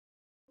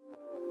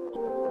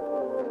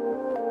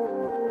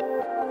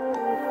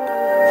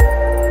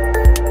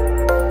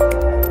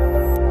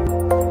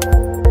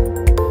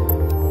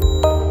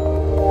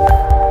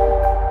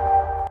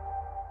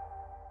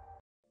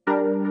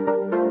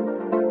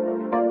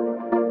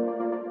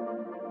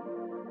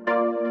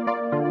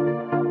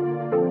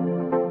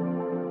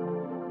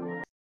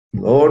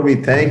Lord, we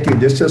thank you.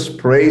 Just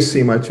praise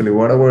him actually.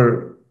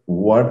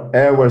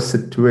 Whatever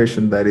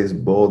situation that is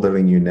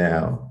bothering you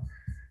now,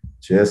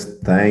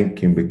 just thank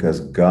him because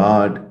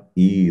God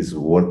is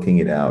working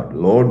it out.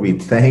 Lord, we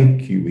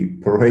thank you. We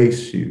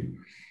praise you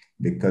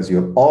because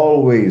you're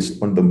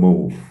always on the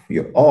move.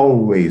 You're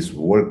always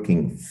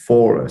working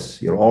for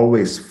us. You're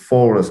always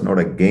for us, not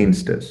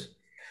against us.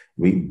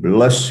 We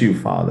bless you,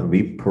 Father.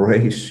 We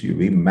praise you.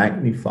 We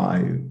magnify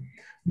you.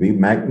 We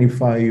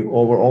magnify you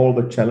over all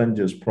the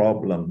challenges,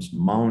 problems,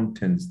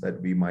 mountains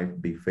that we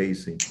might be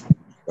facing.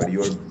 But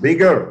you're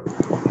bigger,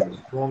 you're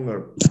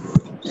stronger,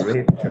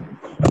 greater,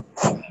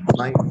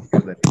 mightier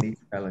than any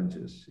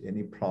challenges,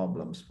 any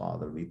problems,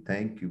 Father. We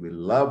thank you. We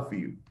love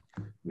you.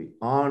 We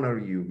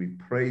honor you. We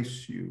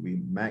praise you.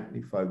 We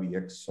magnify, we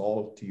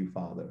exalt you,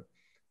 Father.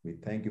 We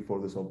thank you for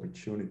this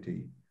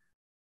opportunity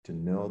to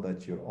know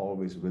that you're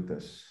always with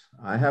us.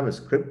 I have a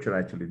scripture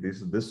actually.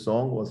 This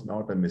song was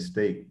not a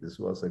mistake. This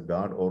was a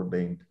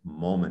God-ordained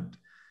moment.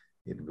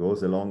 It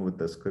goes along with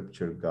the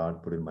scripture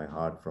God put in my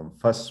heart from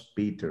 1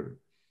 Peter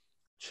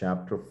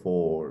chapter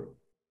 4,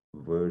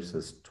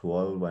 verses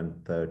 12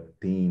 and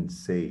 13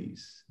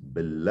 says,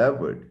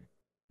 "Beloved,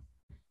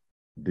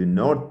 do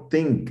not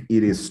think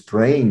it is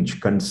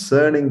strange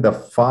concerning the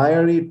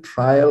fiery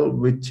trial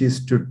which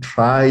is to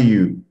try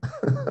you."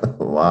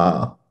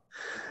 Wow.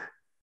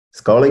 It's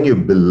calling you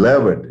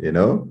beloved, you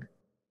know.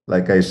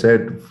 Like I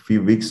said a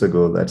few weeks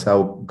ago, that's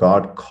how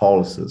God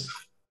calls us.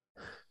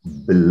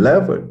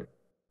 Beloved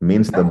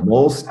means the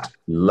most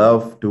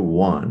loved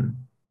one.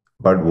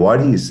 But what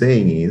he's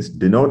saying is,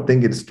 do not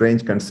think it's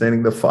strange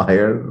concerning the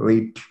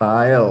fiery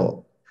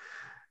trial.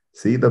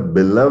 See, the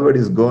beloved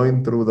is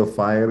going through the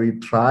fiery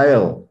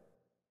trial.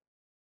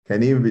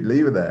 Can you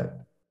believe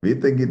that? We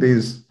think it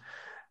is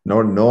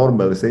not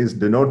normal. It says,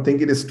 do not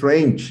think it is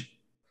strange.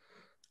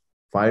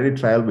 Fiery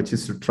trial, which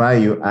is to try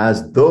you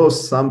as though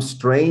some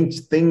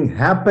strange thing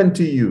happened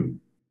to you.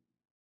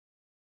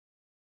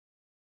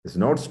 It's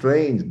not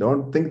strange.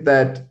 Don't think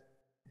that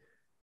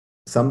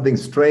something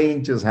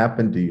strange has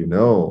happened to you.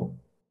 No,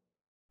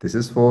 this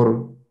is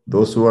for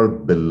those who are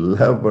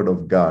beloved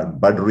of God.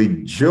 But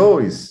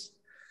rejoice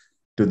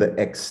to the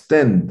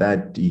extent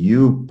that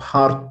you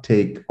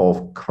partake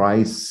of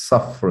Christ's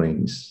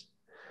sufferings,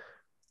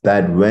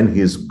 that when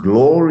his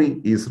glory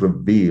is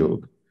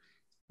revealed,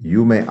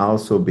 you may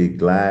also be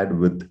glad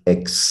with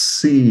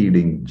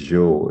exceeding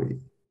joy.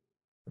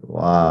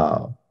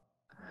 Wow.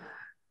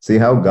 See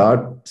how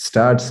God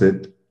starts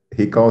it?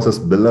 He calls us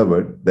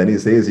beloved. Then he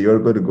says, you're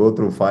going to go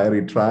through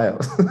fiery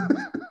trials.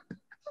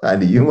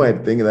 And you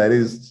might think that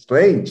is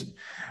strange,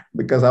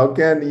 because how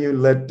can you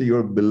let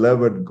your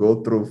beloved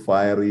go through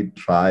fiery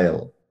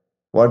trial?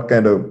 What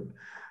kind of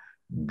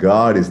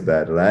God is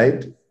that,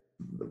 right?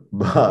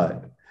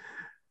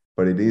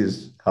 But it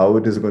is how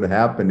it is going to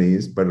happen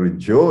is, but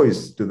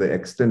rejoice to the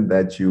extent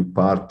that you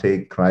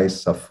partake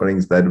Christ's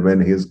sufferings, that when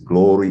his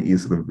glory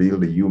is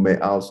revealed, you may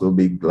also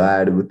be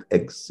glad with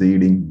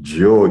exceeding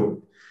joy.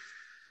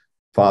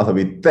 Father,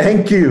 we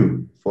thank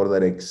you for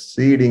that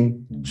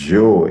exceeding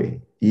joy,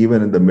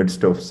 even in the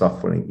midst of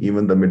suffering,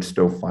 even in the midst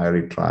of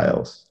fiery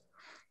trials.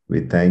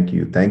 We thank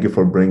you. Thank you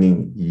for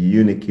bringing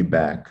Unity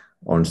back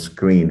on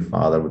screen,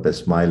 Father, with a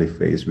smiley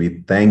face.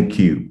 We thank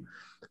you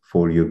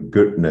for your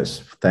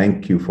goodness.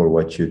 Thank you for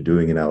what you're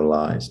doing in our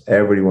lives,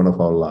 every one of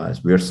our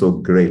lives. We are so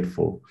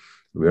grateful.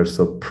 We are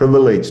so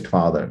privileged,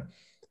 Father,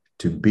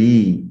 to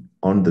be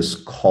on this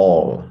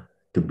call,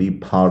 to be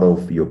part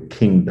of your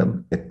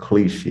kingdom,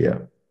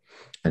 Ekklesia.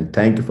 And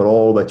thank you for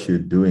all that you're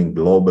doing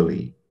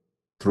globally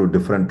through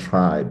different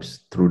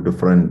tribes, through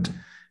different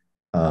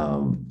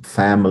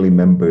family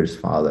members,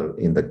 Father,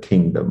 in the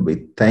kingdom.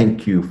 We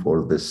thank you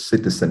for the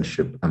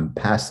citizenship,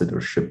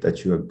 ambassadorship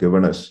that you have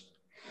given us.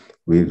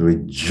 We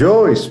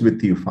rejoice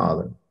with you,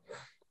 Father.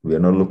 We are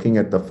not looking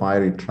at the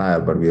fiery trial,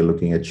 but we are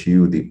looking at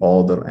you, the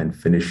author and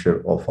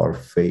finisher of our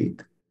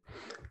faith.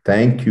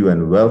 Thank you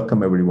and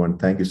welcome, everyone.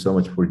 Thank you so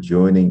much for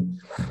joining.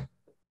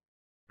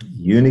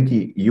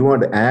 Unity, you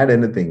want to add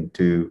anything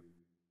to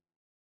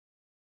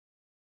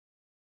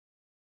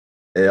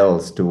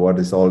else to what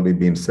has already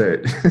been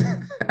said?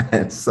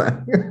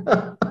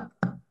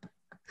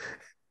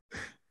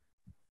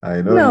 I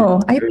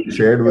know you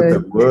shared with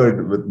the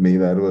word with me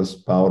that was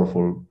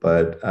powerful,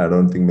 but I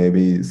don't think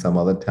maybe some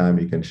other time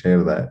you can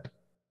share that.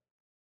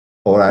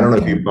 Or I don't know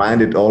if you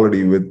planned it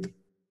already with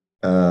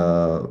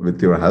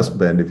your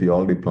husband. If you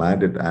already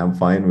planned it, I'm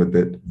fine with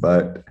it,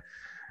 but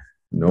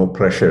no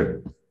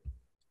pressure.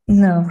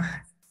 No,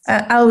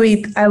 I'll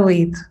wait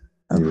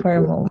for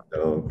a moment.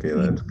 Okay,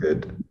 that's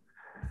good.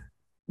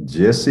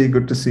 Jesse,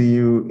 good to see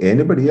you.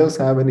 Anybody else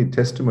have any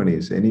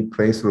testimonies, any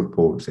praise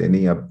reports,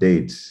 any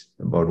updates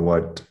about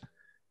what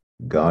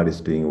God is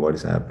doing, what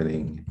is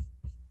happening?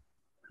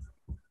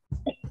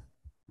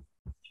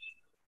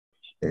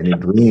 Any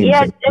dreams,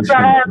 yes,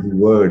 any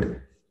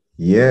word?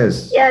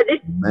 Yes. Yeah,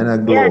 this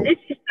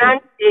is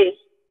Nancy.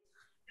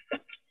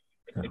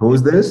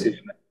 Who's this?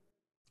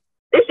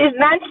 This is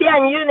Nancy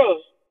and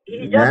Eunice.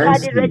 You just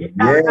had it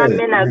registered a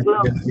minute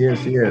ago.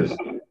 Yes.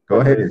 Go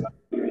ahead.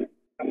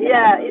 Yeah,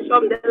 Yeah, it's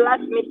from the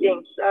last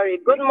meeting. Sorry.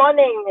 Good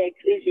morning,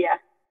 Ekklesia.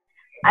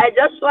 I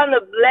just want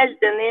to bless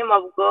the name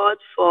of God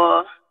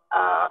for,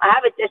 I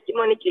have a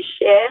testimony to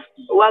share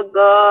what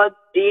God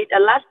did.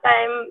 The last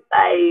time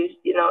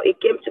it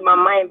came to my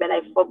mind, but I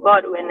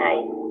forgot when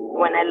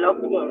I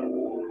logged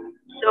in.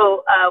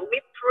 So we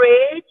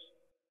prayed.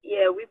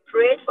 Yeah, we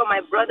prayed for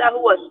my brother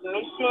who was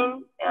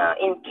missing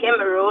in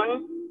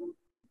Cameroon.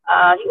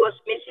 He was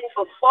missing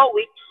for 4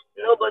 weeks.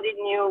 Nobody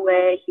knew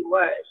where he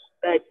was,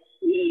 but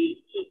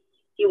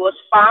he was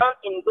found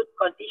in good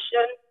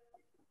condition.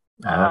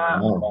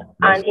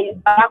 And he's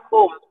back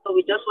home. So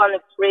we just want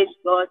to praise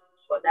God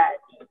for that.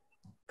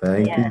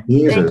 Thank you,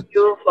 Jesus. Thank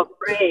you for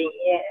praying.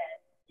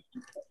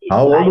 Yeah.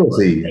 How old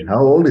was he?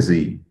 How old is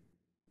he?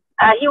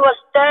 He was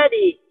 30.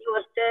 He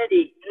was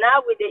 30.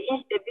 Now with the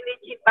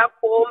instability back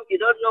home,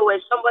 you don't know where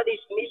somebody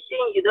is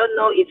missing. You don't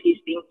know if he's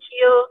been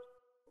killed,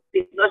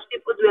 because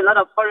people do a lot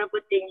of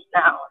horrible things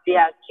now. They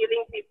are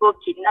killing people,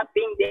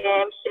 kidnapping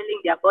them,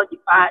 selling their body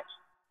parts.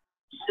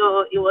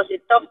 So it was a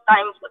tough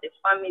time for the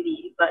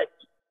family, but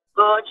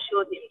God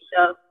showed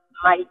himself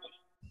mighty.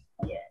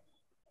 Yes.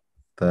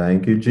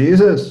 Thank you,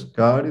 Jesus.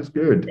 God is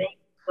good. Thank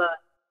you,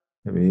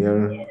 God. We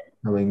are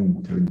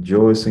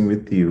rejoicing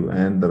with you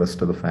and the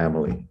rest of the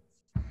family.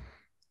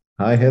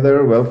 Hi,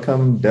 Heather.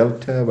 Welcome.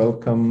 Delta,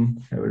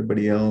 welcome.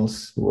 Everybody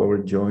else, whoever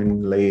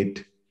joined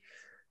late.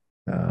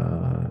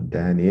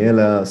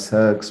 Daniela,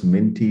 Suggs,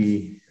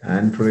 Minty,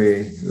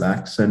 Andre,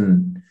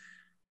 Laxon,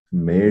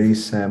 Mary,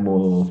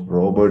 Samuel,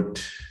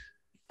 Robert,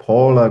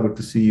 Paula, good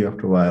to see you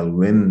after a while.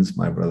 Wins,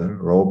 my brother.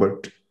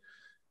 Robert,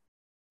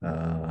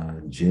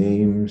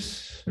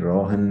 James,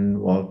 Rohan,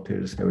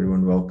 Walters,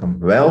 everyone welcome.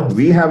 Well,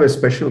 we have a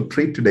special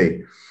treat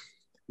today.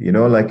 You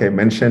know, like I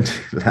mentioned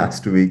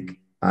last week,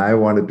 I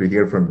wanted to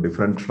hear from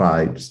different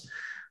tribes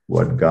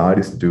what God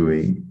is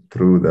doing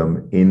through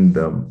them, in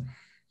them.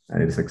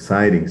 And it's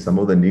exciting. Some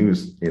of the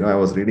news, I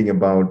was reading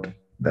about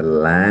the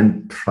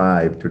land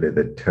tribe today,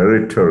 the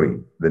territory,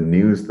 the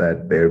news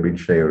that they've been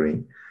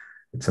sharing.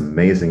 It's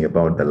amazing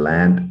about the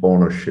land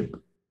ownership,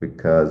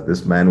 because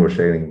this man was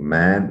sharing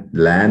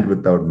land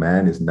without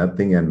man is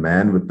nothing, and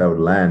man without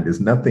land is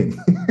nothing.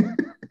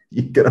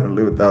 You cannot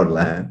live without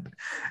land.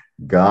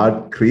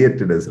 God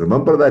created us.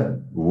 Remember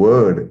that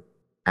word,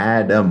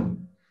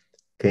 Adam,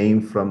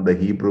 came from the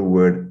Hebrew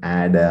word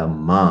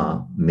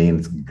Adamah,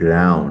 means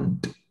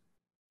ground.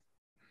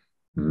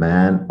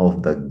 Man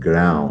of the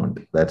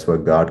ground. That's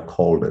what God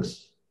called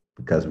us,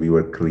 because we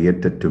were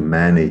created to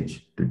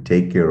manage, to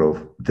take care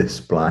of this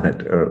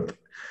planet Earth.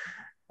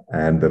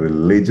 And the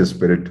religious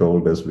spirit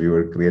told us we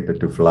were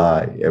created to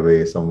fly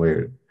away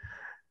somewhere.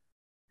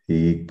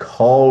 He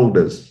called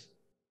us.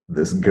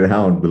 This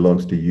ground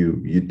belongs to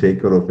you. You take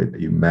care of it.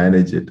 You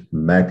manage it,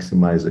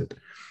 maximize it,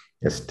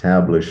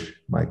 establish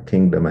my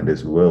kingdom and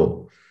his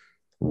will.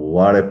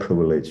 What a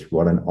privilege,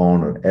 what an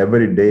honor.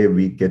 Every day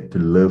we get to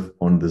live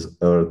on this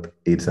earth,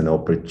 it's an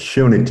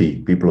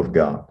opportunity, people of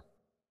God.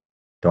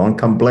 Don't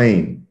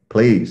complain,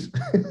 please.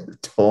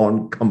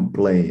 Don't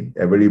complain.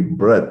 Every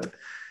breath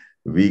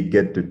we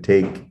get to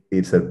take,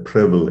 it's a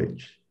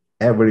privilege.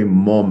 Every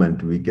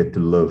moment we get to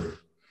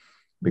live,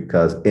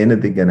 because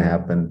anything can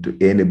happen to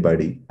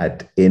anybody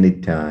at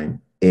any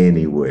time,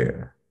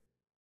 anywhere.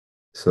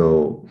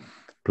 So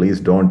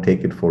please don't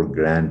take it for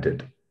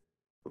granted.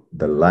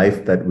 The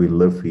life that we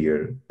live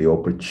here, the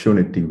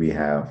opportunity we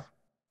have,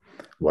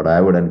 what I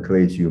would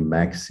encourage you,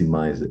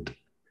 maximize it.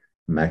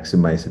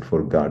 Maximize it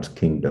for God's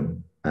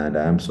kingdom. And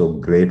I'm so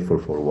grateful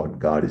for what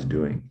God is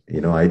doing.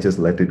 I just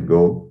let it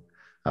go.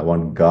 I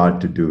want God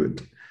to do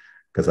it,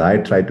 because I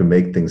tried to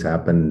make things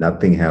happen.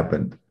 Nothing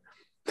happened.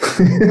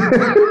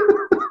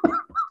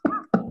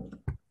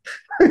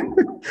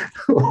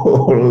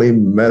 Only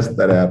mess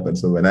that happened.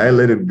 So when I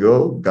let it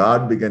go,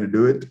 God began to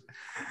do it.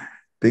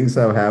 Things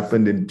have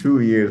happened in 2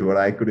 years what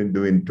I couldn't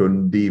do in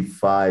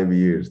 25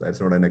 years.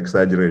 That's not an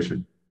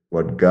exaggeration.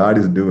 What God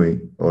is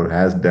doing or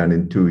has done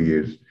in 2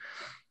 years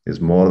is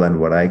more than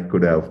what I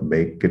could have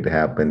made it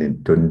happen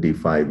in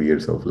 25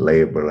 years of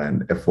labor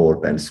and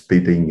effort and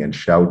spitting and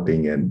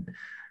shouting and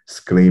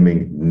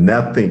screaming.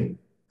 Nothing.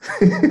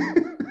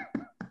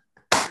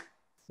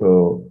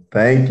 So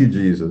thank you,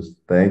 Jesus.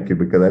 Thank you,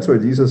 because that's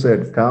what Jesus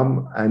said.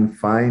 Come and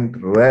find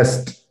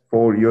rest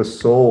for your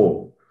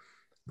soul.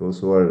 Those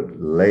who are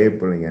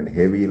laboring and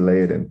heavy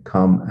laden,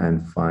 come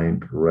and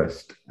find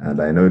rest.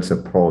 And I know it's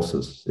a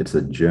process, it's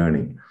a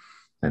journey,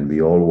 and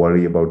we all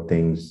worry about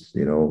things,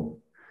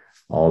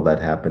 all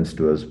that happens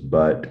to us,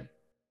 but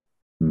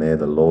may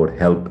the Lord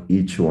help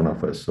each one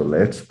of us. So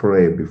let's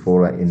pray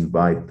before I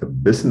invite the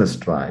business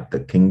tribe,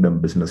 the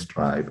kingdom business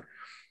tribe.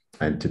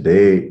 And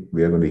today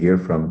we are going to hear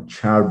from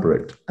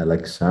Charbret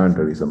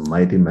Alexander. He's a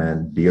mighty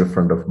man, dear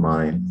friend of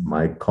mine,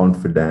 my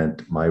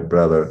confidant, my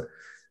brother,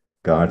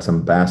 God's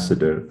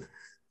ambassador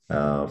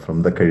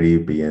from the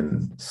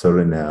Caribbean,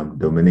 Suriname,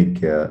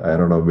 Dominica. I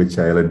don't know which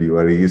island you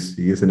are.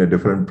 He's in a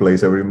different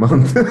place every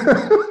month.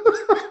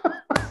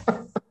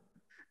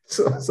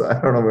 so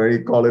I don't know where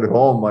you call it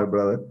home, my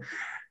brother.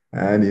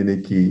 And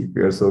Uniki,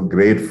 we are so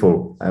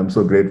grateful. I'm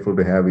so grateful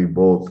to have you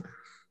both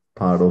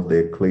part of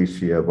the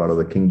Ekklesia, part of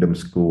the Kingdom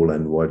School,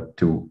 and what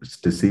to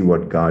see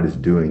what God is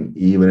doing,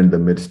 even in the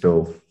midst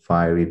of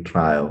fiery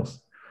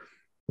trials.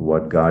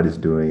 What God is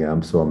doing,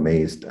 I'm so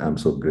amazed. I'm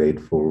so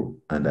grateful,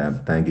 and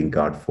I'm thanking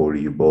God for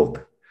you both.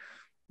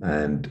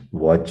 And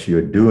what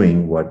you're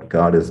doing, what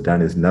God has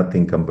done, is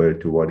nothing compared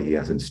to what He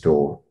has in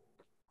store.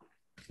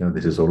 You know,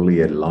 this is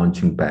only a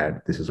launching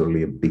pad. This is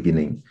only a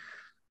beginning.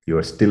 You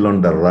are still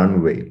on the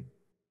runway.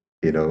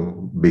 You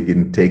know,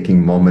 begin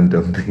taking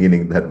momentum,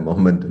 beginning that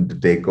momentum to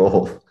take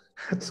off.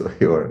 So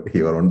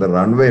you're on the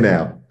runway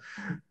now.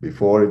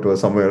 Before it was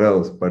somewhere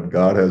else, but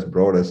God has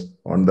brought us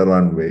on the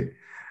runway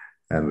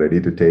and ready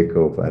to take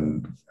off.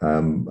 And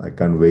I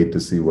can't wait to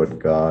see what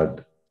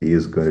God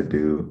is going to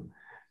do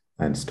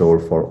and store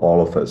for all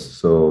of us.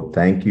 So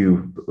thank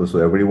you. So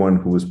everyone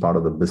who is part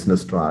of the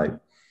business tribe,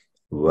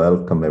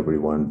 welcome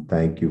everyone.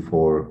 Thank you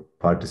for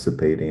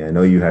participating. I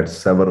know you had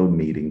several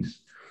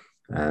meetings,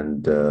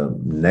 and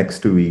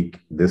next week,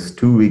 this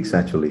 2 weeks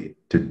actually,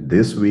 to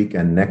this week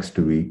and next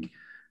week,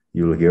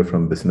 you'll hear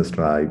from Business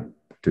Tribe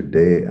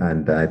today.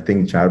 And I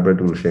think Charbet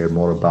will share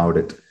more about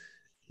it.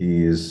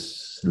 He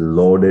is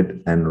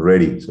loaded and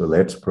ready. So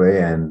let's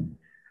pray and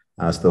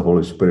ask the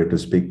Holy Spirit to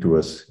speak to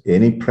us.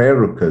 Any prayer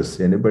requests?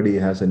 Anybody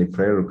has any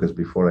prayer requests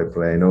before I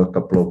pray? I know a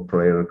couple of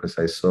prayer requests.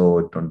 I saw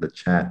it on the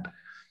chat.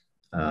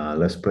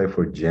 Let's pray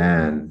for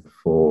Jan,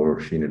 for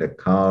she need a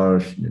car,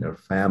 she need her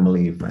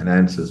family,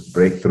 finances,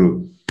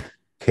 breakthrough.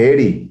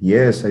 Katie,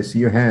 yes, I see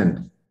your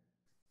hand.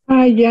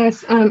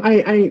 Yes,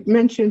 I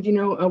mentioned,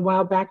 a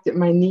while back that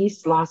my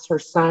niece lost her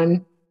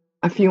son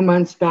a few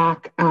months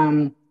back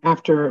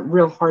after a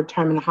real hard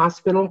time in the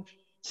hospital.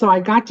 So I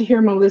got to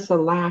hear Melissa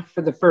laugh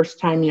for the first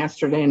time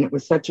yesterday, and it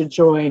was such a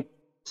joy.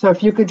 So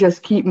if you could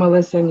just keep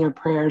Melissa in your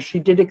prayers. She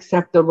did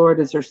accept the Lord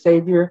as her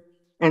Savior,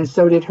 and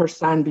so did her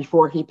son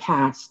before he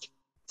passed.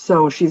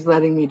 So she's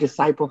letting me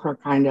disciple her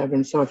kind of.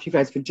 And so if you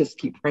guys could just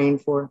keep praying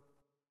for her,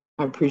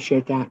 I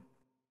appreciate that.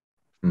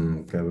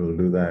 Okay, we'll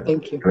do that.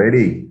 Thank you.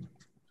 Ready?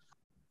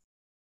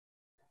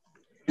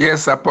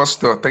 Yes,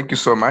 Apostle, thank you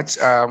so much.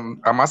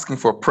 I'm asking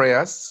for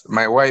prayers.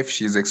 My wife,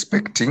 she's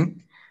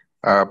expecting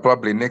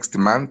probably next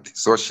month,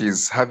 so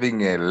she's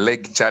having a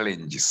leg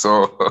challenge.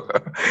 So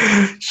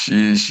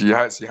she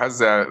has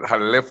her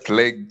left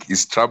leg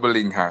is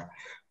troubling her.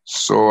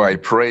 So I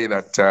pray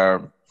that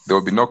there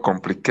will be no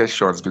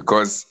complications,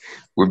 because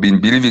we've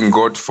been believing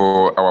God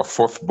for our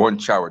fourth born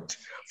child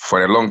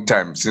for a long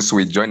time since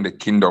we joined the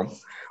kingdom.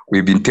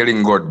 We've been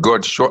telling God,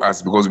 God, show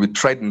us, because we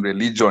tried in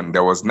religion,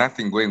 there was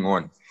nothing going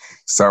on.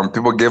 Some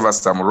people gave us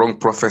some wrong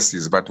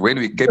prophecies, but when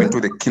we came into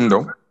the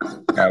kingdom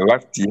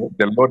last year,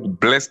 the Lord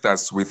blessed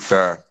us with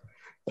the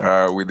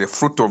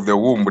fruit of the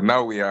womb.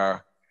 Now we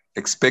are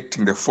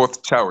expecting the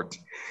fourth child,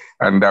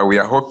 and we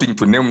are hoping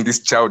to name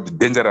this child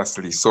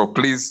Dangerously. So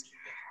please,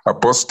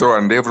 Apostle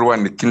and everyone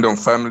in the kingdom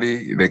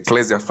family, the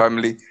Ekklesia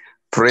family,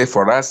 pray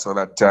for us so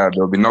that there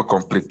will be no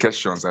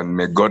complications, and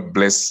may God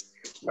bless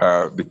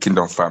the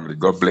kingdom family.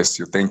 God bless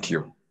you. Thank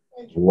you.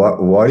 What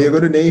are you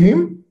going to name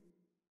him?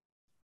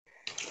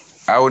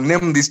 I will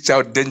name this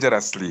child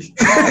Dangerously. He's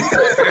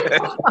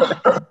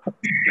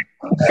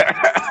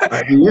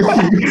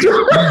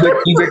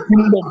a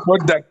kingdom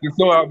product,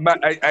 so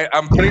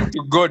I'm praying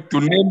to God to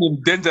name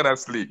him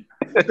Dangerously.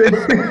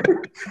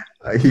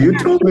 You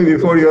told me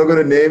before you were going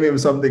to name him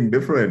something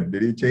different.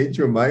 Did you change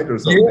your mind or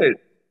something? Yes.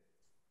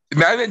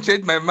 No, I haven't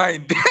changed my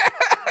mind.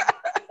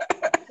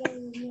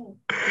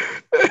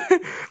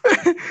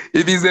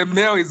 If he's a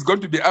male, it's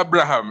going to be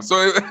Abraham.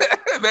 So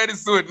very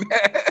soon.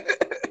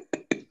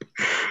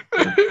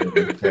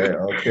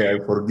 Okay, I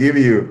forgive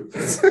you.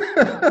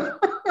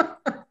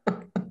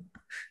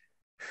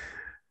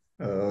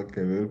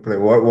 Okay, we'll pray.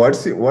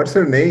 What's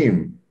her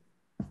name?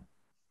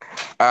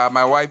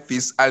 My wife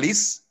is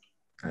Alice.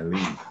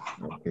 Alice.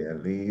 Okay,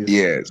 Alice.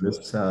 Yes.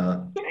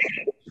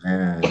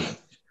 And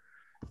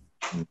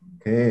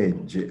okay,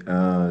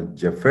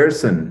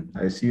 Jefferson,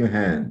 I see your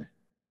hand.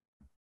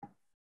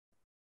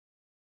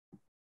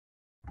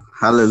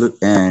 Hallelujah,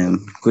 and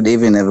good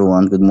evening,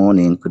 everyone. Good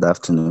morning, good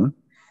afternoon.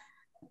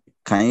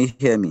 Can you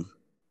hear me?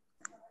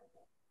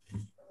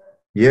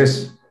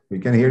 Yes, we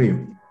can hear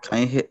you. Can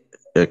you hear?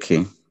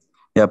 Okay.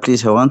 Yeah,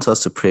 please, I want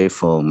us to pray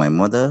for my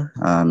mother.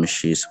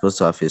 She's supposed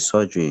to have a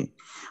surgery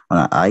on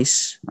her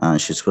eyes, and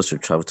she's supposed to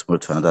travel tomorrow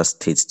to another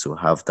state to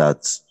have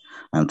that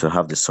and to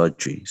have the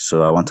surgery.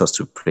 So I want us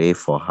to pray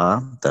for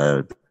her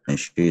that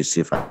she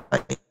receive her.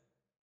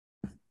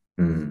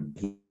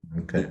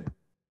 Okay.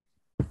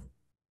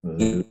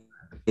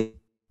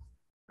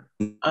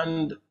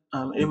 And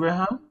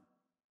Abraham,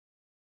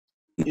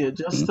 yeah,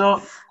 just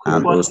stop.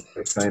 And also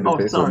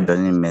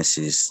Sorry.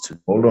 messages to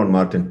hold on,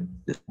 Martin.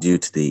 Due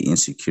to the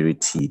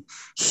insecurity,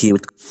 he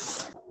would.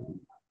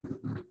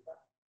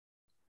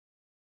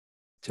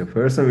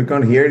 Jefferson, we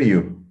can't hear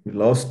you. We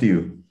lost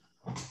you.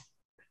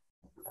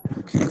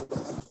 Okay.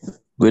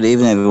 Good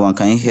evening, everyone.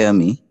 Can you hear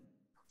me?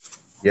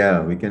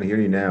 Yeah, we can hear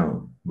you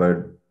now, but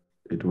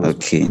it was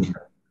okay.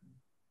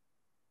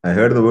 I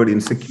heard the word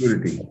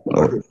insecurity.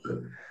 Oh.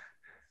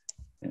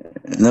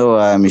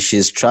 No,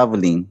 she's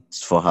traveling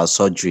for her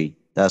surgery.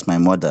 That's my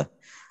mother.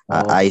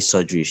 Her Oh. eye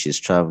surgery, she's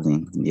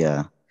traveling.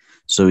 Yeah.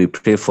 So we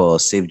pray for a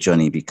safe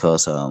journey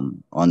because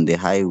on the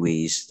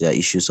highways there are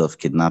issues of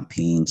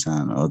kidnappings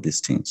and all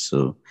these things.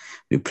 So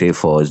we pray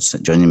for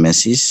journey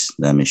mercies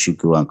that may she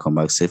go and come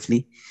back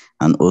safely,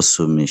 and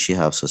also may she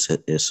have a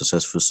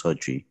successful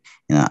surgery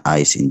in her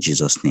eyes in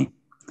Jesus' name.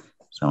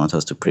 So I want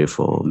us to pray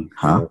for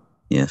her.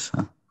 Yes,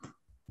 sir.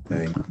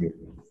 Thank you.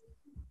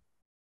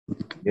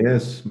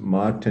 Yes,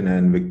 Martin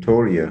and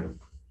Victoria.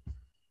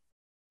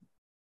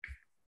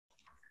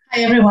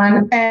 Hi,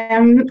 everyone.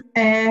 Dear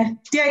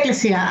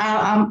Ekklesia,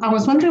 I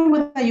was wondering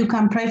whether you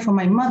can pray for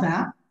my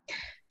mother.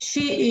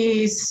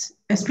 She is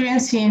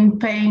experiencing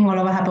pain all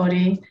over her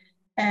body.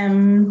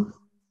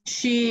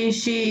 She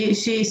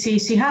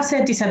has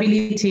a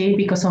disability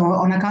because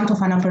on account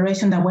of an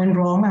operation that went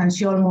wrong, and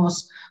she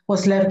almost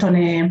was left on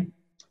a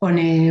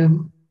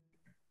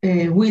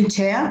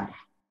wheelchair.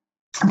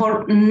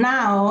 But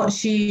now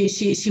she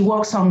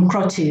works on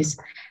crutches,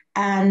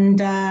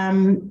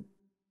 and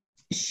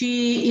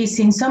she is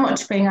in so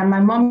much pain, and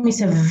my mom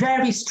is a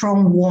very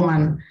strong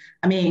woman.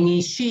 I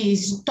mean, she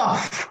is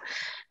tough,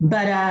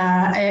 but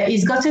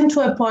it's gotten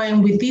to a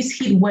point with this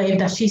heat wave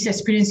that she's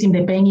experiencing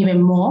the pain even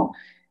more,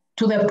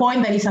 to the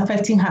point that it's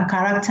affecting her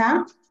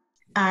character.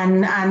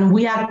 And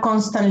we are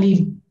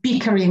constantly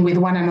bickering with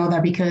one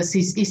another because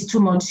it's too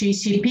much.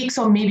 She picks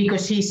on me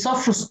because she's so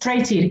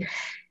frustrated.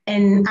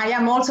 And I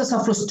am also so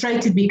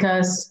frustrated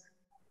because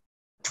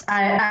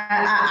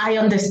I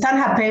understand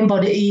her pain,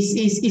 but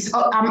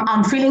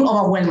I'm feeling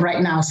overwhelmed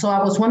right now. So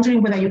I was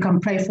wondering whether you can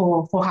pray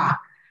for her.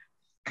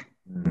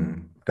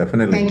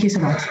 Definitely. Thank you so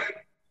much.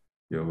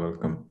 You're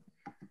welcome.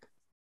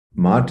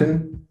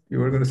 Martin, you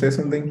were going to say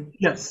something?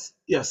 Yes,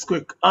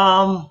 quick.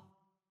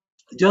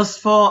 Just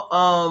for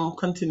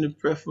continued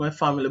prayer for my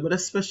family, but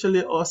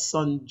especially our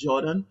son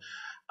Jordan.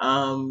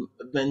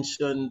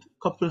 Mentioned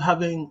couple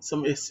having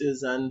some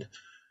issues and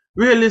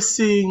really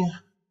seeing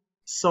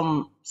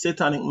some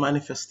satanic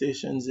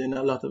manifestations in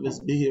a lot of his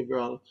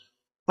behavioral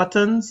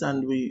patterns,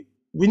 and we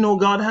know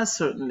God has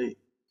certainly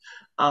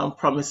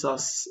promised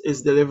us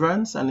his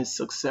deliverance and his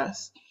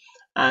success,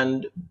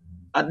 and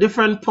at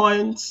different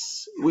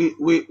points we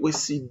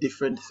see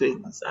different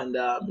things. And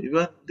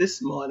even this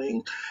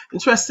morning,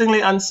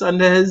 interestingly, on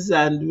Sundays,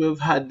 and we've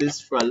had this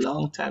for a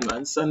long time,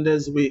 on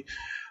Sundays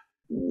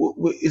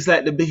it's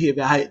like the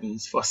behavior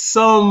heightens for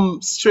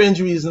some strange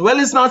reason. Well,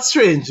 it's not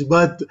strange,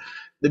 but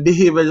the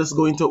behavior just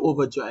going to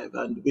overdrive,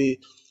 and we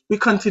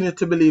continue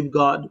to believe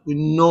God. We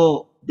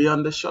know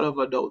beyond the shadow of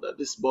a doubt that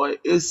this boy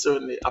is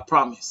certainly a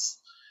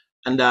promise,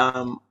 and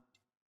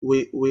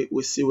we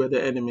see where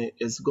the enemy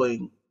is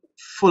going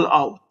full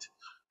out,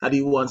 that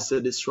he wants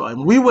to destroy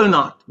him. We will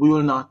not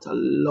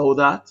allow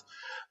that,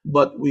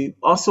 but we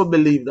also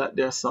believe that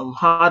there are some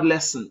hard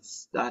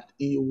lessons that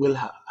he will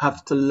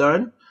have to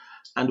learn.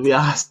 And we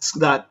ask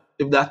that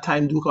if that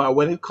time do come, or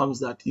when it comes,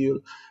 that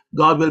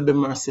God will be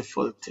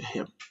merciful to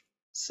him.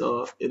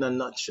 So in a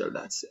nutshell,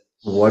 that's it.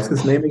 What's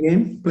his name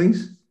again,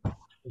 please?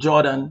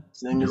 Jordan.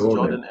 His name is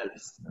Jordan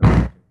Ellis.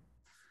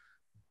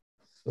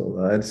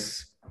 So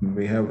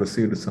we have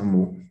received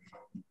some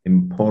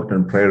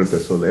important prayers.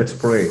 So let's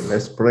pray.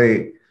 Let's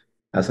pray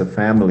as a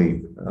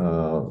family,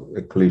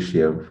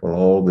 Ekklesia, for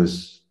all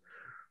this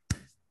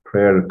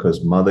prayer,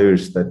 because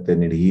mothers that they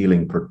need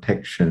healing,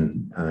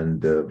 protection,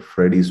 and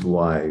Freddie's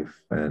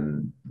wife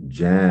and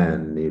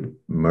Jan need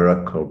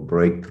miracle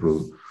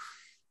breakthrough,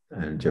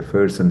 and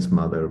Jefferson's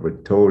mother,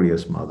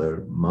 Victoria's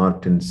mother,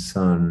 Martin's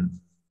son.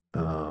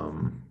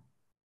 How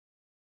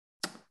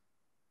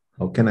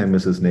can I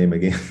miss his name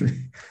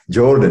again?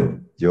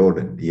 Jordan,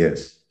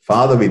 yes.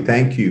 Father, we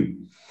thank you.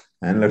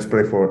 And let's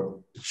pray for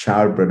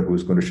Charbred,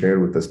 who's going to share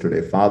with us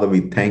today. Father,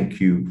 we thank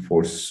you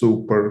for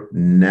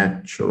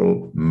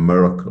supernatural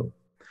miracle,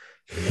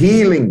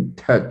 healing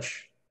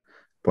touch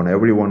upon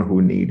everyone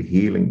who need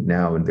healing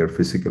now in their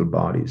physical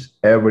bodies.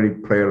 Every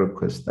prayer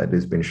request that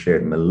has been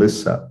shared,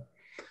 Melissa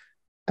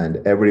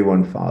and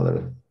everyone,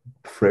 Father,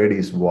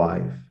 Freddie's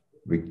wife,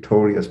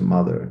 Victoria's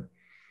mother,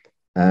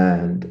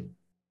 and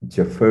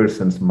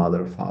Jefferson's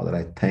mother, Father,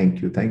 I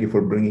thank you. Thank you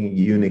for bringing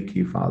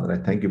unity, Father. I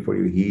thank you for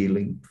your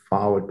healing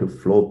power to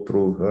flow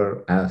through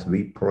her as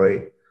we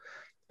pray.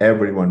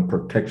 Everyone,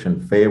 protection,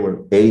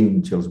 favor,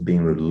 angels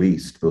being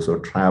released, those who are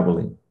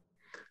traveling,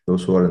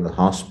 those who are in the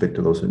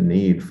hospital, those who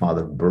need,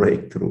 Father,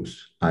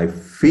 breakthroughs. I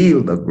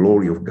feel the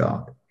glory of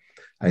God.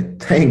 I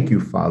thank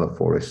you, Father,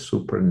 for a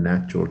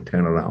supernatural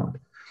turnaround.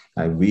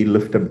 And we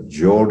lift up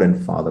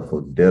Jordan, Father,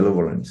 for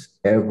deliverance.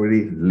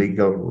 Every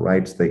legal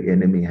rights the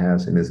enemy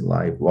has in his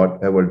life,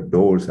 whatever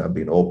doors have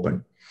been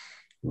opened,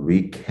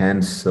 we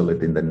cancel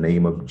it in the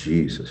name of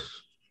Jesus.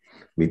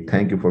 We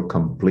thank you for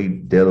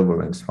complete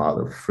deliverance,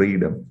 Father,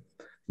 freedom.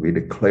 We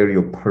declare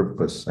your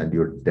purpose and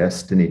your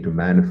destiny to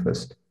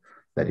manifest,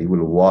 that he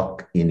will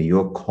walk in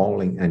your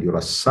calling and your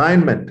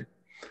assignment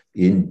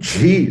in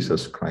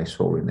Jesus Christ's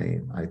holy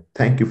name. I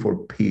thank you for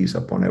peace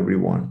upon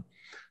everyone.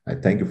 I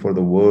thank you for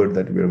the word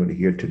that we're going to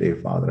hear today,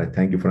 Father. I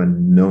thank you for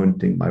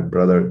anointing my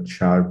brother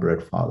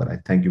Charbread, Father. I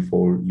thank you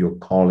for your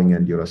calling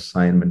and your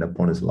assignment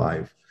upon his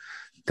life.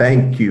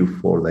 Thank you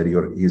for that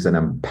he's an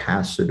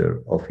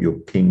ambassador of your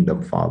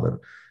kingdom, Father,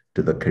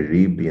 to the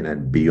Caribbean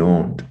and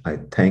beyond. I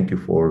thank you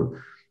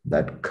for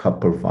that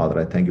couple,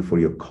 Father. I thank you for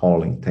your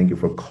calling. Thank you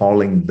for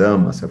calling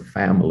them as a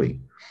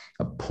family,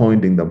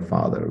 appointing them,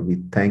 Father. We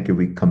thank you.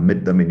 We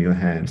commit them in your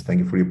hands. Thank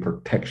you for your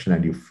protection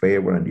and your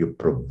favor and your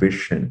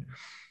provision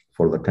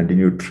for the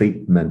continued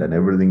treatment and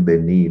everything they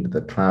need,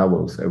 the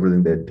travels,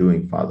 everything they're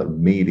doing, Father,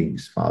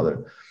 meetings,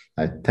 Father.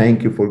 I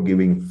thank you for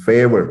giving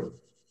favor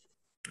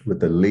with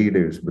the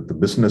leaders, with the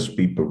business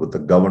people, with the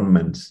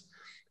governments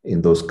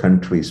in those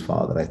countries,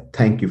 Father. I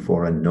thank you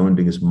for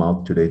anointing his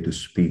mouth today to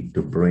speak,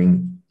 to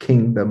bring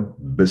kingdom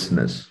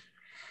business.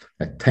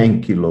 I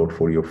thank you, Lord,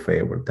 for your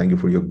favor. Thank you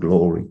for your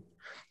glory.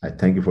 I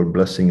thank you for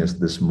blessing us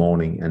this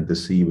morning and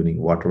this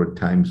evening, whatever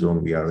time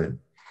zone we are in.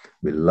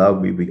 We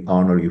love you. We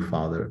honor you,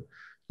 Father.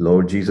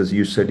 Lord Jesus,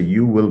 you said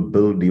you will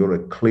build your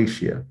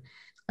ecclesia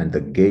and the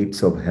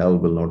gates of hell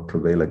will not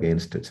prevail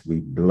against it. We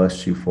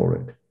bless you for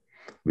it.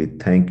 We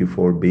thank you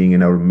for being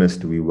in our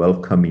midst. We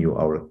welcome you,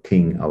 our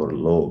King, our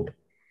Lord.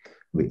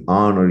 We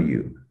honor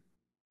you.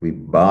 We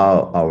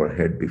bow our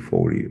head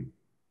before you.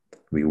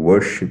 We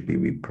worship you.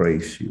 We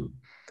praise you.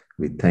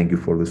 We thank you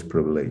for this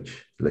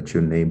privilege. Let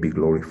your name be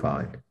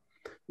glorified.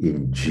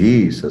 In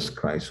Jesus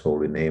Christ's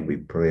holy name we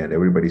pray. And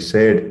everybody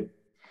said,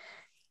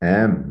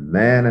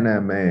 amen and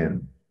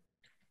amen.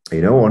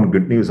 You know, one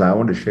good news I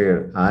want to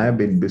share. I have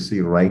been busy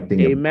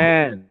writing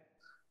Amen. a book.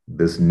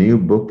 This new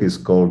book is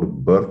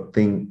called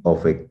Birthing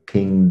of a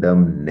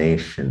Kingdom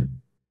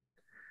Nation.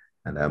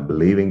 And I'm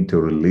believing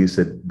to release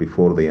it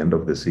before the end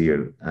of this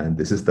year. And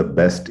this is the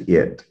best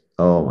yet.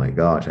 Oh my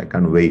gosh, I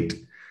can't wait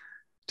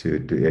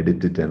to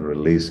edit it and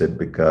release it,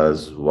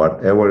 because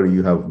whatever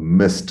you have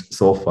missed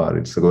so far,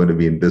 it's going to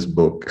be in this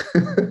book,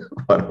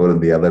 whatever in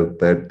the other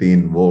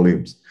 13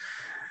 volumes.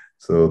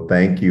 So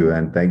thank you,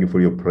 and thank you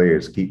for your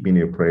prayers. Keep me in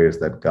your prayers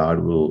that God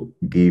will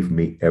give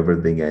me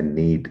everything I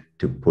need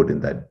to put in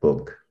that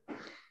book.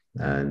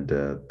 And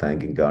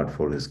thanking God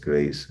for his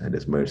grace and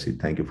his mercy.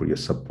 Thank you for your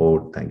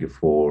support. Thank you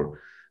for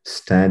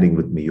standing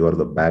with me. You are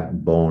the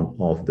backbone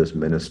of this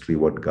ministry,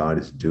 what God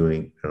is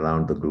doing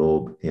around the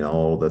globe in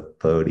all the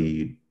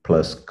 30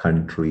 plus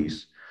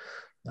countries,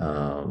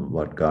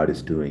 what God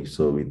is doing.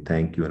 So we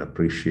thank you and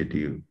appreciate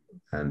you.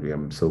 And we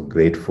are so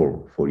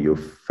grateful for your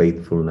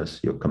faithfulness,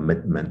 your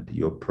commitment,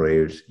 your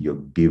prayers, your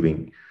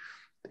giving.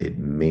 It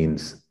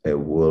means a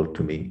world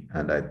to me.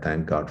 And I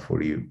thank God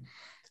for you.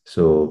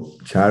 So,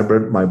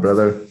 Charbert, my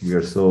brother, we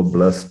are so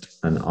blessed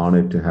and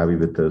honored to have you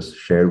with us.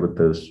 Share with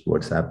us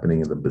what's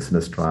happening in the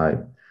business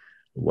tribe.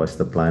 What's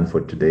the plan for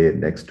today and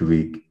next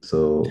week?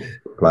 So,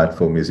 the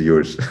platform is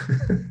yours.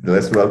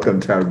 Let's welcome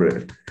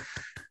Charbert.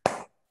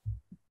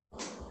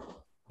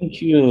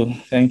 Thank you.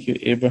 Thank you,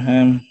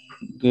 Abraham.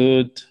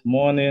 Good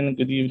morning,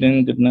 good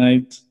evening, good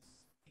night,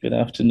 good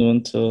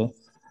afternoon to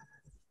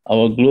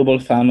our global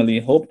family.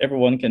 Hope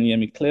everyone can hear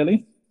me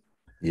clearly.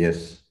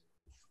 Yes.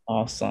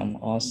 Awesome,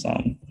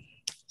 awesome.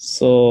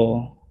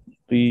 So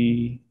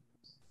we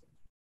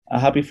are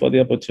happy for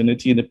the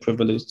opportunity and the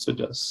privilege to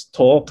just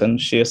talk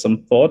and share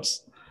some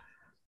thoughts.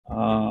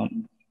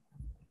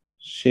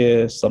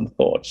 Share some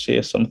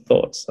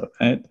thoughts,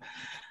 okay?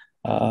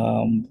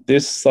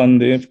 This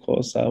Sunday, of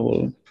course, I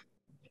will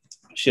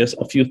share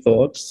a few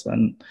thoughts,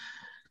 and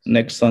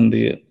next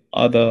Sunday,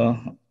 other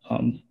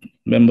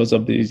members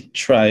of the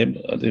tribe,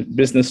 the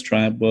business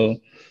tribe, will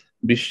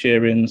be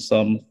sharing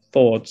some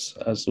thoughts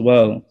as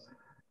well.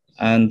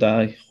 And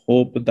I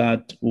hope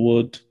that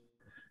would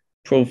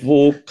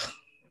provoke,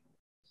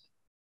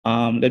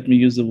 let me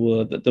use the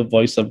word, the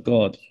voice of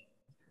God.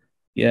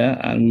 Yeah,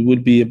 and we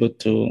would be able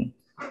to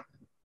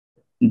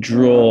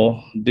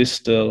draw,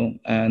 distill,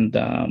 and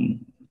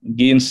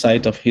gain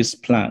sight of his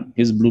plan,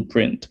 his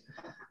blueprint.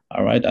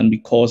 All right, and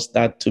because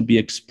that to be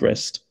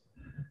expressed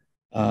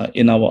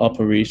in our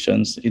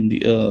operations in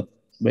the earth,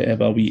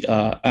 wherever we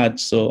are at.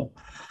 So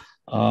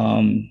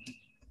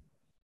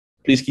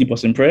please keep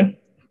us in prayer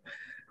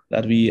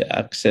that we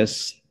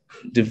access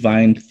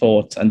divine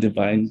thoughts and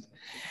divine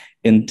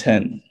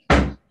intent.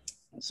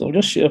 So I'll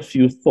just share a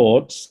few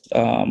thoughts.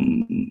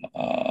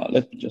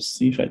 Let me just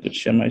see if I could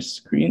share my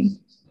screen.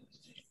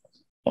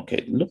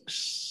 Okay,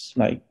 looks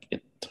like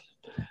it.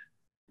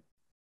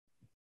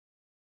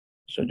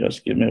 So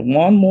just give me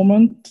one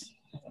moment.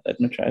 Let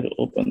me try to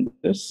open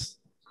this.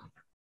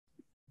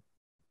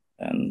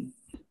 And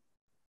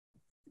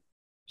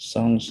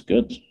sounds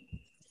good.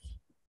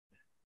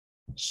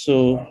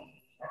 So,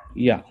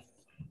 yeah.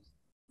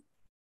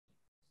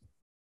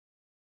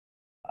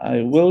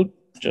 I will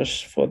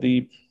just, for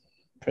the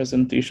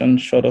presentation,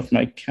 shut off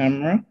my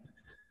camera.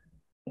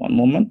 One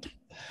moment.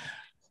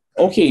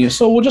 Okay,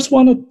 so we just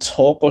want to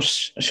talk or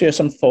share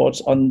some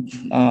thoughts on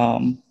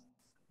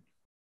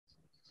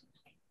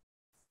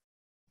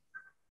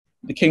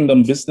the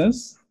kingdom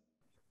business.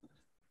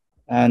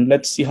 and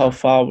let's see how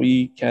far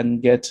we can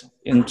get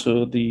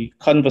into the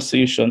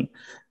conversation.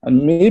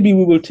 And maybe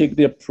we will take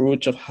the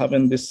approach of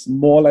having this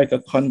more like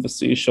a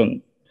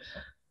conversation.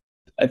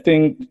 I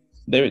think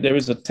there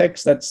is a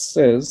text that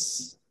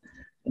says,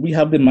 we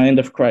have the mind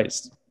of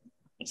Christ.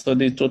 So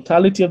the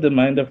totality of the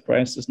mind of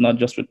Christ is not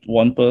just with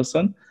one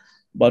person,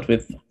 but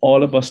with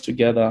all of us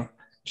together,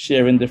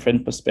 sharing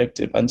different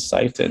perspective and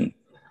citing.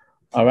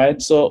 All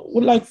right, so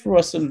we'd like for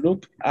us to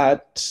look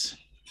at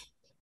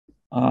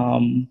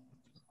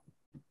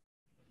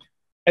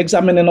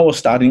examining our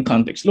starting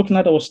context, looking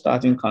at our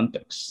starting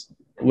context,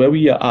 where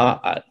we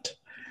are at.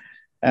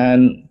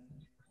 And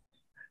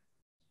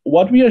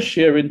what we are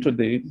sharing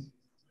today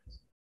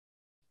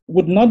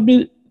would not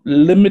be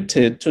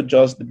limited to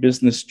just the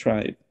business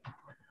tribe,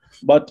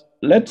 but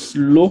let's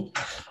look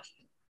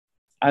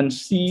and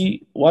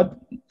see what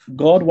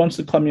God wants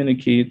to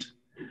communicate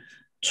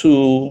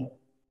to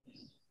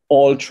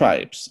all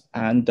tribes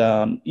and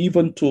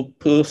even to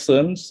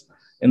persons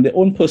in their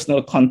own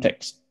personal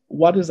context.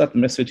 What is that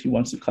message he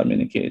wants to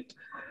communicate?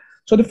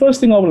 So the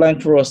first thing I would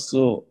like for us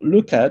to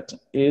look at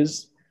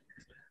is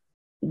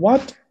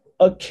what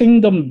a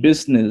kingdom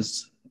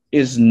business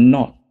is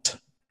not.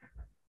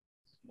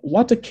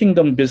 What a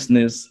kingdom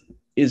business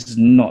is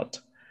not.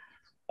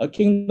 A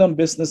kingdom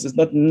business is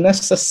not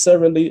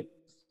necessarily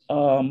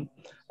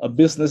a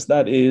business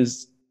that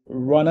is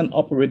run and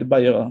operated by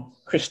a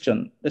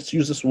Christian. Let's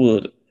use this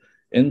word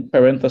in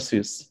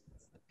parentheses.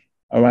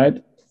 All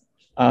right.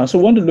 So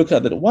we want to look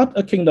at it. What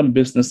a kingdom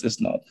business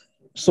is not.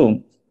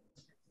 So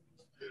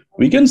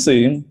we can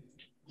say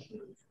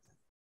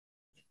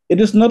it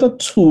is not a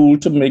tool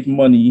to make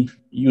money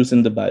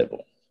using the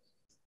Bible.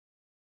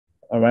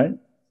 All right.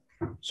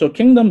 So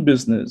kingdom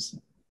business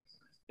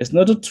is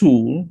not a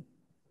tool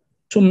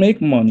to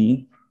make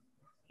money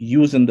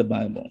using the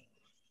Bible.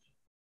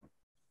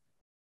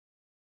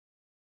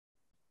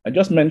 I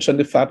just mentioned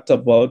the fact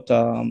about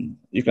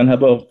you can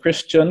have a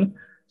Christian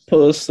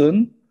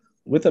person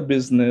with a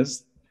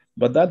business,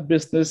 but that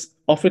business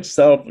of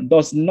itself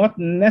does not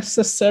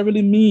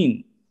necessarily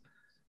mean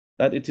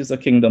that it is a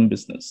kingdom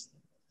business,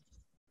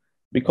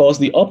 because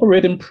the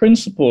operating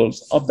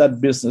principles of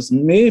that business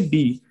may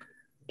be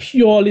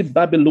purely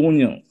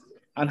Babylonian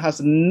and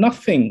has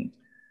nothing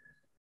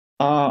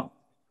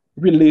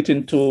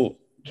relating to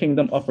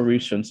kingdom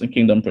operations and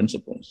kingdom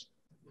principles.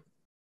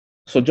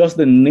 So just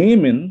the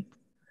naming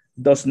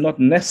does not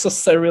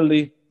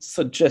necessarily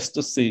suggest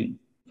to say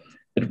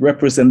it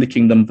represents the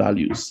kingdom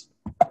values.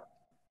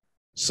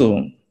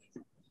 So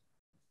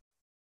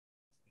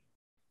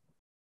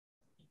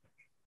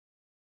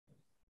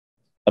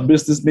a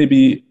business may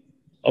be,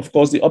 of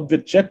course, the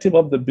objective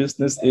of the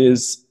business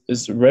is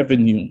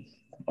revenue,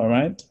 all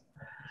right?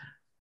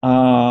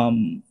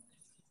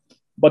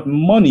 But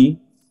money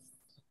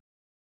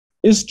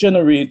is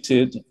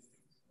generated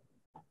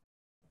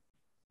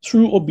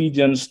through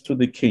obedience to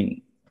the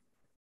king,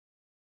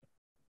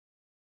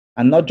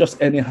 and not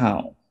just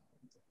anyhow.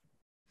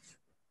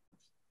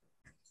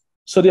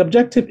 So the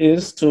objective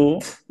is to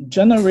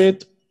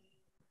generate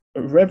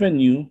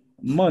revenue,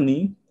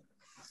 money,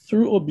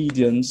 through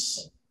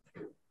obedience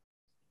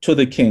to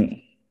the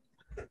king.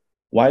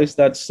 Why is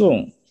that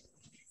so?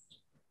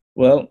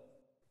 Well,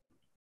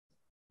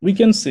 we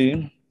can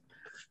see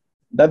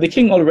that the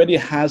king already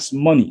has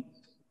money,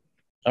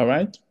 all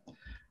right?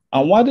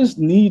 And what is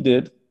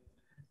needed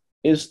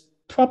is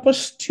proper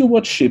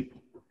stewardship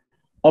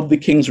of the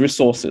king's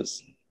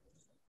resources.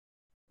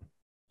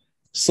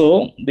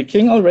 So the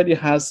king already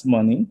has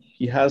money,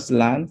 he has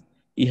land,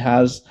 he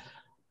has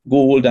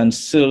gold and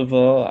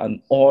silver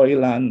and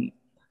oil and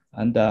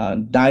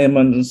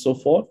diamond and so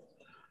forth.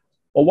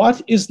 But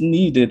what is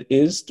needed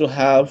is to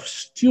have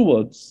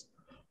stewards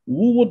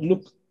who would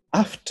look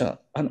after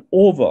and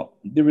over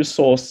the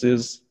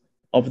resources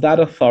of that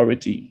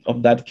authority,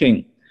 of that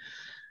king.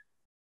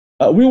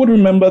 We would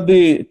remember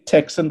the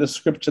text in the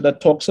scripture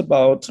that talks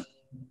about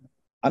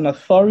an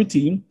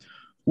authority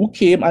who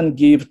came and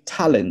gave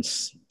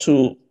talents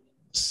to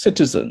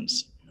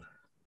citizens.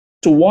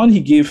 To one, he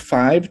gave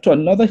 5, to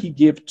another, he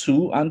gave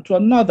 2, and to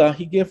another,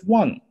 he gave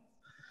 1.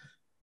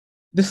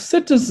 The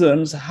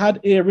citizens had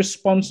a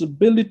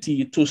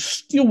responsibility to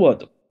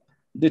steward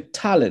the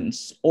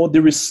talents or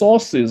the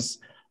resources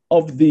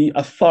of the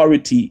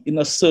authority in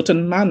a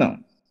certain manner,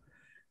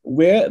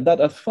 where that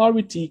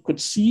authority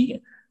could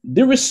see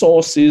the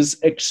resources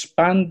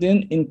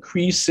expanding,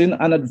 increasing,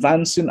 and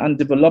advancing, and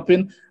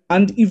developing,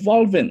 and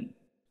evolving.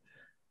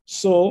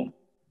 So,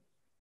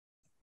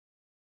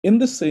 in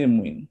the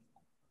same way,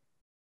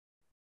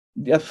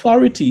 the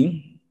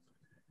authority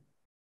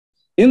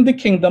in the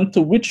kingdom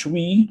to which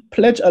we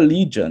pledge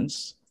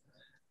allegiance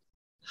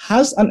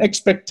has an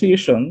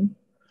expectation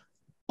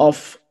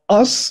of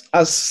us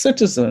as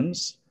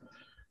citizens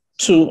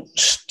to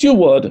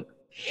steward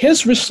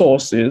his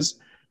resources,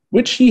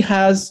 which he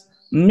has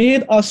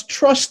made us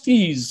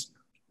trustees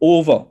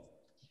over.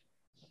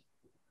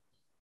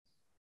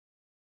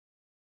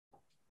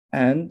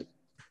 And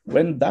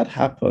when that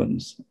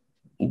happens,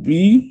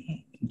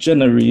 we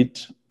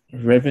generate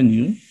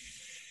revenue,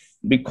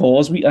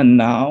 because we are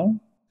now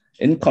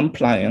in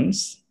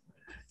compliance,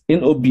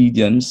 in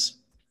obedience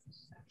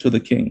to the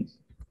King.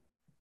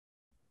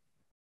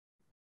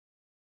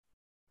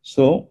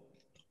 So,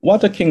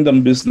 what a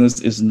kingdom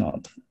business is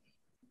not.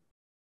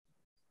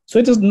 So,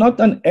 it is not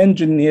an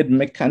engineered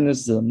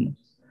mechanism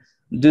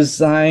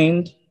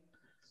designed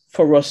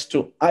for us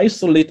to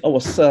isolate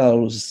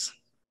ourselves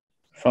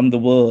from the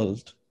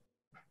world.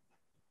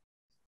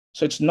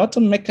 So, it's not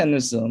a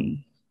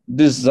mechanism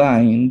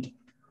designed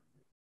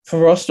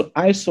for us to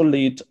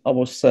isolate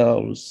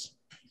ourselves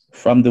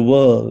from the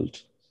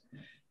world.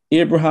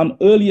 Abraham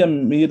earlier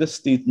made a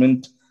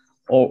statement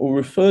or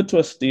referred to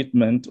a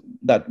statement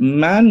that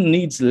man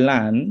needs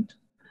land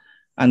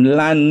and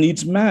land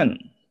needs man.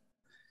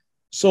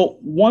 So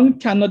one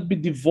cannot be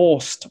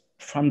divorced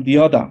from the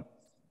other.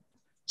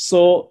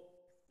 So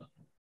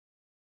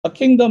a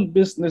kingdom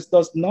business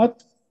does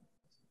not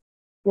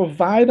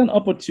provide an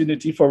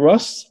opportunity for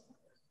us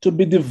to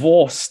be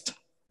divorced,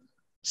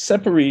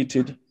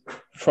 separated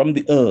from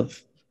the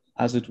earth,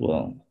 as it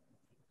were.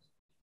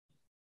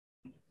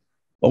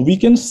 But we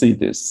can say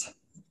this: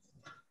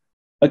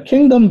 a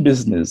kingdom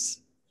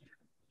business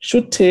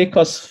should take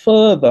us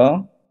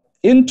further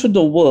into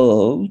the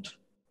world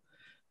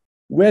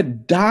where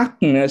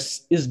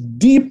darkness is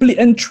deeply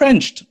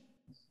entrenched.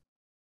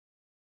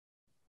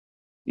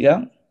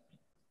 Yeah?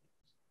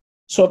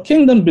 So a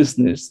kingdom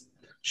business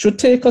should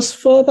take us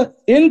further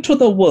into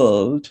the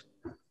world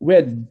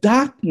where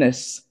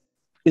darkness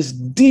is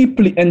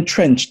deeply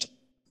entrenched.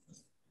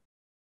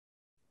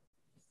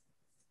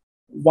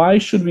 Why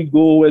should we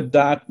go where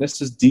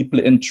darkness is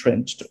deeply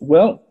entrenched?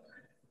 Well,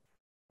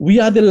 we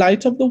are the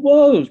light of the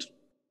world.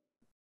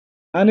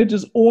 And it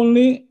is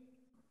only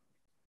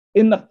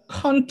in the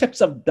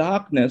context of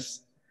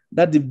darkness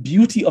that the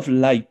beauty of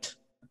light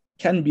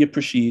can be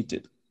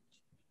appreciated.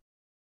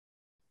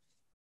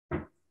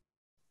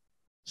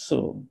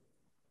 So,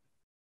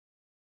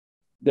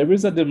 there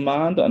is a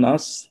demand on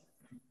us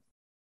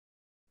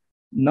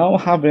now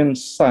having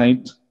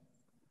sight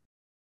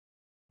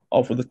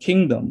of the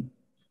kingdom,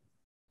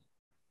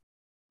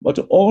 but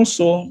to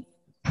also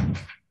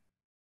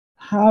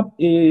have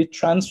a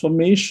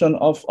transformation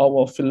of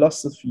our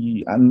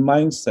philosophy and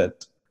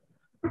mindset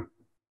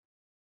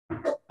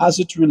as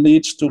it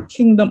relates to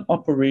kingdom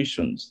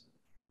operations,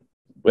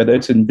 whether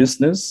it's in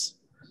business,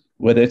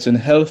 whether it's in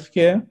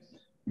healthcare,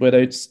 whether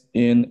it's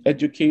in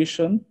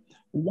education,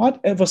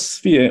 whatever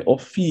sphere or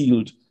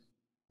field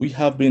we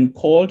have been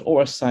called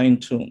or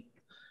assigned to.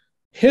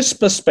 His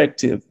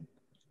perspective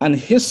and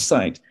his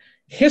sight,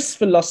 his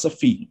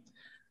philosophy,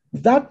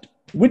 that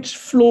which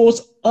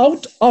flows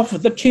out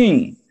of the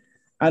King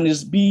and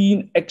is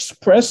being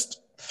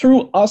expressed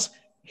through us,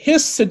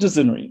 his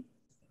citizenry,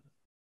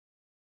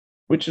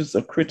 which is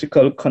a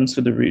critical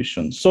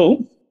consideration.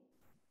 So,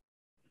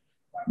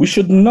 we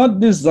should not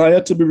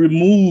desire to be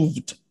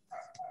removed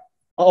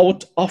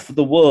out of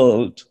the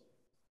world,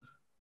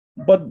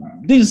 but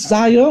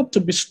desire to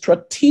be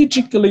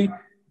strategically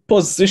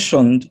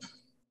positioned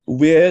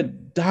where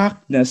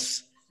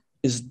darkness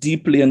is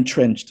deeply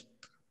entrenched.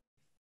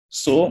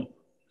 So,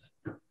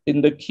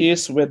 in the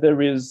case where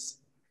there is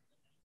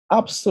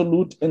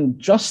absolute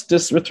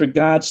injustice with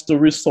regards to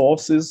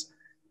resources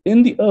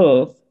in the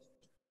earth,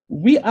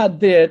 we are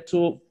there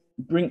to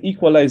bring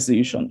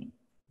equalization.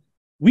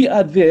 We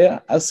are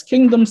there as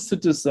kingdom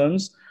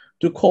citizens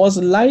to cause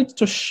light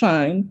to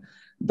shine,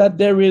 that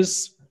there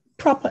is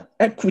proper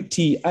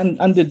equity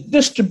and the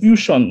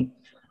distribution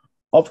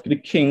of the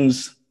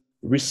king's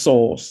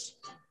resource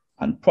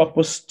and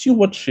proper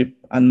stewardship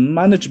and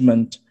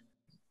management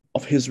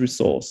of his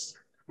resource.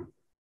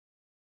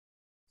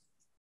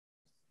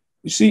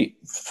 You see,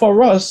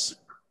 for us,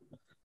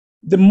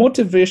 the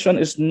motivation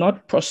is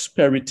not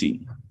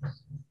prosperity.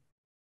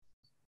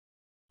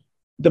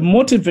 The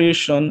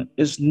motivation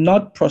is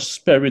not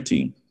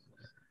prosperity,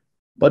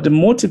 but the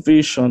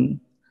motivation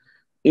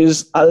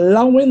is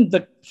allowing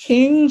the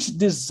King's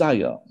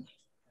desire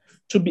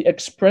to be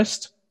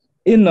expressed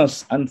in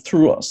us and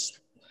through us.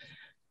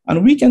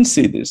 And we can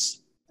say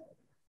this: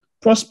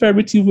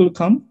 prosperity will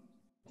come,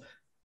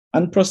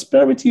 and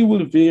prosperity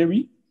will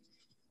vary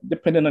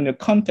depending on your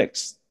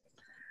context.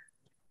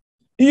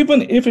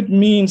 Even if it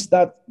means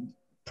that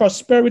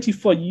prosperity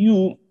for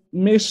you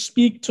may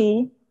speak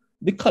to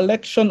the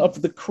collection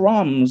of the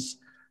crumbs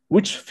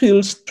which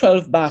fills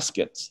 12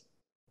 baskets.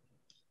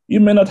 You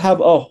may not have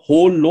a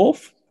whole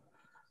loaf,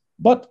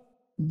 but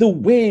the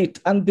weight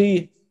and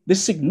the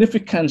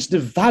significance, the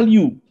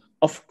value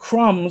of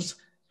crumbs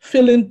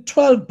filling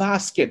 12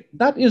 baskets,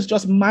 that is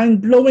just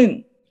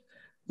mind-blowing.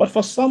 But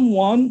for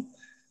someone,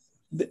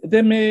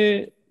 they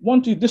may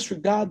want to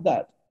disregard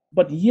that.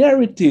 But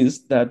here it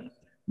is that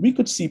we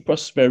could see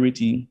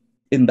prosperity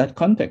in that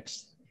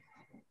context.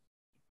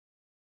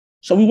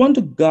 So we want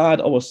to guard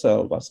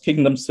ourselves as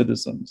kingdom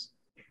citizens.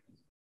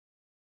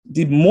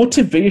 The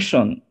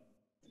motivation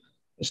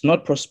is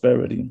not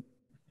prosperity,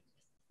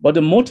 but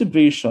the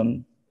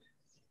motivation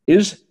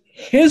is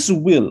his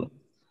will,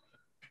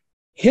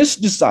 his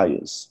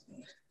desires,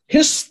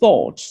 his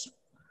thoughts,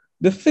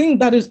 the thing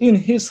that is in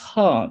his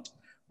heart,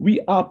 we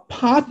are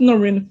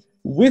partnering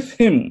with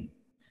him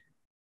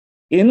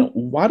in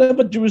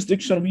whatever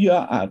jurisdiction we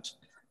are at,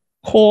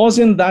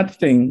 causing that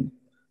thing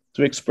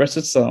to express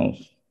itself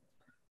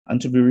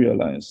and to be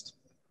realized.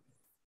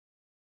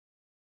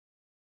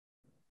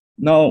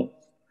 Now,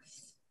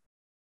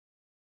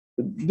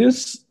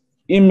 this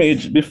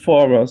image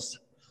before us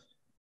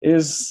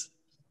is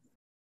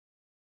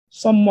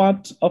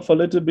somewhat of a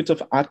little bit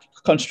of art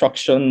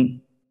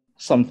construction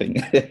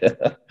something.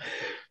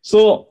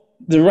 So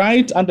the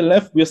right and the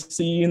left, we're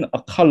seeing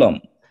a column.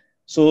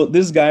 So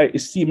this guy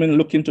is seeming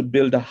looking to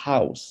build a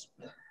house.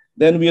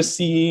 Then we are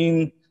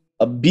seeing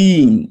a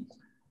beam,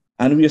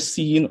 and we are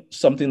seeing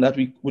something that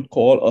we would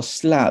call a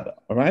slab,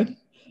 all right?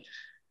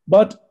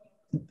 But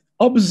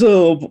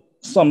observe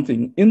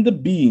something in the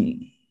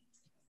beam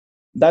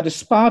that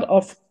is part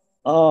of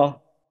a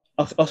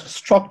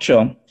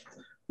structure.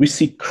 We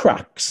see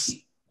cracks.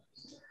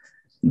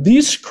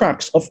 These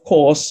cracks, of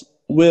course,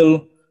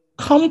 will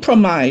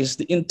compromise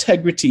the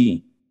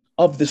integrity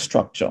of the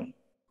structure.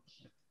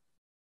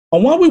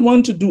 And what we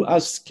want to do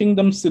as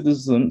kingdom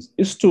citizens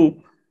is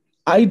to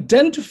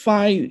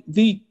identify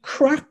the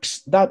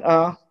cracks that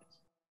are,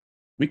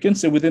 we can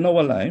say, within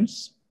our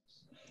lives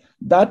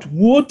that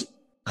would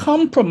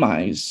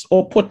compromise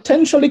or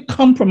potentially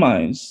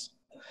compromise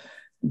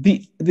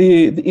the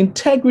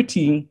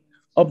integrity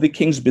of the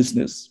king's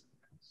business.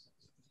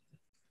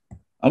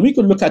 And we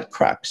could look at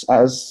cracks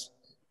as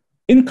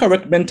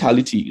incorrect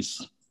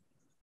mentalities.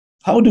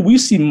 How do we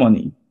see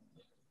money?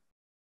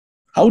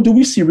 How do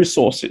we see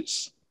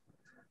resources?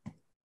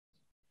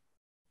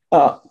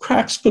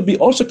 Cracks could be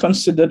also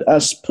considered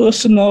as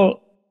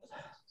personal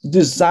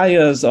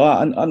desires or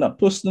a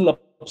personal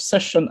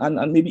obsession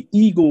and maybe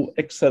ego,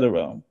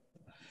 etc.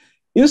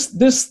 Is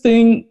this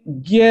thing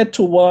geared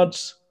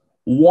towards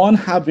one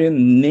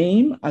having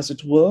name, as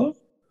it were,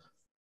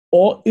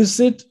 or is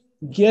it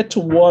geared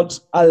towards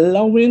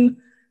allowing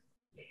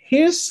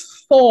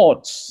his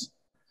thoughts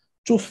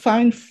to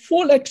find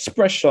full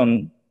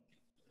expression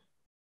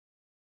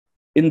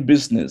in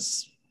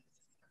business,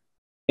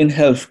 in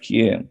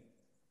healthcare,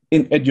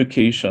 in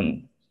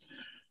education?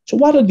 So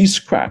what are these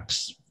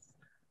cracks?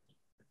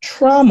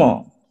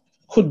 Trauma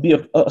could be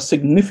a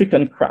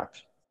significant crack.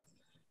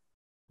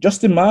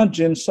 Just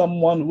imagine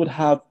someone would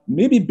have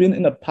maybe been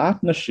in a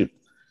partnership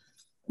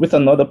with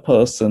another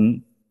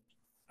person,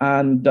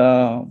 and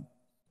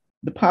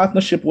the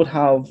partnership would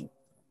have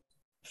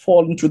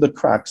fallen through the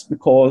cracks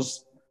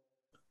because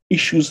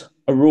issues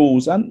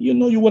arose, and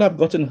you would have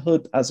gotten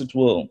hurt, as it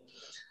were.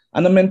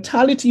 And the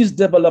mentality is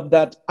developed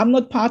that I'm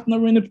not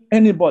partnering with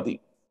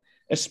anybody,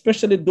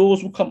 especially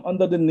those who come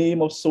under the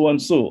name of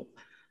so-and-so,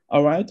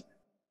 all right?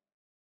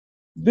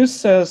 This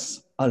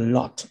says a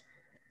lot.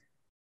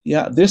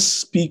 Yeah, this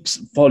speaks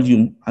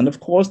volume. And of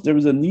course, there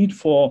is a need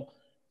for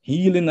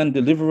healing and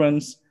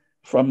deliverance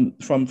from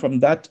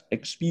that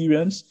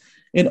experience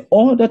in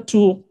order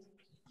to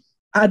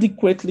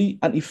adequately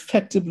and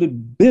effectively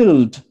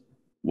build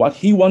what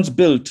he once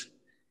built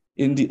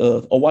in the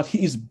earth, or what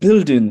he is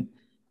building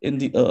in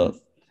the earth.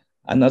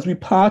 And as we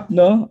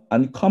partner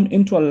and come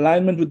into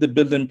alignment with the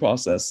building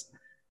process,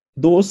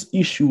 those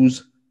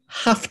issues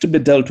have to be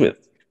dealt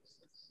with.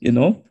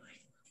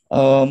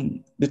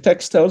 The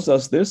text tells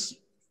us this: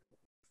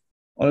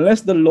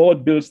 unless the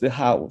Lord builds the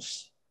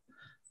house,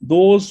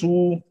 those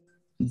who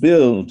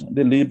build,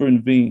 they labor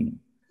in vain.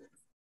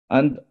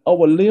 And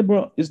our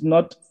labor is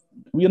not,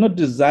 we are not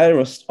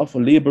desirous of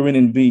laboring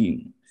in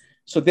vain.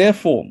 So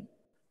therefore,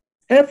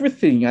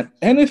 everything and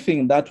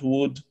anything that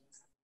would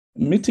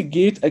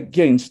mitigate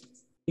against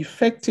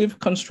effective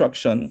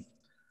construction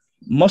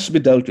must be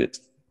dealt with.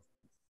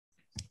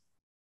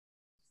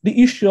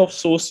 The issue of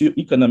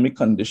socioeconomic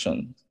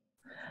condition.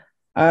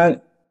 And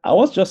I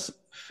was just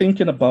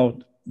thinking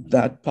about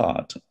that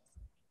part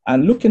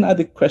and looking at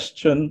the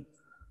question.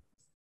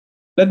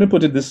 Let me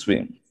put it this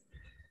way.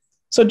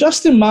 So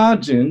just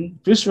imagine,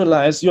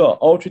 visualize you're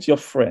out with your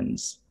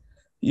friends.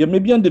 You're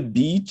maybe on the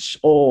beach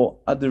or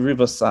at the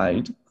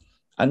riverside,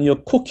 and you're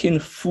cooking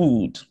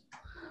food.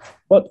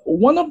 But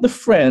one of the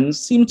friends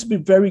seemed to be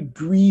very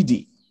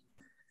greedy,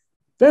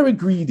 very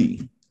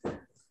greedy.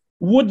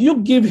 Would you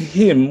give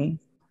him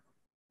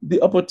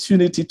the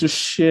opportunity to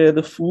share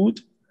the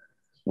food?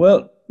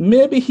 Well,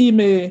 maybe he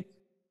may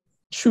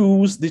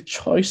choose the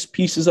choice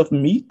pieces of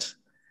meat.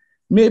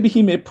 Maybe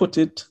he may put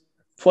it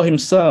for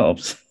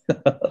himself.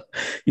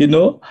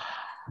 What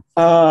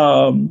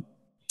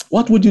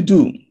would you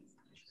do?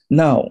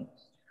 Now,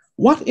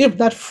 what if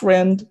that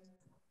friend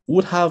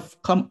would have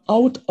come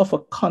out of a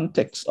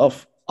context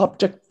of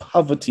abject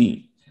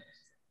poverty,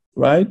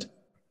 right?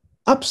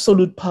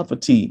 Absolute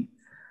poverty.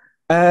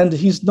 And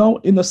he's now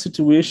in a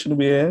situation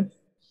where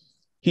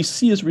he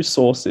sees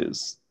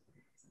resources.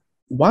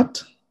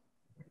 What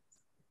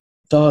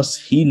does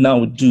he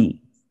now do?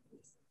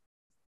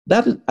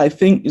 That, I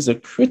think, is a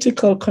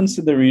critical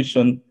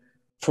consideration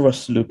for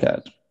us to look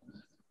at.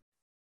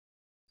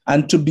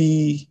 And to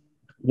be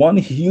one,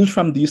 healed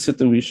from these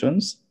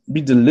situations,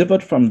 be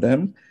delivered from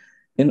them,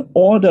 in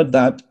order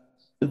that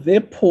they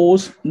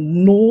pose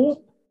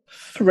no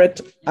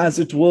threat, as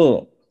it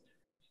were,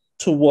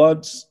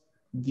 towards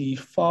the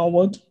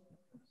forward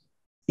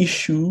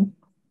issue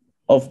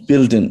of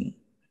building,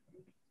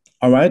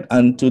 all right,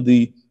 and to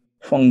the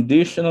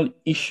foundational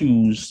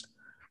issues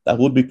that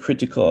would be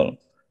critical.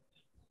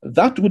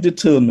 That would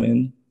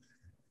determine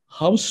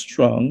how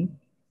strong,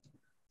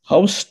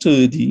 how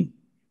sturdy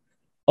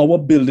our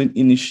building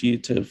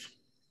initiative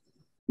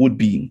would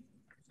be.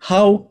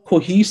 How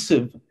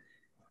cohesive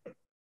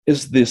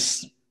is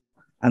this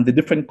and the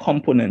different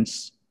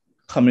components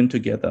coming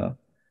together?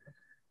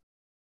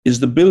 Is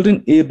the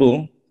building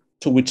able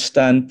to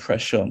withstand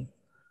pressure?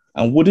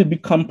 And would it be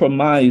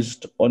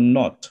compromised or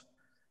not,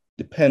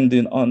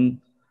 depending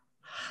on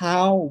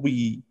how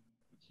we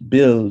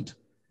build,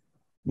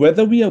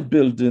 whether we are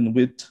building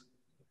with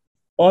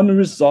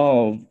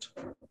unresolved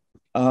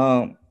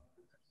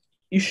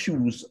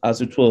issues,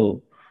 as it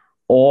will,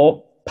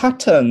 or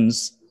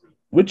patterns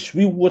which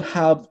we would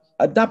have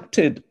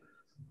adapted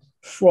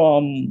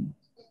from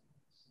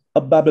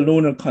a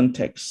Babylonian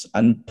context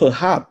and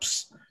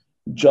perhaps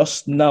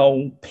just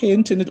now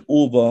painting it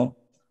over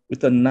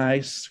with a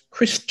nice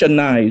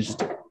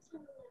Christianized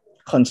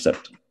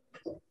concept.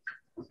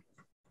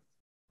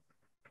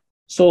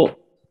 So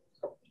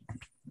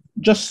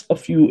just a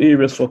few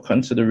areas for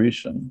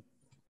consideration.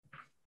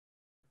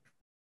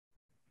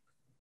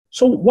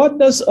 So what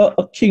does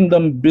a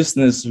kingdom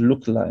business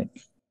look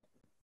like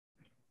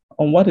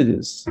and what it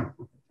is?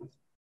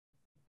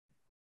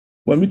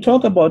 When we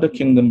talk about a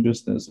kingdom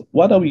business,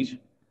 what are we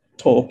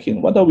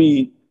talking? What are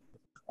we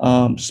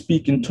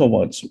speaking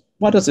towards?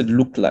 What does it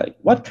look like?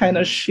 What kind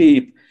of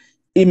shape,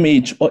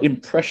 image, or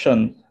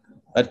impression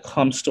that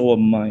comes to our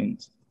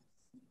mind?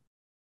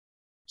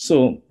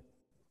 So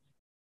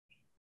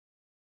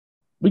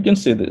we can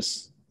say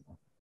this.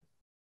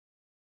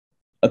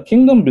 A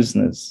kingdom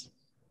business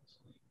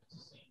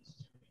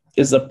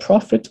is a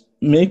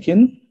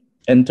profit-making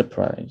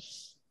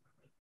enterprise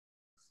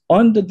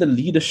under the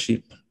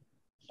leadership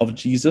of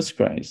Jesus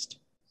Christ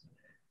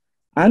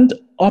and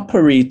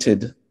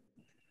operated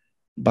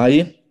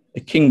by a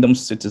kingdom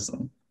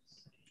citizen.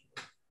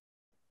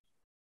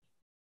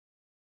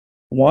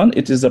 One,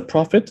 it is a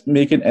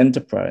profit-making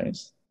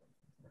enterprise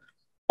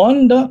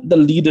under the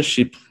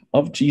leadership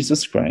of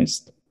Jesus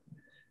Christ,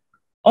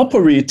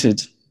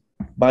 operated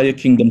by a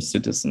kingdom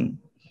citizen.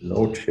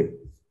 Lordship.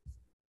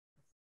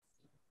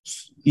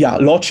 Yeah,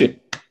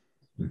 lordship.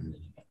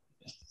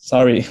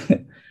 Sorry.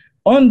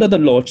 Under the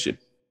lordship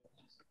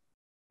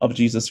of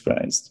Jesus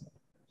Christ,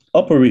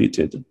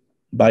 operated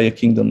by a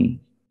kingdom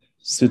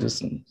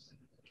citizen.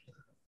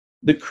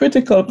 The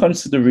critical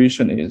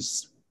consideration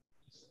is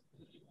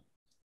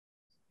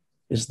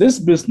this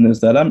business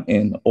that I'm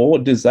in or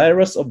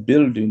desirous of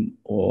building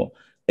or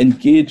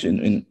engaging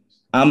in,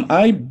 am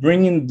I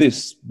bringing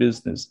this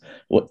business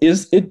or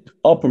is it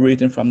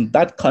operating from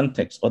that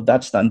context or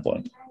that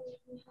standpoint?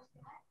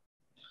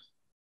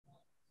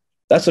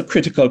 That's a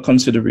critical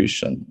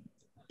consideration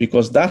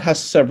because that has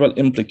several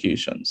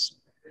implications,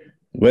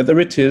 whether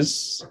it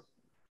is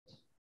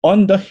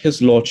under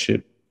his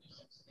lordship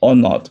or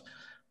not.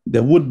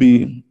 There would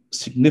be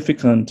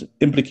significant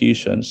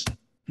implications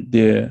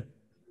therein.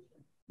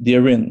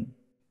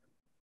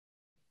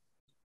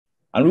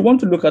 And we want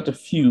to look at a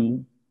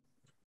few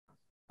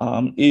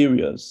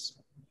areas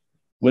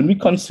when we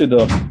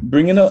consider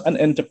bringing an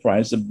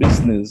enterprise, a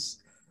business,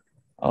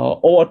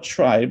 or a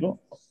tribe,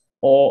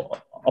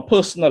 or a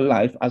personal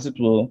life, as it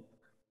will,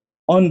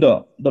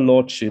 under the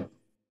lordship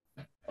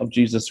of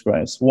Jesus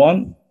Christ.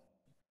 One,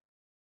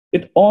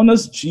 it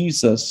honors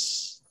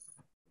Jesus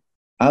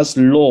as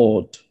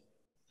Lord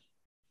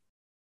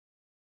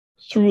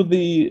through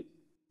the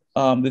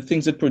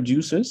things it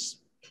produces,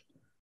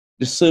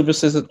 the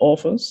services it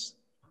offers,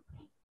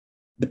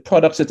 the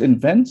products it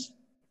invents.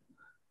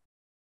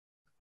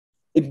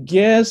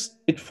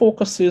 It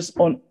focuses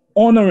on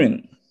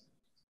honoring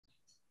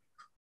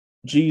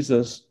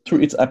Jesus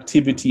through its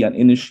activity and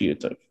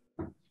initiative.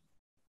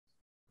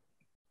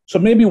 So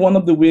maybe one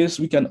of the ways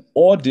we can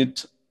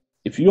audit,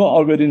 if you are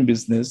already in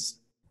business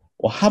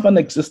or have an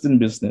existing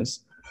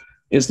business,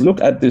 is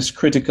look at this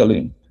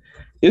critically.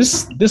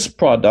 Is this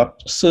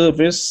product,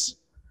 service,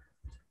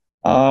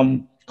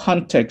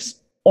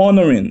 context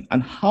honoring,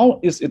 and how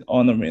is it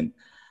honoring?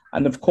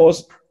 And of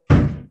course,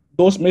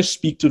 those may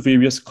speak to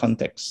various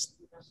contexts.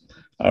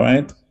 All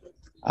right.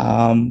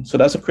 So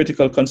that's a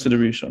critical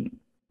consideration.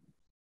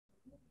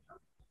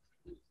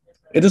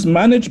 It is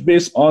managed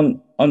based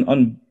on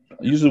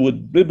usually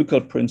with biblical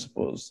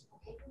principles.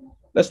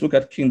 Let's look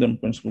at kingdom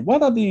principles.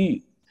 What are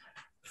the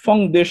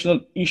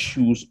foundational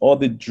issues or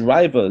the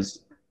drivers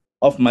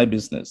of my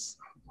business?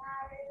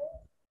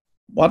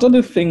 What are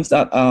the things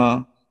that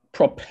are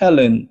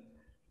propelling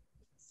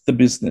the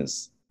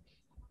business?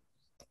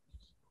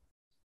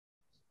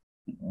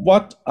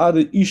 What are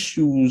the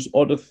issues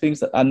or the things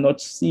that are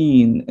not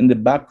seen in the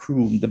back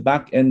room, the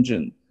back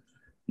engine,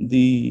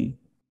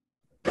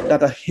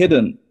 that are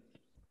hidden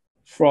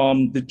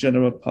from the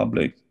general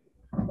public,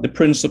 the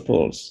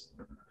principles?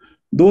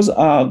 Those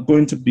are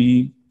going to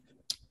be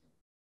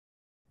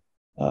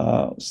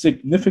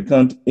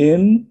significant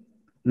in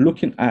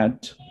looking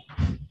at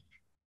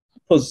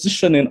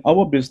positioning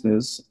our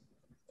business,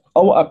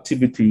 our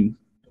activity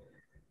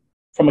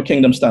from a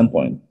kingdom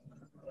standpoint.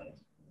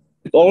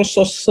 It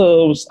also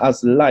serves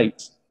as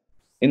light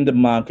in the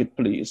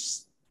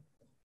marketplace.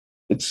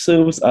 It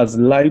serves as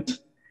light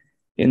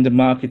in the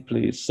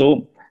marketplace.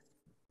 So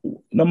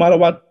no matter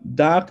what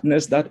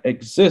darkness that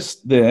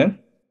exists there,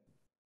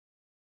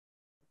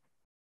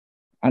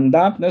 and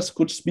darkness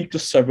could speak to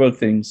several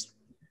things,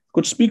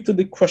 could speak to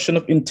the question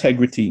of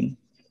integrity.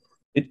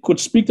 It could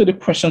speak to the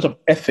questions of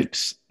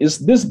ethics. Is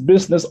this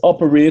business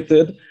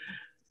operated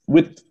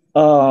with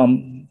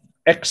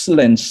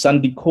excellence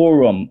and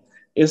decorum?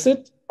 Is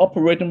it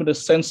operating with a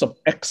sense of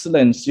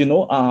excellence?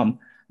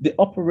 The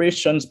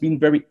operations being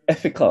very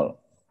ethical.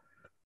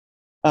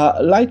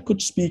 Light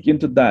could speak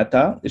into that.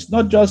 It's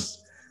not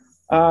just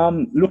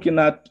looking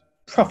at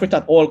profit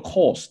at all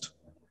cost,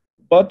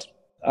 but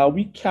are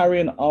we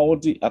carrying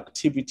out the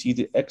activity,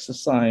 the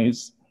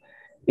exercise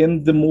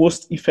in the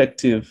most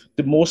effective,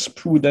 the most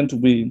prudent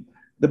way,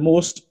 the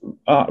most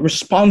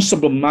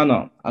responsible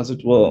manner, as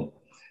it were,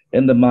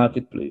 in the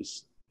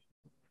marketplace?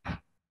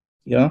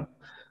 Yeah.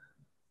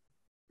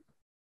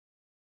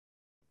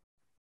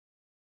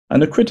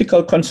 And a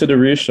critical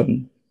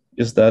consideration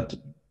is that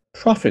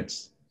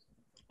profits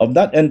of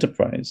that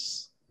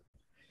enterprise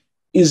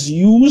is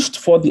used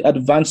for the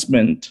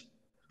advancement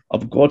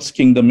of God's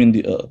kingdom in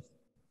the earth.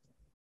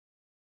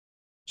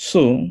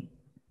 So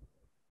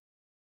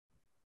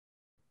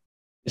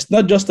it's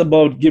not just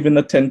about giving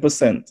a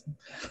 10%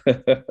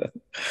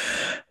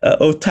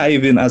 of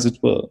tithing, as it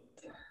were,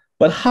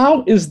 but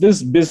how is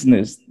this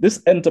business,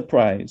 this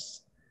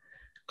enterprise,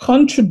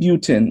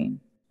 contributing,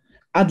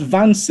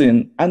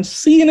 advancing, and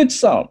seeing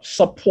itself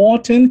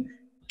supporting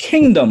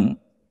kingdom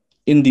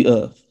in the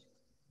earth?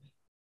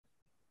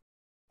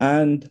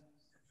 And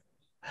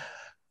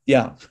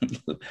yeah,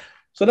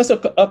 so that's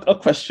a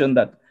question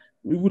that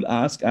we would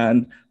ask,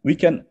 and we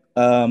can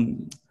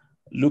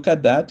look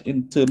at that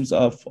in terms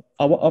of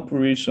our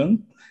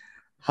operation.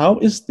 How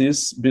is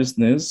this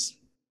business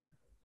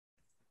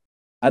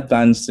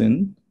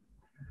advancing,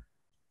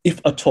 if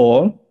at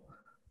all,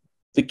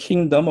 the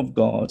kingdom of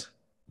God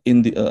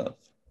in the earth?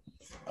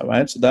 All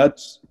right, so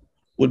that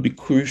would be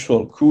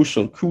crucial.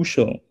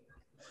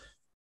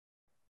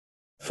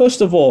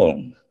 First of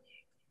all,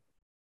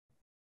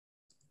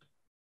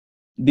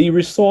 the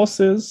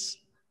resources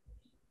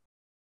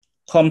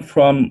come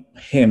from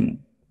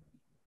Him.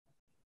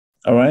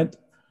 All right,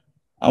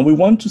 and we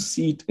want to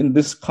see it in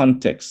this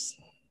context.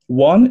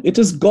 One, it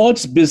is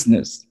God's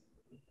business.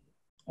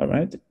 All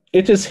right,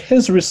 it is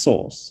His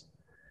resource.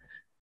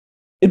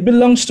 It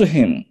belongs to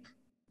Him.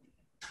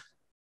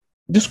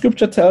 The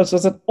scripture tells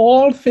us that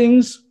all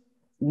things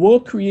were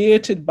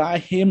created by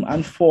Him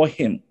and for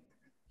Him.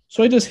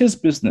 So it is His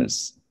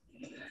business.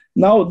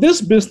 Now,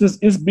 this business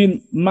is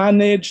being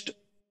managed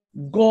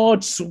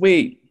God's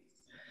way.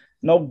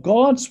 Now,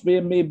 God's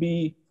way may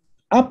be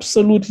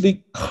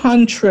absolutely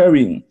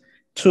contrary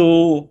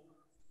to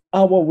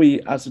our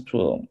way, as it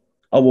were.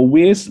 Our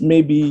ways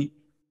may be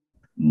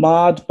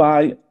marred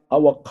by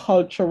our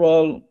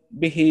cultural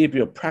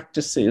behavior,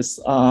 practices,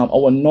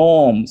 our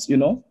norms,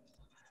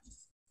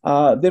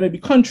 they may be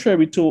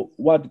contrary to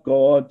what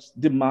God's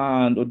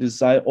demand or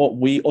desire or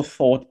way or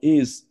thought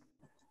is.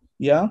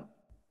 Yeah.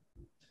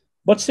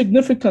 But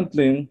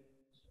significantly,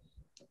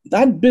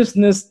 that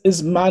business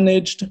is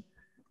managed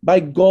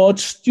by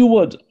God's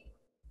steward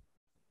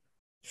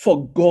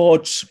for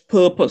God's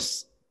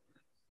purpose.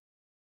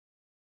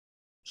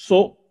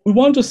 So we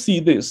want to see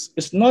this.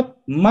 It's not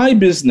my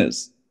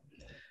business.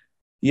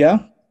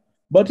 Yeah.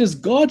 But it's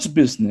God's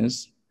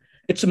business.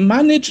 It's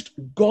managed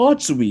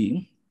God's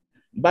way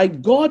by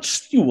God's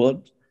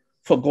steward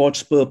for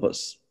God's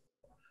purpose.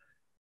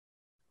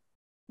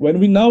 When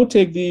we now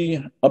take the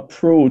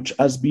approach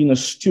as being a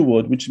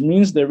steward, which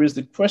means there is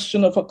the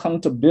question of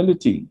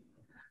accountability,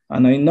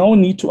 and I now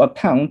need to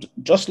account,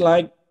 just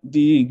like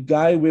the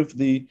guy with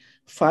the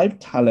 5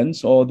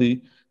 talents or the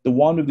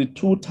one with the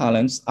 2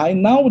 talents, I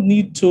now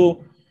need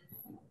to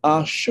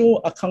show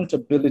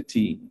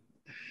accountability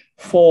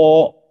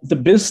for the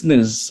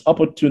business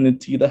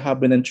opportunity that have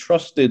been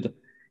entrusted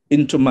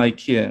into my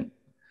care.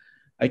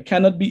 I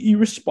cannot be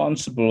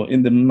irresponsible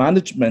in the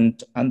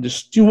management and the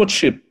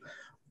stewardship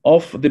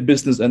of the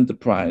business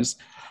enterprise.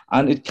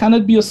 And it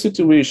cannot be a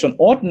situation,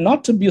 ought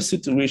not to be a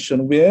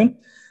situation, where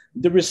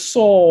the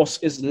resource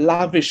is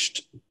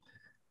lavished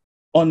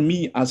on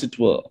me, as it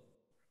were.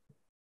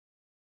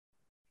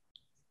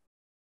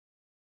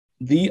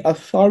 The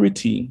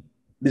authority,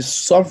 the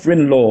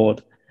sovereign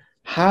Lord,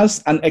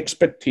 has an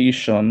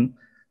expectation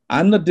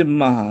and a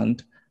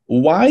demand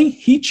why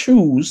He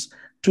chooses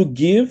to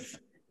give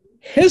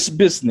His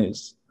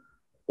business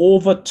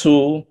over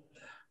to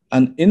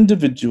an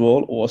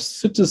individual or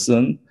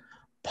citizen,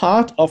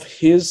 part of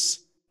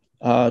His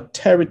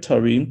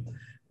territory,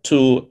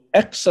 to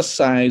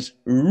exercise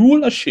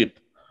rulership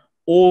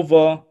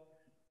over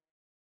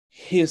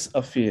His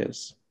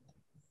affairs.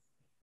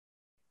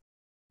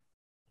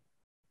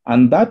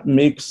 And that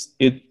makes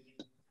it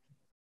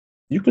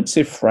you could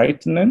say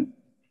frightening,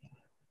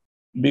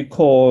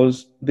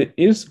 because there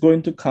is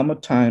going to come a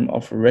time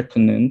of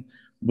reckoning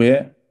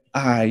where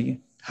I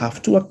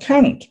have to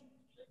account,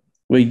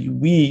 where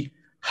we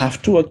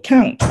have to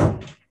account.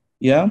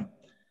 Yeah.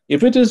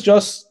 If it is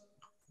just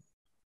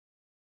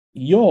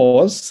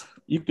yours,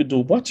 you could do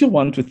what you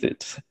want with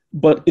it,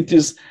 but it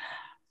is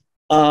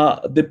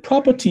the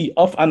property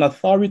of an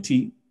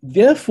authority.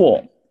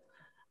 Therefore,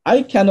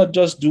 I cannot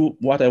just do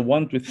what I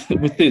want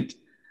with it.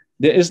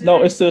 There is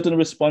now a certain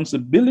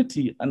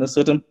responsibility and a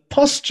certain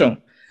posture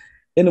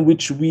in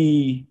which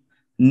we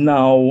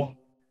now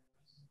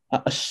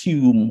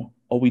assume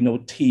or we now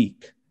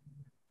take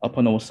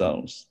upon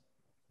ourselves.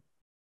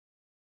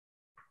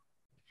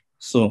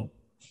 So,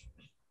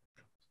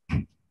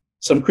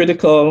 some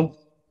critical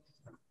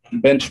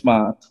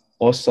benchmark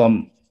or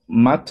some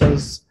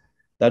matters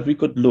that we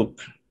could look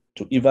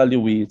to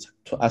evaluate,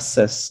 to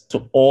assess,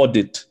 to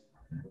audit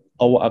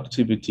our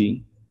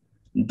activity.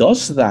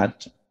 Does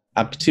that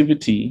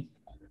activity,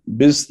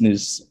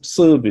 business,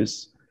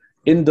 service,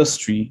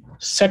 industry,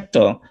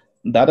 sector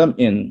that I'm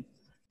in,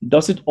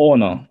 does it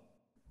honor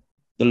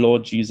the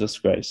Lord Jesus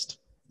Christ?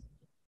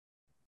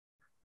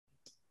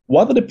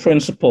 What are the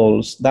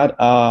principles that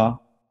are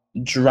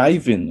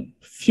driving,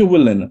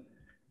 fueling,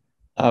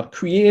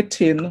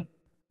 creating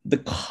the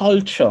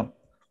culture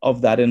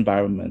of that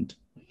environment?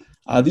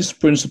 Are these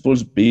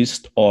principles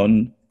based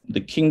on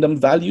the kingdom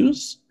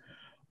values,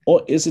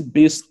 or is it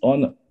based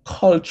on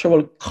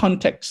cultural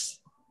context?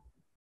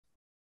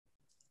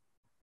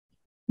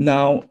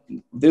 Now,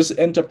 this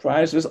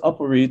enterprise is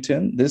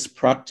operating, this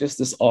practice,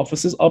 this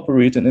office is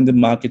operating in the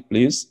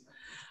marketplace,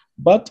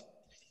 but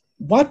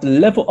what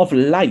level of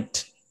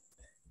light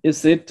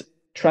is it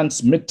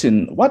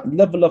transmitting? What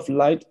level of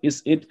light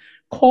is it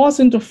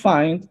causing to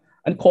find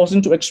and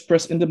causing to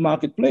express in the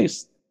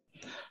marketplace?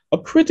 A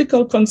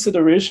critical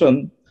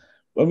consideration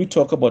when we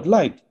talk about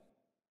light,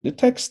 the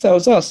text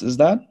tells us is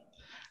that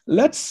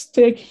let's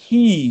take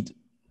heed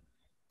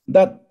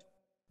that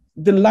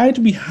the light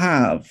we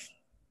have,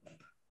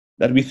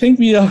 that we think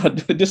we are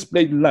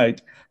displaying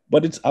light,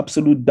 but it's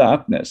absolute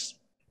darkness.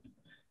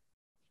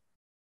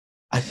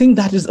 I think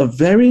that is a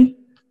very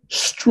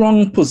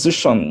strong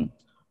position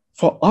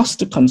for us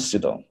to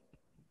consider.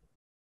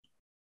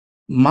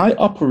 My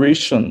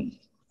operation,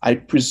 I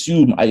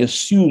presume, I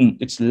assume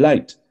it's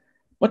light,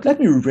 but let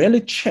me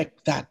really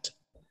check that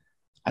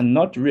and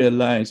not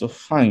realize or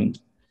find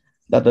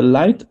that the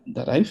light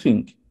that I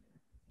think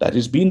that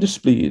is being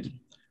displayed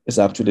is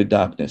actually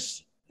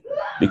darkness,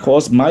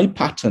 because my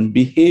pattern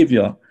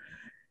behavior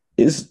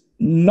is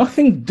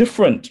nothing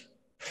different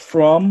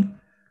from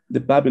the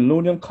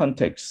Babylonian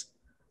context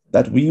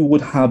that we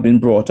would have been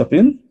brought up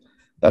in,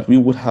 that we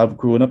would have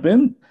grown up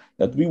in,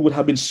 that we would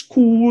have been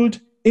schooled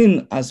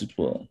in, as it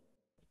were.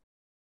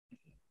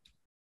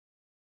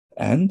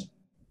 And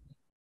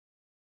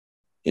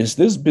is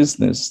this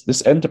business,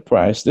 this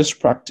enterprise, this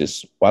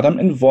practice, what I'm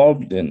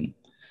involved in,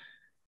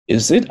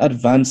 is it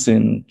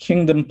advancing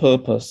kingdom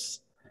purpose,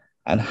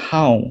 and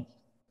how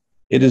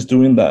it is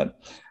doing that?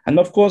 And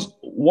of course,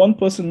 one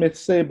person may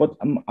say, but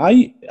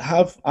I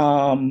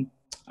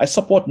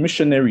support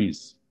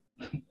missionaries.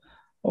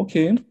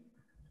 Okay,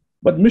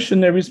 but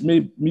missionaries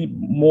may be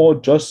more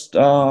just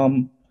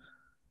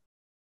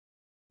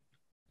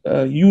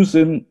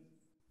using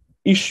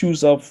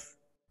issues of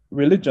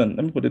religion.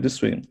 Let me put it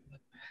this way.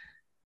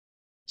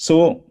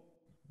 So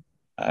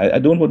I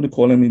don't want to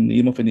call any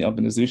name of any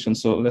organization,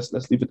 so let's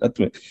leave it that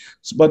way.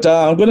 But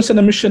I'm going to send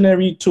a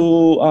missionary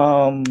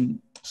to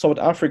South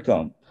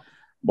Africa.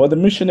 But the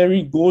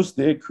missionary goes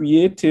there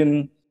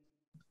creating,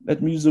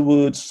 let me use the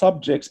word,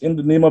 subjects in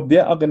the name of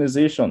their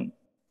organization.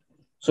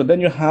 So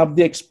then you have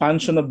the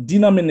expansion of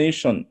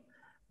denomination.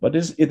 But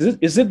is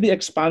it the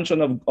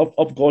expansion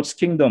of God's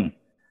kingdom?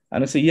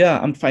 And I say, yeah,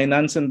 I'm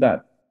financing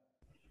that.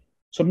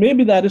 So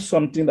maybe that is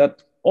something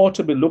that ought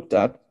to be looked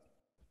at,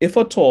 if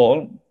at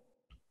all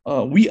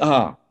we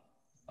are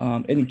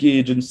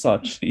engaged in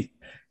such,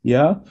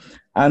 yeah,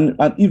 and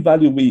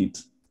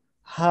evaluate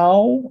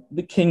how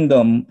the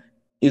kingdom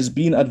is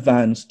being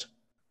advanced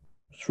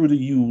through the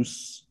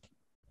use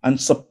and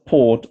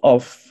support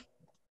of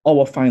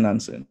our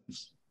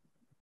finances.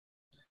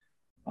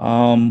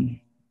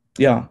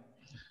 Yeah.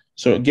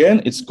 So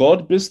again, it's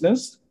God's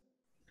business.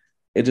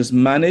 It is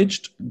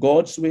managed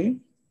God's way.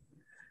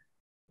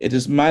 It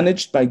is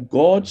managed by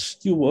God's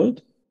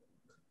steward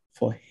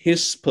for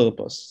his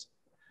purpose.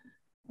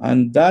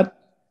 And that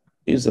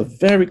is a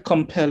very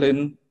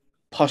compelling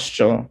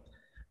posture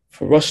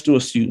for us to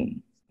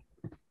assume.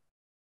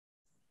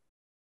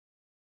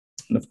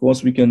 And of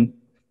course, we can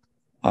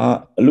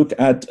look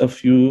at a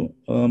few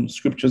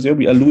scriptures here.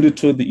 We alluded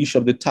to the issue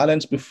of the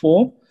talents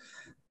before,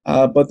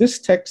 but this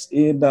text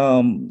in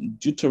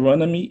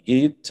Deuteronomy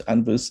 8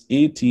 and verse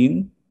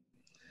 18,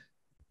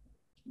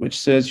 which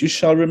says, "You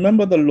shall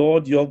remember the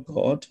Lord your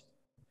God,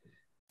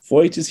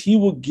 for it is he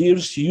who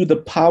gives you the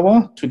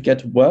power to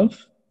get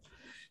wealth,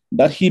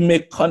 that he may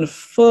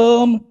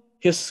confirm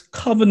his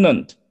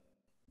covenant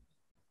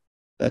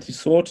that he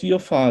swore to your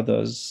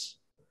fathers,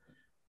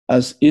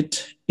 as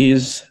it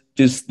is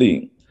this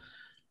day.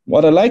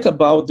 What I like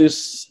about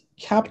this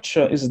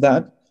capture is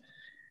that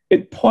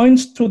it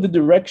points to the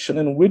direction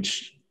in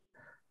which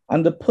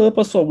and the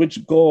purpose for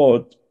which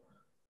God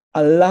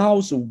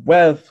allows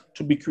wealth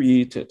to be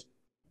created.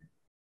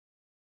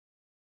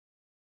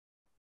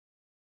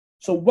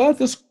 So wealth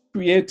is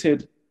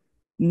created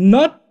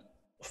not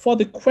for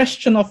the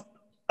question of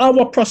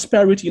our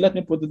prosperity, let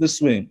me put it this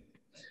way,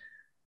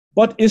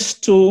 but is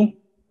to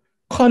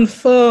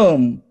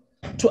confirm,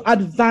 to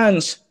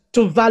advance,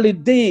 to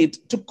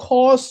validate, to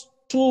cause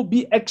to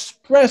be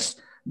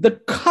expressed the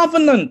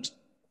covenant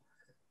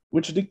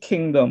which the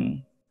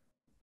kingdom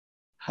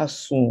has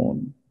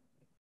sown.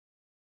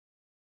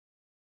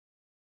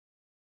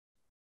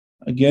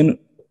 Again,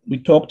 we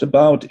talked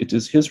about it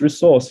is his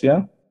resource,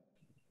 yeah?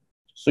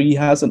 So he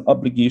has an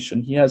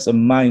obligation, he has a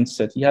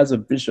mindset, he has a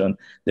vision.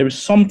 There is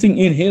something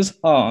in his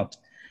heart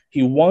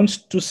he wants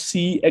to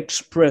see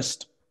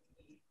expressed.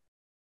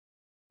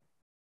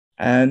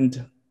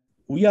 And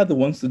we are the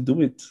ones to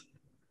do it.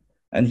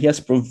 And he has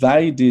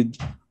provided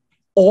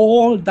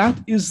all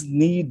that is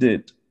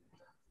needed.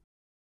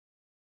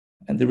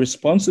 And the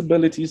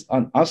responsibility is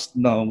on us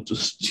now to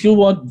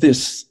steward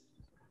this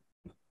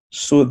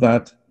so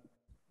that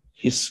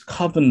his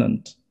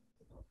covenant.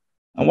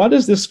 And what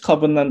is this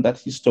covenant that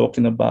he's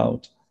talking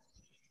about?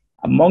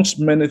 Amongst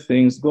many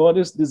things, God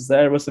is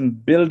desirous in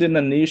building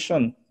a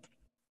nation.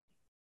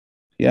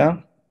 Yeah?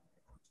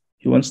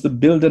 He wants to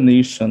build a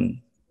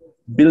nation,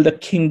 build a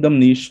kingdom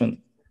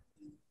nation.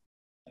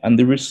 And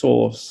the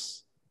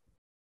resource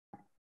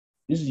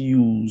is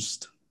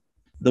used,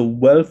 the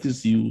wealth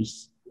is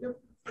used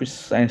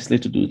precisely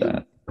to do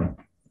that.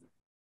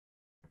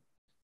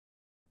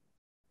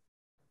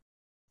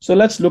 So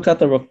let's look at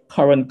the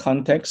current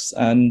context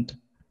and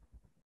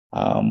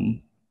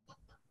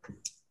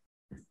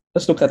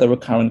let's look at the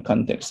current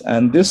context.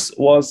 And this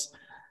was,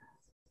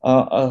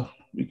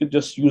 we could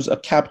just use a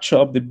capture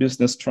of the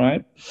business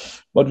tribe,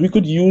 but we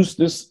could use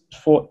this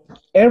for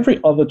every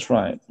other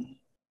tribe.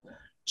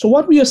 So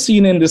what we are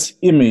seeing in this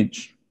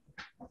image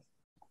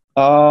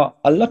are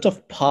a lot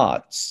of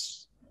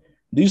parts.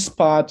 These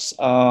parts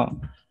are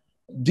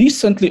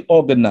decently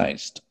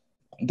organized.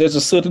 There's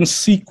a certain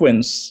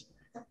sequence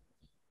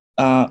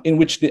in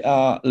which they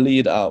are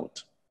laid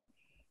out.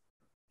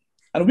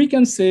 And we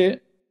can say,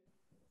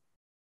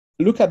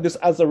 look at this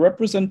as a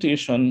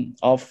representation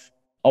of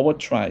our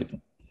tribe.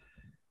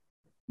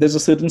 There's a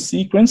certain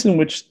sequence in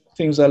which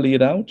things are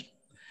laid out.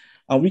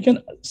 And we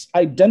can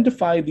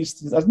identify these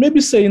things as maybe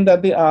saying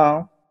that they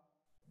are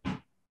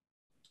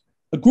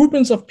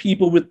groupings of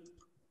people with,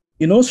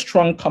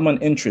 strong common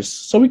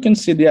interests. So we can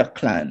say they are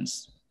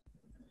clans,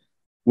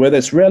 whether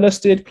it's real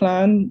estate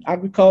clan,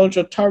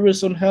 agriculture,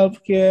 tourism,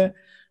 healthcare,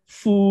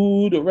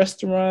 food,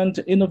 restaurant,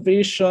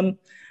 innovation,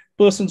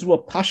 persons who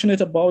are passionate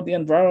about the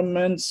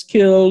environment,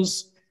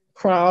 skills,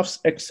 crafts,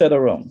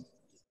 etc.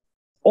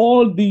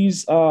 All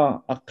these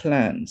are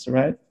clans,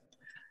 right?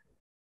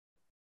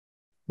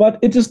 But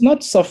it is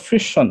not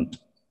sufficient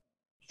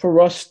for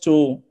us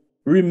to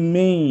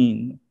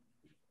remain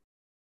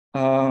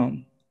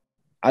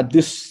at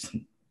this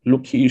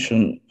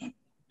location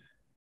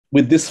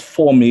with this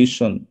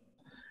formation.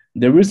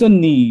 There is a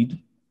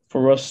need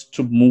for us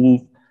to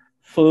move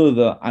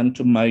further and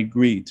to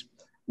migrate.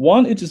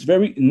 One, it is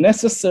very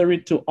necessary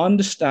to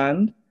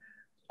understand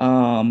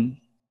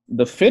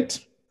the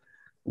fit,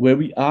 where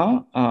we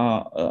are,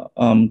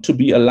 to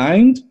be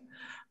aligned,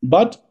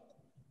 but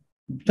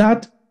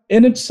that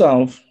in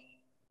itself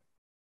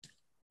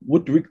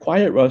would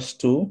require us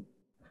to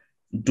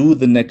do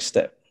the next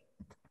step.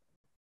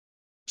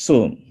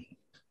 So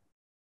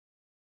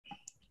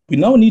we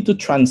now need to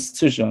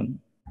transition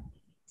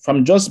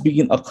from just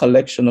being a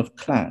collection of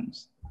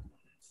clans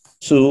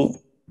to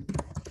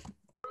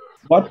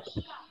what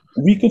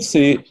we could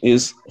say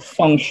is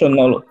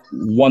functional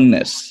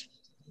oneness.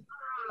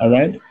 All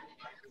right?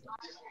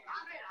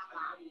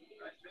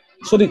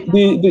 So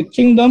the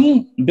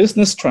Kingdom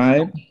Business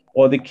Tribe,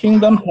 or the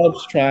Kingdom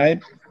Health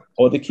Tribe,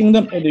 or the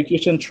Kingdom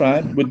Education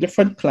Tribe with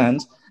different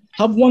clans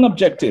have one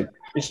objective,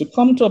 is to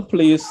come to a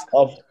place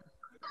of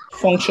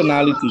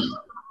functionality.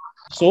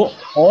 So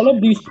all of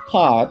these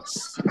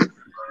parts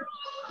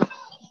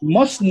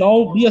must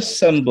now be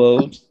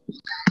assembled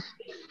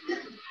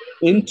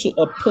into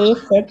a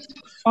perfect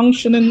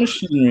functioning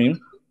machinery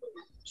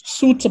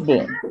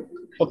suitable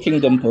for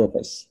kingdom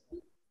purpose.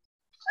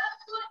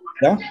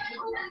 Yeah?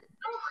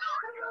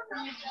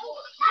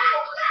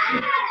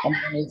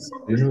 Okay,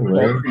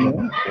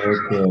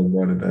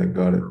 I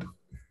got it.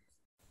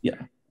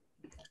 Yeah.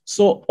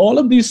 So all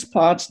of these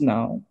parts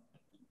now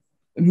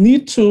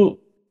need to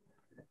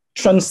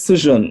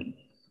transition,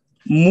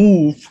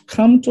 move,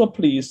 come to a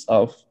place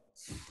of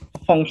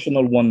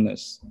functional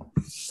oneness.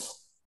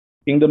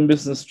 Kingdom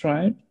Business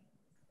Tribe,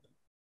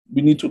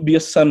 we need to be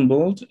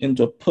assembled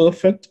into a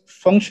perfect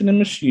functioning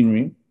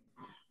machinery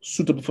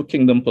suitable for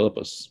kingdom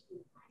purpose.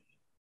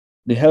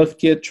 The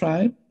Healthcare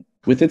Tribe,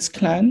 with its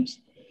clans,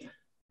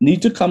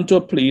 need to come to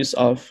a place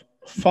of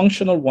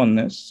functional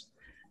oneness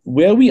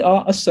where we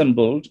are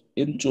assembled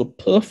into a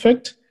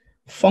perfect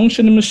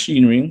functioning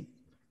machinery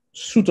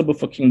suitable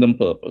for kingdom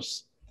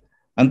purpose.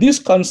 And these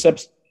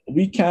concepts,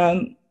 we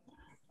can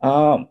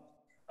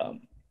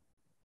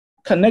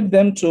connect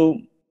them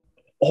to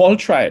all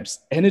tribes,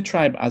 any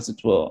tribe as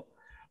it were.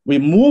 We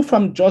move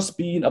from just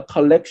being a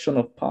collection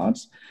of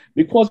parts,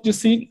 because you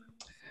see,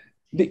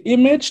 the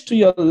image to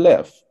your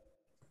left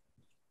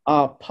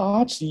are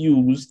parts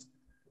used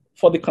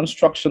for the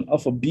construction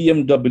of a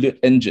BMW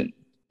engine.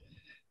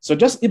 So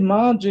just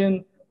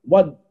imagine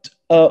what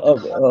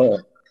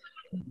the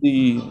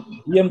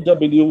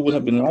BMW would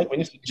have been like when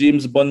you see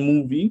James Bond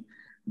movie,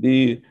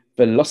 the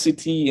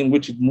velocity in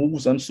which it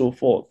moves and so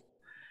forth.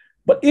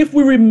 But if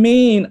we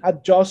remain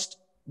at just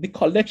the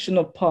collection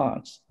of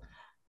parts,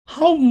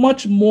 how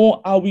much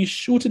more are we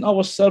shooting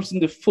ourselves in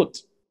the foot?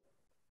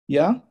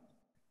 Yeah,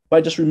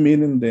 by just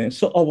remaining there.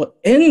 So our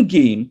end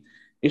game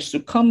is to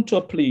come to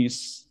a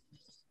place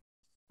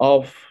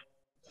of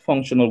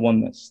functional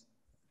oneness.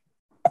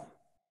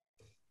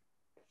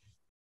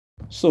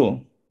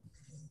 So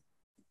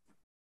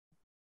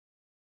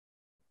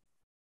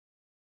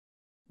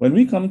when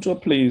we come to a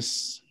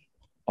place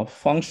of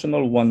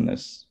functional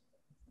oneness,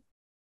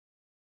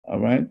 all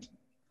right,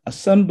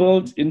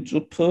 assembled into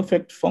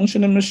perfect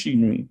functioning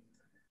machinery,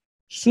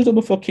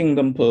 suitable for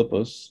kingdom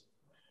purpose,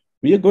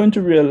 we are going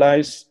to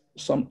realize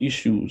some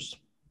issues.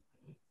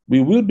 We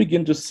will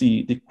begin to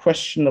see the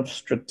question of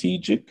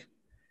strategic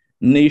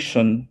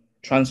nation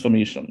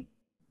transformation.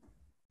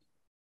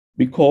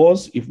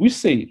 Because if we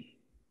say,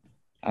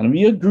 and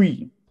we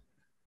agree,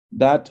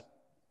 that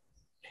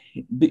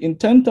the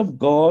intent of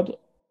God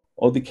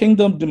or the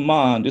kingdom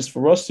demand is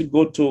for us to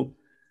go to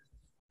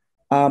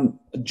a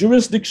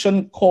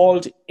jurisdiction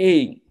called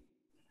A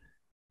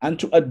and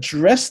to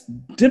address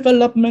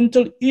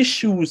developmental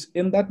issues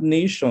in that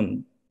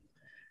nation,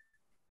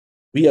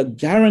 we are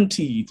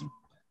guaranteed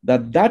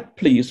that that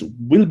place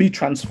will be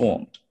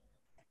transformed.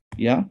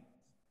 Yeah.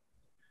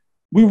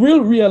 We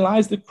will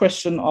realize the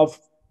question of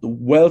the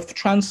wealth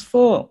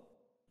transfer,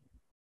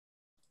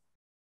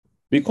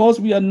 because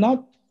we are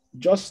not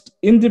just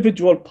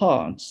individual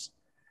parts,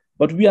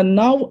 but we are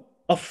now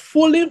a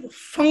fully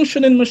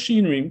functioning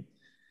machinery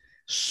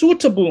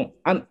suitable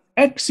and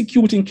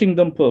executing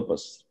kingdom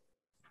purpose.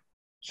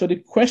 So the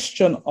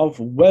question of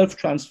wealth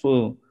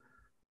transfer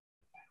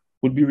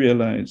would be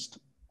realized.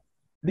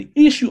 The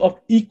issue of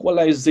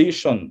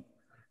equalization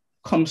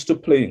comes to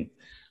play.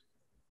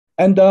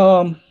 And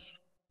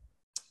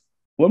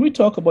when we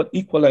talk about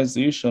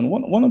equalization,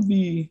 one of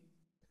the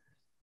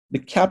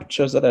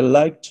captures that I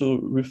like to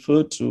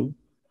refer to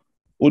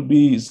would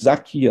be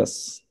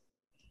Zacchaeus.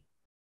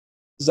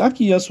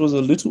 Zacchaeus was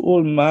a little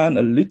old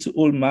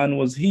man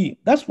was he.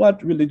 That's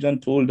what religion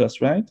told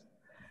us, right?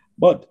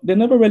 But they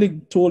never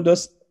really told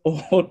us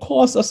or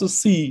caused us to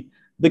see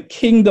the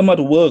kingdom at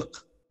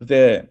work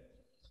there.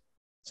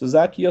 So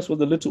Zacchaeus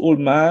was a little old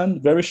man,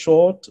 very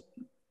short.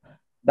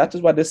 That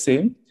is what they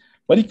say.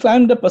 But he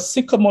climbed up a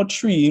sycamore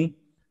tree,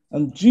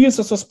 and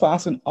Jesus was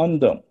passing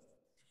under.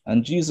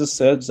 And Jesus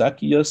said,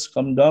 Zacchaeus,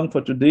 come down,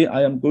 for today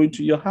I am going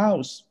to your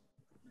house.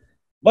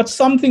 But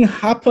something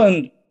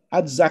happened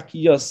at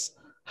Zacchaeus'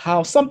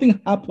 house.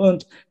 Something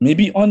happened,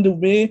 maybe on the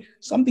way,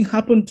 something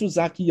happened to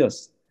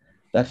Zacchaeus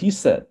that he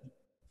said,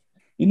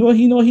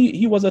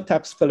 he was a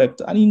tax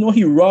collector, and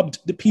he robbed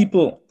the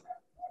people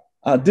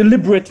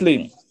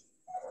deliberately.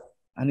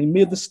 And he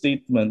made the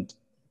statement,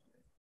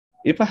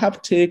 if I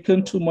have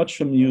taken too much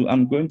from you,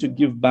 I'm going to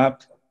give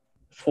back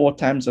 4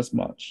 times as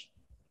much.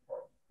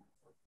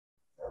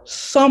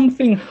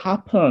 Something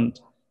happened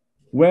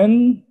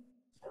when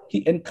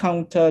he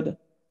encountered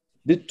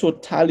the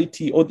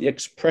totality or the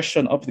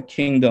expression of the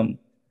kingdom.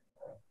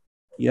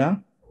 Yeah?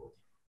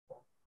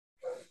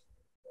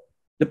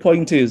 The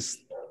point is,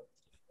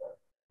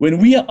 when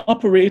we are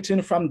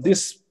operating from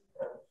this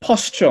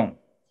posture,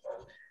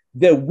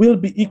 there will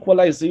be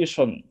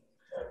equalization.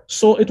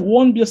 So it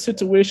won't be a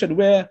situation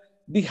where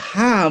the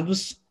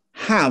haves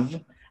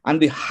have and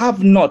the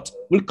have not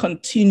will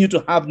continue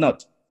to have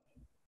not.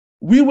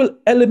 We will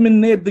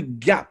eliminate the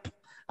gap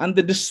and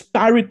the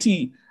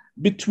disparity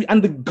between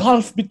and the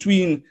gulf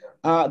between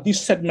these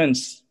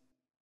segments.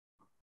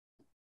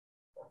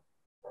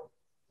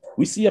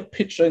 We see a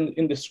picture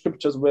in the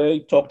scriptures where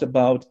it talked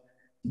about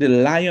the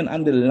lion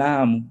and the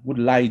lamb would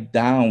lie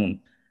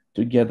down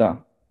together.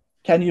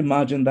 Can you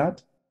imagine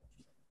that?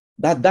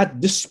 That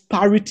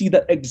disparity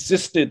that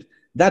existed,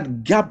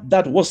 that gap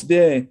that was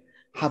there,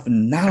 have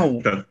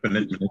now.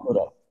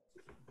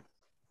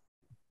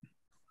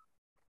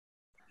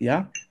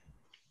 Yeah.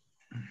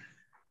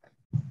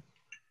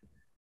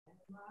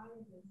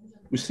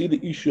 We see the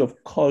issue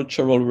of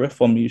cultural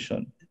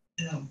reformation.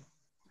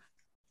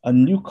 A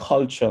new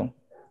culture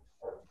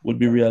would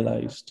be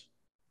realized.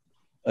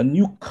 A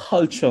new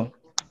culture.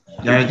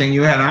 Everything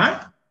you had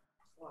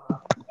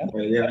on?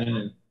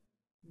 Yeah.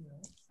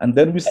 And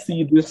then we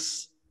see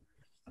this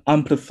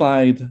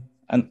amplified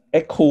and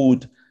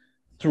echoed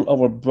through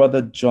our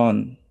brother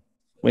John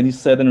when he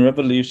said in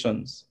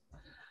Revelations,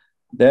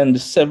 then the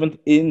 7th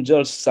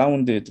angel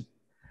sounded,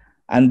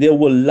 And there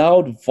were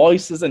loud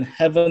voices in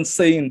heaven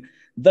saying,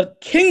 the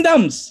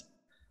kingdoms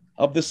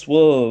of this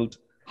world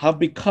have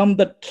become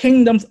the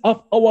kingdoms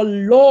of our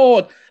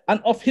Lord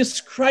and of his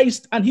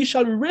Christ, and he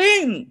shall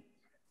reign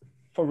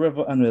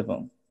forever and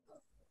ever.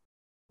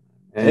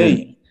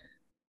 Hey,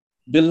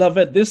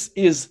 beloved, this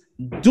is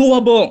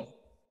doable.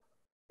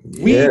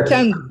 We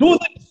can do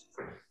this.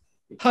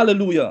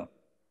 Hallelujah.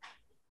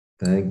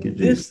 Thank you,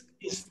 Jesus.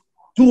 This is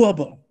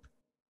doable.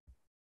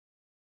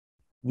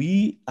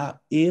 We are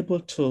able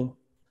to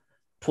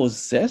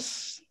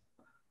possess,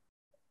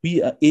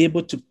 we are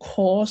able to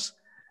cause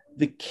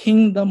the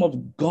kingdom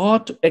of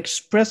God to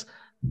express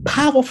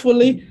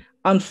powerfully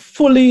and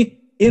fully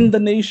in the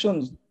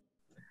nations,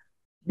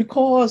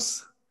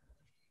 because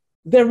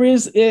there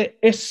is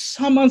a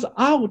summons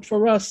out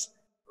for us.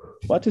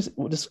 What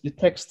the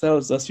text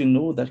tells us,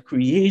 that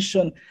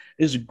creation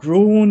is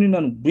groaning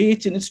and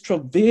waiting, it's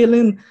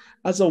travailing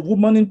as a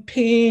woman in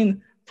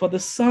pain for the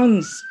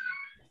sons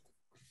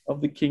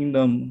of the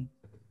kingdom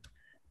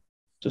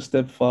to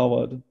step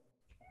forward.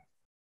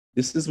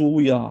 This is who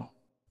we are.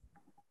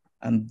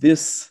 And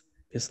this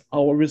is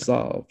our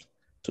resolve,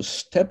 to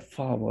step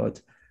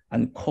forward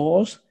and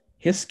cause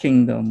his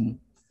kingdom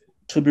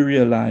to be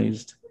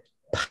realized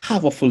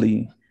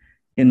powerfully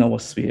in our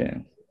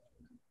sphere.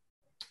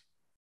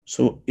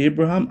 So,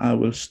 Abraham, I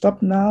will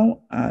stop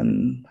now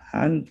and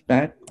hand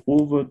back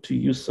over to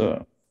you,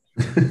 sir.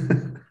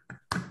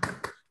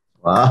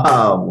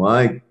 Wow,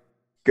 my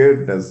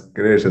goodness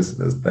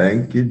graciousness.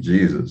 Thank you,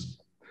 Jesus.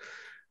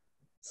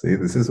 See,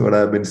 this is what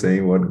I've been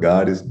saying, what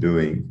God is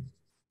doing.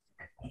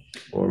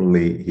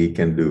 Only he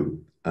can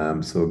do.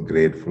 I'm so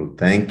grateful.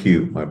 Thank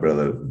you, my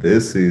brother.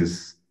 This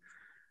is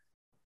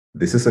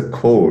a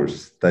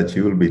course that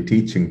you will be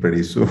teaching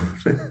pretty soon.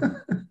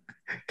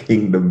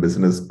 Kingdom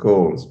business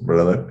course,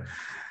 brother.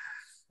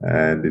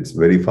 And it's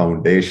very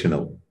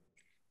foundational.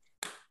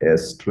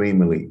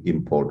 Extremely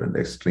important,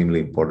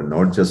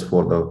 not just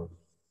for the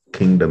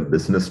kingdom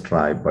business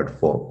tribe, but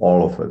for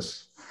all of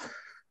us.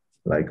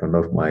 Like one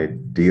of my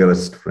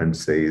dearest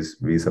friends says,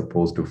 we're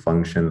supposed to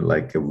function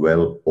like a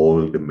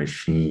well-oiled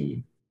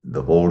machine,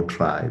 the whole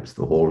tribes,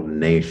 the whole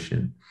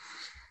nation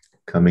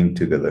coming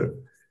together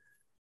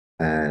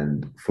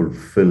and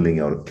fulfilling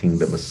our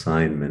kingdom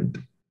assignment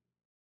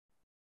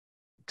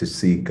to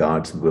see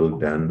God's will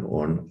done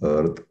on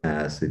earth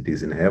as it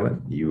is in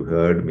heaven. You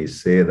heard me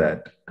say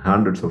that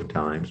hundreds of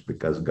times,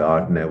 because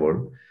God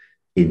never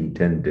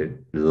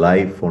intended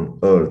life on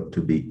earth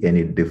to be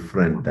any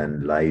different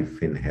than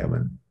life in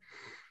heaven.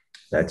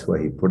 That's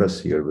why he put us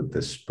here with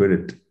the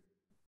spirit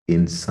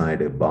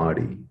inside a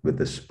body. With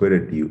the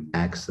spirit, you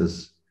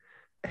access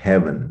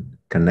heaven,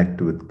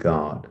 connect with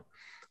God.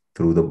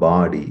 Through the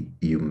body,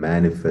 you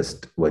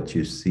manifest what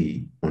you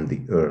see on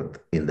the earth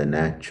in the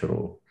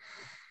natural.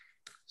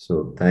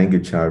 So thank you,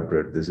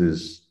 Charbret. This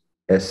is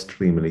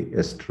extremely,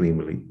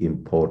 extremely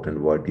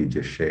important what you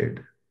just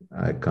shared.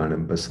 I can't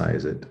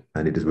emphasize it.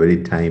 And it is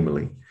very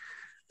timely.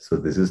 So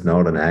this is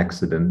not an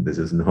accident. This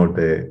is not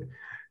a,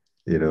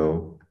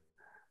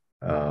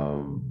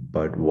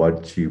 but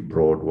what you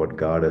brought, what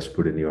God has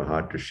put in your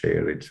heart to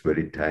share, it's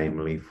very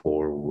timely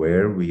for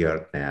where we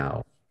are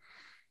now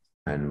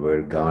and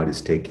where God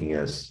is taking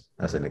us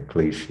as an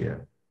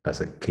ecclesia, as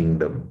a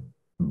kingdom,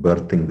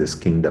 birthing this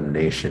kingdom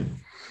nation.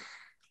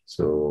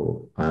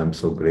 So I'm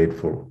so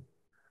grateful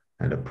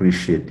and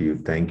appreciate you.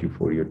 Thank you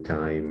for your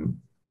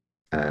time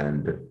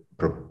and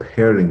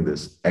preparing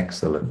this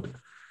excellent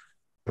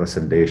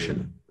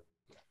presentation.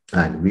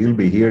 And we'll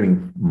be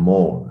hearing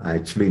more.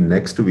 Actually,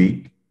 next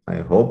week,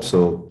 I hope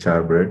so,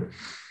 Charbret,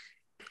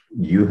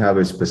 you have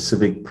a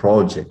specific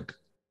project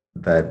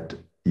that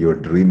you're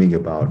dreaming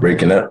about.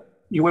 Breaking up.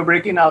 You were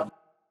breaking up.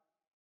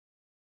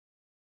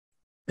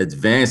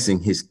 Advancing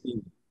his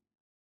kingdom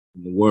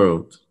in the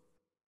world.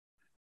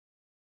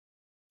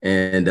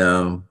 And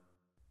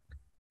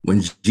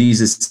when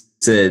Jesus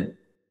said,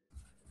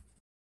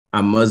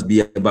 I must be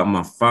about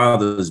my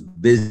Father's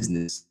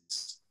business,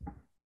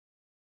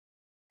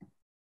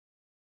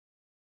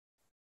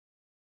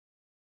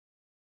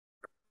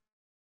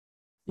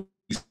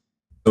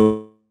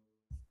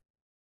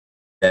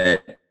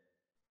 that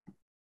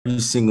every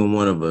single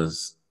one of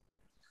us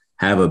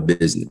have a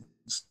business,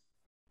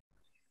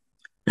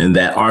 and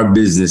that our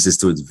business is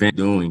to advance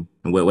doing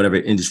and whatever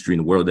industry in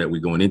the world that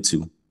we're going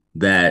into,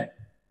 that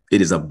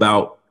it is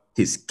about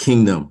his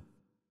kingdom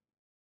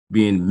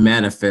being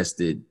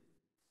manifested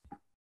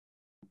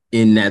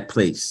in that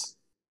place.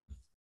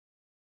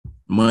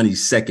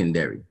 Money's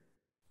secondary.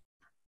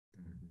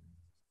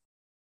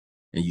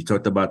 And you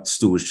talked about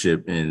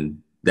stewardship,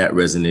 and that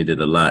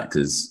resonated a lot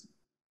because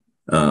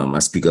I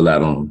speak a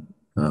lot on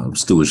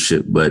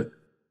stewardship, but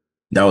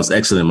that was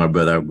excellent, my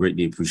brother. I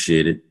greatly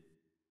appreciate it.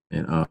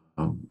 And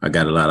I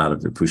got a lot out of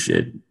it.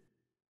 Appreciate it.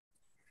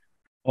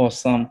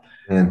 Awesome.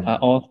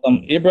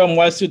 Awesome. Abraham,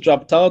 whilst you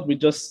dropped out, we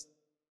just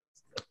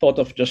thought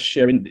of just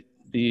sharing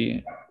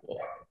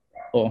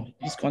oh,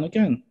 he's gone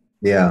again.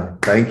 Yeah,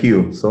 thank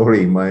you.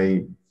 Sorry,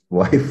 my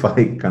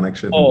Wi-Fi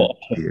connection.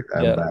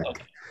 I'm back.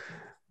 Okay.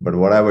 But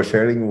what I was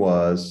sharing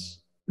was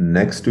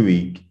next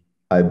week,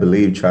 I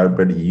believe,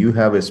 Charbet, you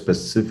have a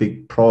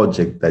specific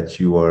project that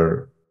you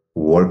are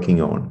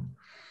working on.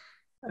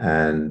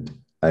 And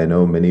I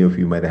know many of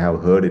you might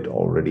have heard it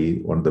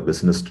already on the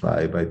Business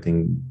Tribe. I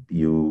think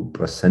you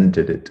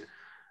presented it,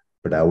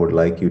 but I would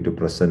like you to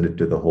present it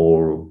to the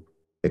whole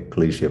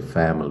Ekklesia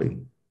family.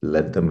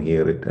 Let them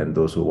hear it, and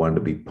those who want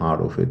to be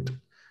part of it,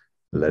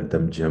 let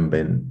them jump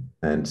in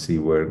and see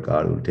where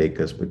God will take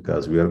us,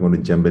 because we are going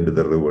to jump into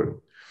the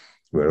river.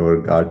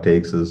 Wherever God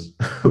takes us,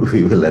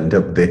 we will end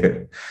up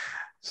there.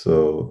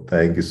 So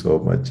thank you so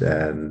much.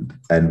 And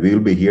we'll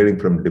be hearing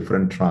from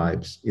different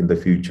tribes in the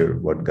future,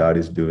 what God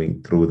is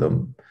doing through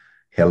them.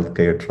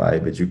 Healthcare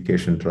tribe,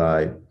 education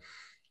tribe,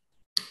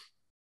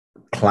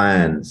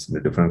 clans,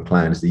 the different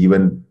clans,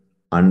 even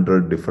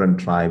under different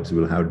tribes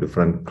will have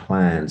different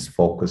clans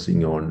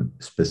focusing on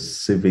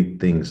specific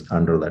things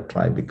under that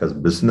tribe, because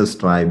business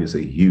tribe is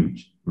a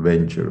huge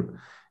venture,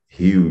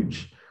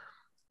 huge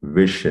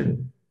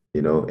vision.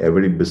 You know,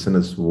 every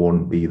business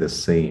won't be the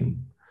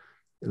same,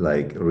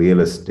 like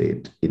real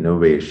estate,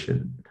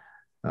 innovation,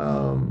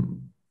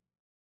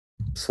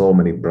 so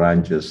many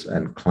branches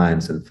and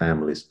clients and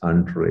families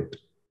under it.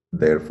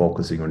 They're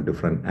focusing on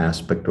different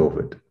aspect of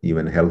it,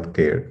 even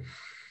healthcare.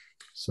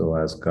 So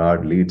as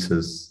God leads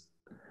us,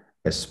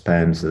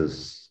 expands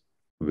us,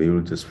 we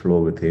will just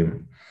flow with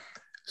him.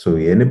 So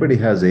anybody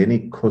has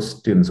any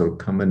questions or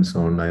comments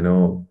on, I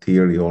know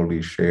Thierry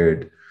already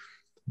shared,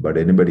 but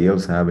anybody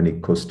else have any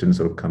questions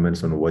or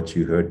comments on what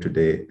you heard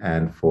today?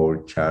 And for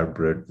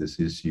Charbret, this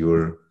is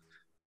your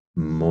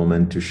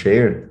moment to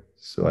share.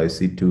 So I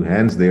see two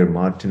hands there,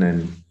 Martin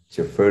and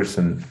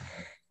Jefferson,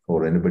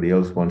 or anybody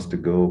else wants to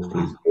go,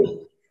 please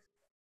go.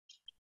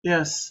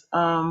 Yes.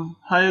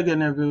 Hi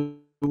again,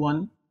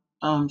 everyone.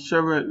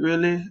 Charbret,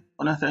 really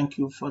want to thank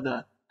you for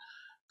that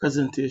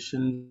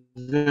presentation.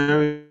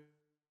 Very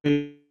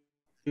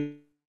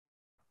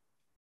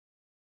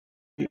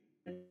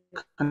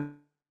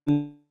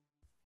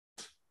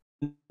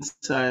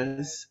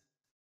concise.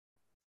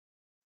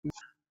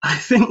 I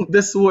think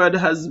this word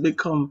has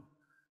become,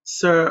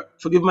 sir,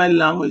 forgive my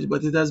language,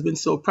 but it has been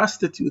so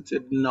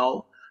prostituted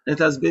now. It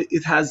has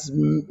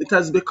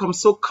become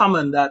so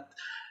common that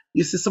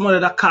you see someone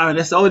in a car and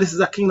they say, oh, this is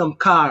a kingdom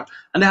car,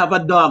 and they have a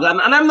dog.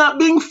 And I'm not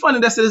being funny,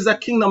 they say this is a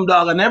kingdom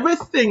dog, and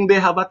everything they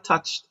have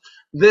attached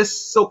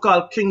this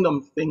so-called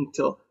kingdom thing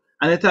to.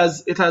 And it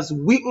has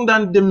weakened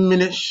and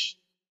diminished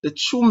the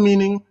true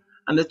meaning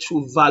and the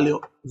true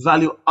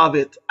value of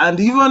it. And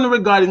even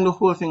regarding the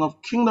whole thing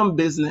of kingdom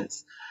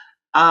business,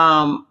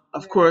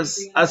 of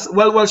course, as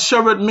well,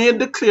 Charbret made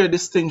the clear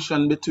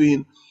distinction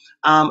between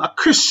a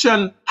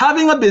Christian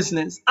having a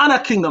business and a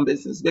kingdom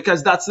business,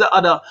 because that's the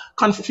other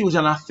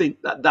confusion I think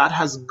that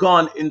has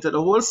gone into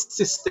the whole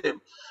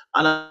system.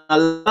 And a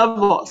lot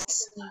of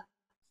us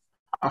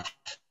are,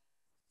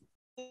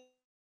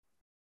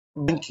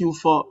 thank you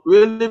for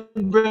really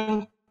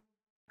bringing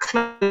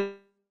clarity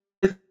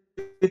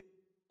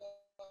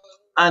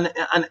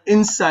and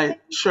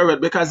insight,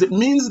 Charbret, because it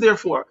means,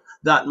 therefore,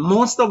 that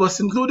most of us,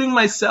 including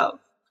myself,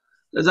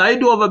 because I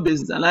do have a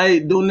business and I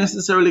don't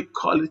necessarily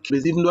call it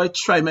business, even though I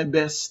try my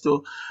best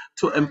to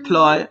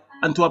employ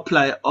and to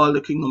apply all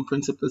the kingdom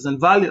principles and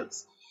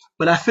values.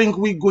 But I think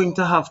we're going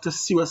to have to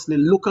seriously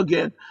look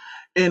again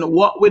in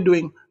what we're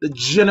doing, the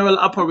general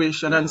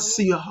operation, and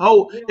see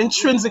how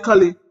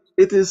intrinsically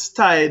it is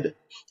tied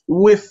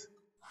with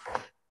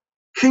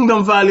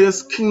kingdom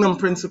values, kingdom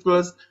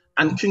principles,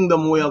 and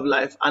kingdom way of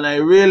life. And I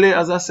really,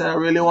 as I said, I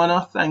really want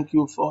to thank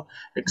you for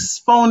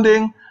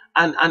expounding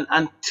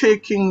and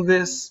taking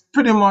this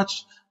pretty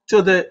much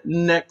to the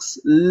next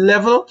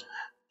level,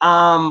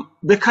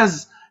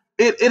 because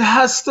it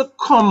has to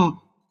come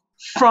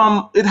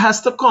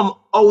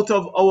out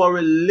of our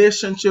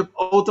relationship,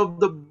 out of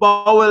the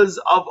bowels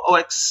of our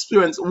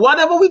experience.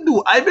 Whatever we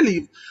do, I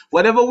believe,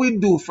 whatever we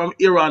do from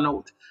here on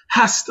out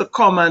has to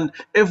come. And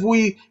if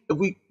we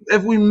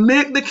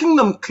make the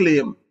kingdom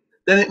claim,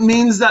 then it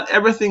means that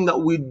everything that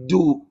we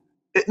do,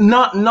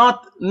 not in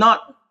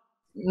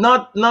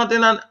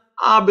an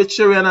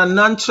arbitrary and a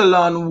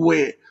nonchalant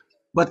way,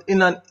 but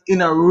in a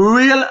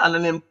real and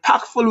an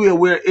impactful way,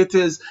 where it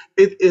is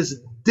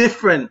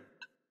different,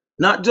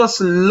 not just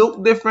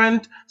look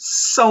different,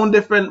 sound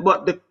different,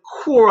 but the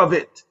core of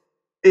it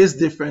is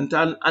different.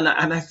 And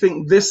I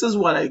think this is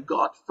what I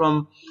got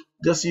from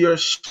just your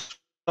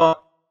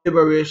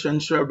liberation,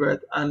 Charbret.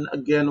 And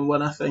again, I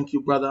want to thank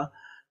you, brother,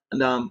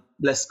 and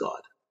bless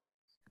God.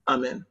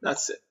 Amen.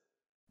 That's it.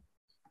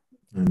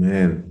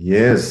 Amen.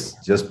 Yes,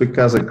 just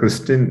because a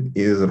Christian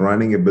is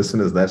running a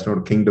business, that's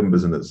not kingdom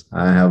business.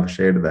 I have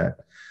shared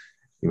that.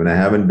 Even I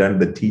haven't done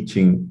the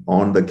teaching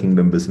on the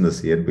kingdom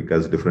business yet,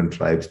 because different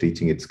tribes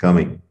teaching it's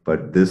coming.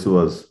 But this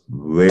was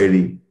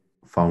very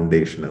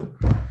foundational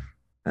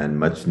and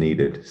much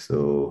needed.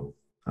 So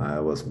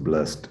I was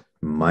blessed.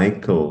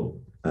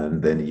 Michael,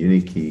 and then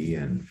Uniki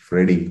and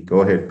Freddie,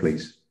 go ahead,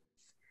 please.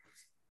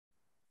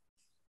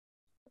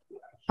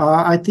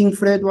 I think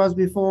Fred was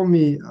before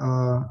me,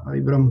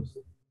 Ibram,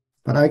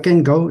 but I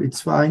can go.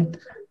 It's fine.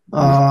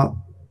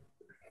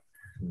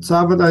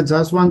 Sabbath, I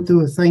just want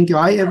to thank you.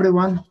 Hi,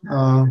 everyone.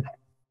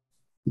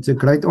 It's a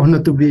great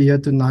honor to be here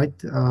tonight.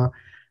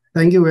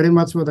 Thank you very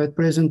much for that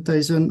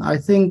presentation. I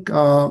think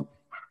the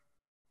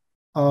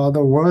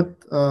word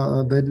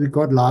that we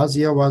got last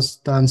year was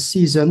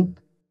transition.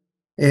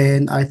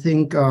 And I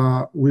think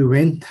we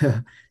went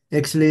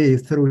actually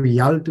through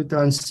hell to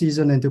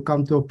transition and to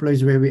come to a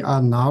place where we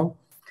are now.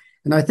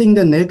 And I think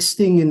the next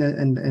thing,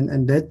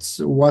 and that's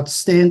what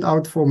stand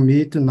out for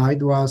me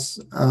tonight, was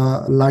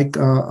like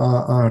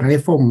a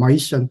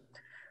reformation.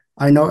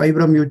 I know,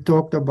 Abram, you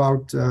talked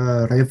about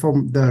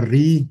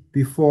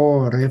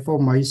before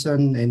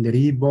reformation and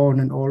reborn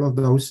and all of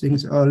those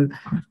things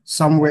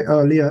somewhere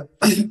earlier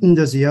in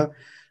this year.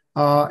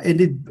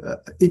 And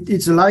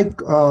it's like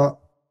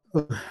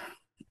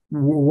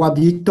what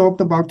he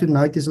talked about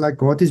tonight is like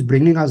God is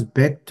bringing us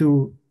back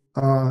to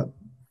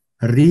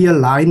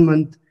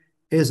realignment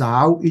as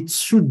how it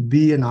should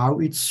be and how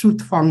it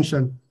should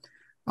function,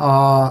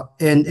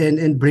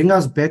 and bring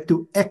us back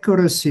to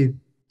accuracy.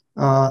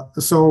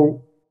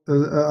 So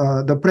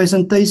the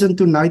presentation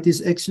tonight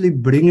is actually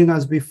bringing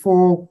us,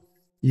 before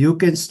you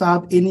can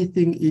start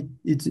anything,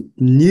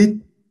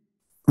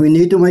 we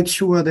need to make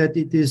sure that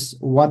it is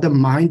what the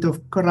mind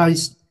of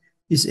Christ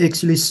is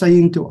actually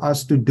saying to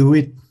us to do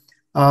it.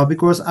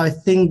 Because I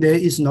think there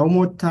is no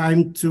more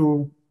time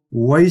to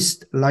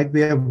waste like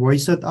we have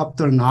wasted up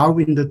till now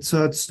in the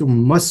church, to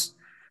miss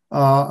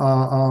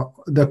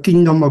the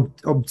kingdom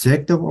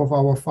objective of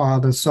our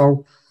Father.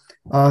 So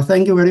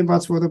thank you very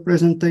much for the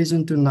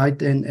presentation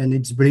tonight, and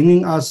it's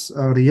bringing us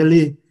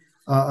really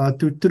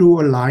to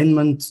true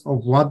alignment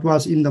of what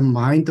was in the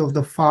mind of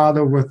the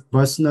Father with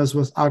business,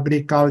 with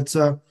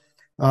agriculture,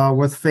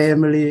 with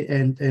family,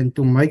 and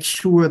to make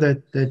sure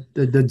that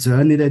the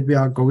journey that we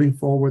are going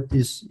forward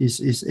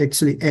is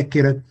actually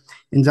accurate.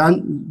 And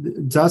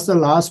then just the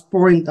last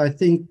point, I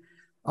think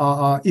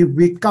if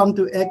we come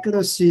to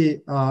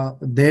accuracy,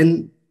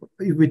 then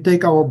if we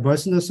take our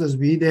businesses,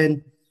 we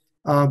then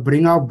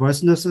bring our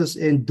businesses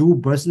and do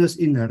business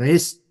in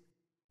rest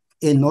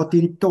and not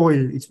in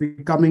toil. It's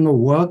becoming a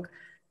work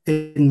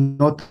and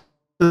not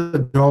a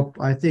job.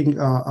 I think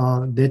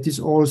that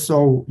is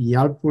also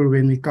helpful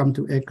when we come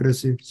to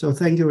accuracy. So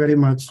thank you very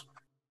much.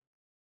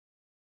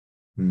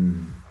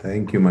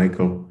 Thank you,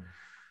 Michael.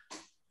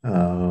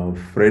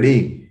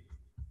 Freddie.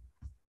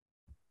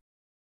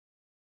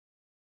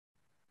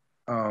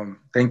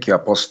 Thank you,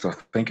 Apostle.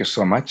 Thank you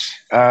so much.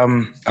 I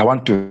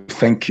want to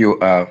thank you,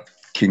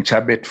 King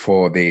Chabet,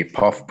 for the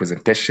powerful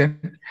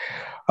presentation.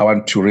 I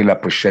want to really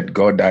appreciate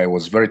God. I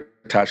was very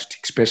touched,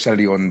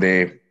 especially on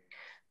the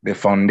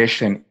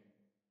foundation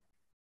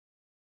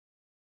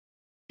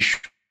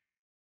issues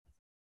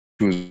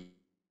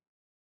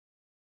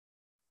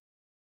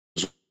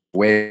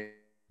where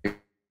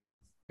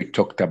we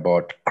talked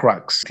about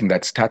cracks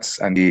that starts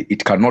and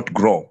it cannot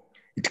grow.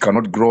 It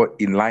cannot grow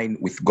in line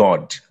with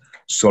God.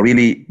 So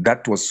really,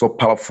 that was so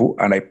powerful.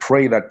 And I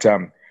pray that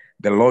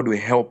the Lord will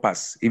help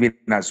us, even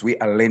as we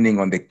are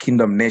learning on the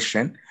kingdom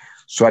nation,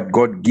 so that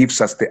God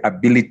gives us the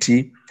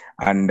ability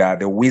and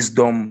the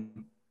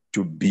wisdom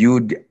to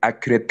build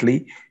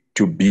accurately,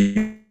 to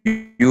build,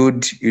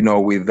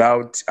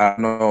 without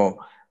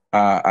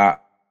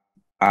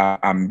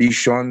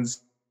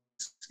ambitions,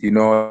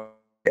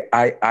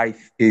 I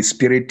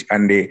spirit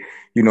and the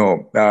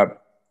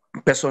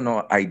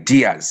personal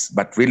ideas,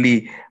 but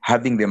really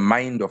having the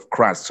mind of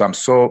Christ. So I'm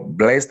so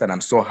blessed and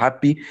I'm so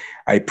happy.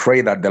 I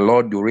pray that the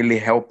Lord will really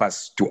help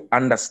us to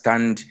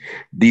understand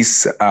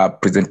this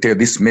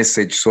this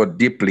message so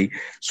deeply,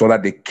 so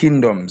that the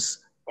kingdoms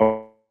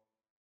of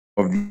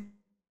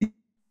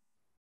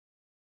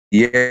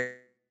the earth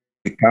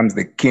becomes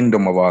the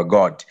kingdom of our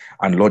God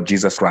and Lord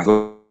Jesus Christ.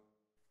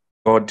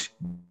 God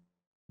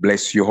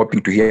bless you.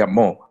 Hoping to hear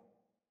more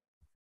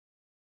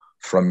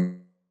from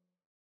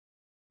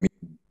me.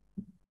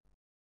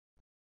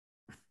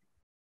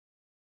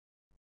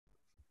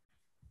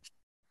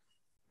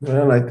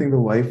 Well, I think the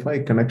Wi-Fi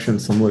connection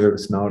somewhere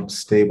is not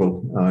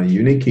stable.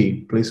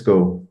 Uniki, please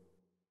go.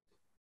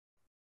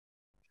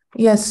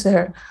 Yes,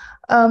 sir.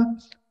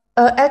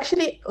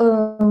 Actually,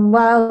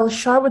 while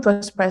Charlotte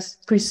was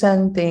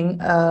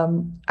presenting,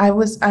 I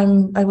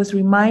was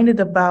reminded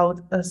about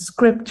a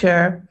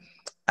scripture.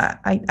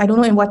 I don't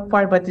know in what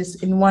part, but it's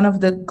in one of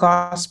the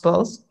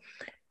Gospels,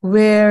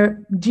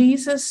 where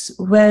Jesus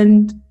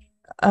went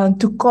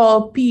to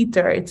call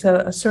Peter. It's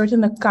a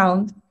certain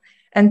account,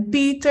 and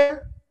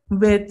Peter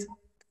with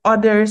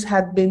others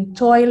had been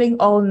toiling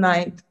all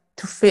night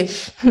to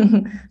fish,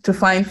 to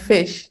find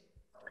fish.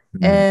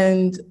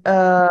 And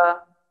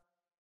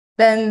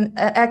then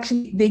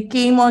actually they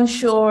came on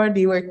shore,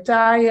 they were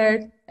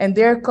tired, and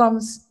there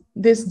comes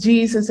this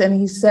Jesus and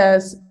he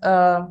says,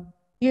 go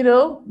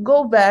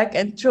back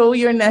and throw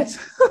your nets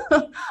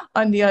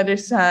on the other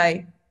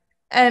side.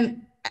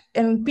 And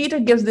Peter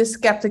gives this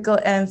skeptical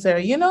answer,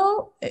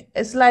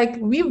 it's like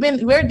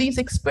we're these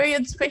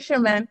experienced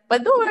fishermen,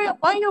 but don't worry,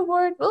 on your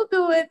word, we'll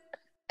do it.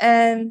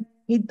 And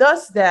he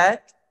does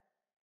that,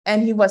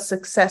 and he was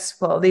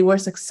successful. They were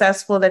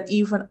successful that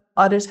even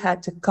others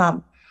had to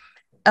come.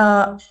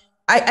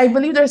 I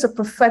believe there's a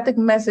prophetic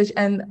message,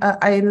 and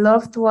I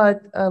loved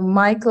what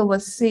Michael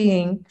was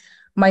saying,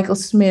 Michael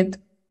Smith,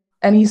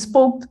 and he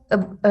spoke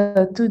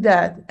to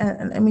that.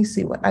 And let me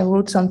see what I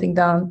wrote something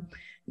down.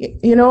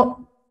 You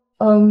know,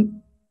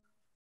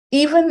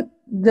 even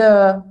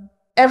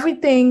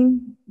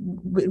everything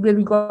with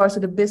regards to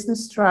the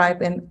business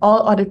tribe and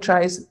all other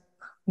tribes,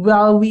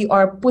 while we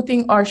are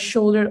putting our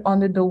shoulder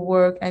under the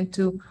work and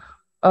to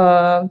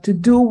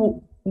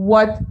do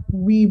what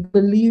we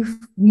believe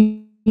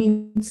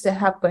needs to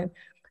happen,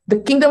 the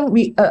kingdom,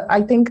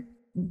 I think,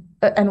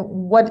 and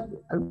what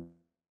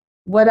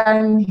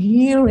I'm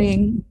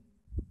hearing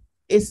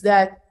is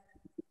that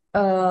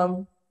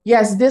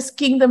yes, this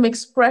kingdom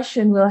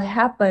expression will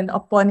happen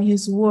upon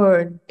his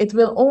word. It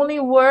will only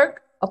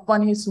work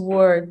upon his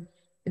word.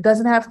 It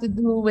doesn't have to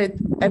do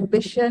with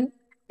ambition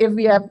if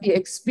we have the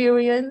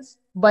experience,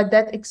 but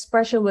that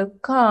expression will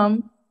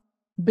come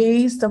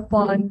based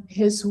upon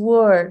his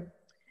word.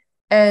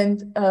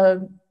 And,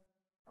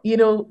 you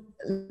know,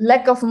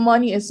 lack of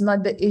money is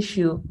not the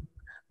issue,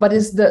 but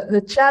it's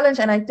the challenge.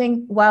 And I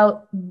think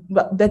while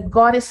that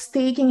God is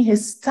taking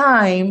his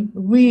time,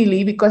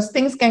 really, because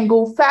things can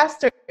go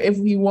faster if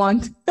we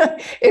want,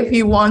 if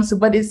he wants to,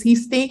 but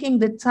he's taking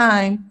the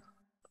time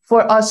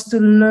for us to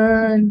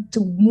learn to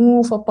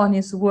move upon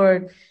his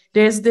word.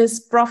 There's this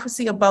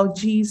prophecy about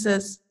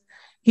Jesus.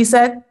 He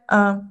said,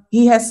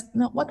 he has,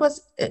 no, what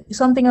was it?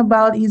 Something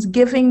about he's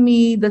giving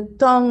me the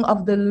tongue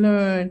of the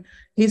learned.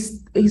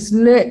 He's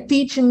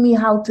teaching me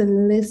how to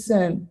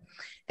listen.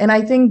 And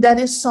I think that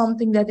is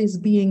something that is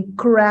being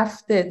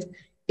crafted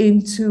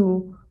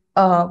into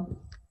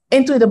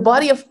the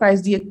body of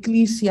Christ, the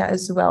Ekklesia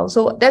as well.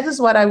 So that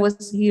is what I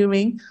was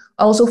hearing.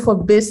 Also for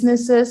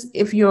businesses,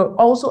 if you're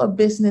also a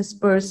business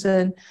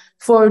person,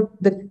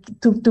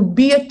 to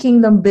be a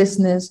kingdom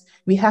business,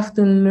 we have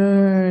to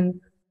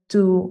learn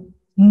to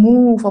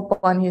move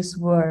upon his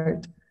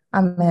word.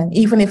 Amen.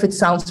 Even if it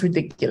sounds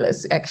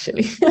ridiculous,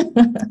 actually.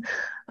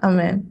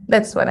 Amen.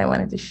 That's what I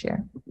wanted to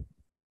share.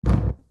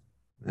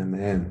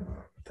 Amen.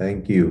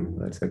 Thank you.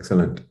 That's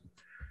excellent.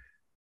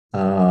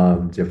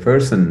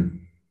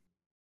 Jefferson.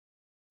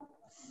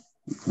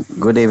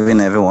 Good evening,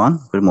 everyone.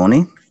 Good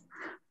morning.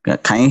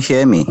 Can you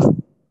hear me?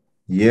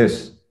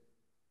 Yes.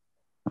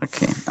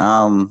 Okay.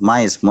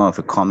 Mine is more of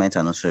a comment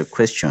and also a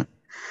question.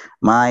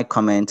 My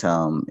comment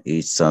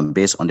is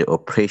based on the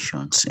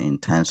operations in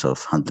terms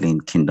of handling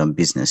kingdom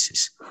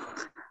businesses.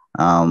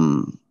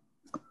 I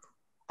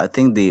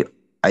think the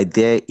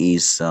idea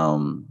is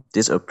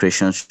these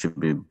operations should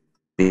be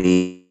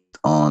based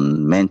on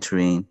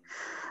mentoring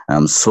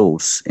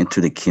souls into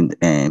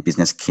the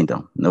business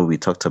kingdom. You we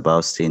talked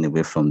about staying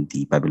away from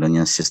the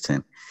Babylonian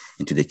system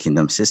into the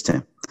kingdom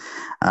system.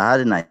 I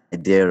had an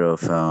idea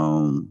of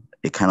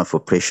a kind of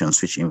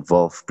operations which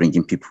involve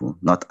bringing people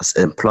not as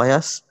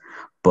employers,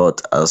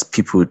 but as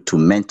people to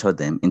mentor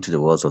them into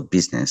the worlds of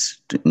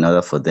business in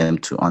order for them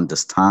to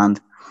understand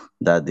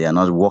that they are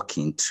not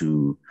working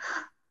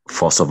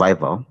for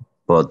survival,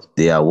 but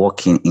they are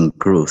working in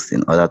growth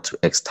in order to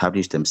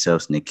establish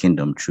themselves in the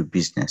kingdom through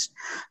business.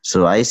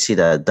 So I see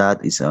that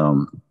is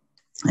a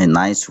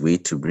nice way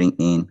to bring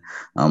in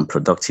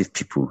productive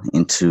people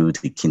into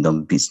the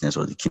kingdom business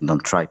or the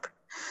kingdom tribe.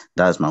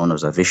 That's my own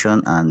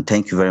observation. And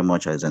thank you very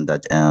much, Alexander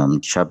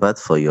Shabbat,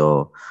 for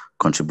your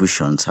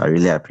contributions. I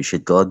really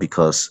appreciate God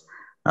because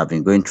I've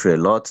been going through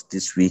a lot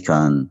this week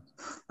and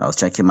I was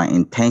checking my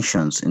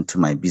intentions into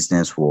my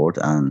business world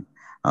and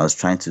I was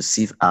trying to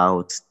sieve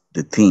out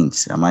the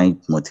things. Am I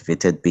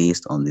motivated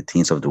based on the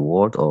things of the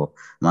world or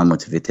am I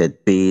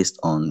motivated based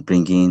on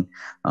bringing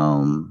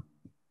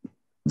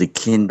the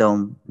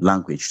kingdom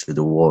language to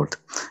the world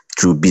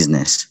through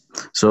business?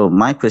 So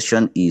my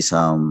question is,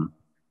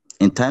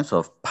 in terms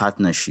of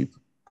partnership,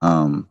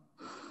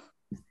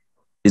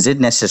 is it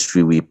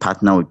necessary we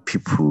partner with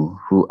people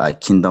who are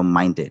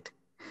kingdom-minded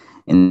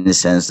in the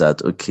sense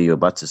that, okay, you're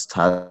about to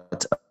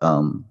start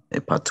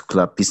a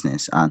particular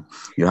business and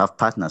you have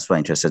partners who are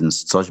interested in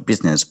such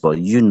business, but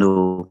you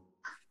know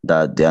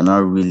that they are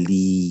not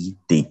really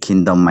the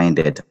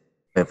kingdom-minded.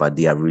 However,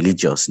 they are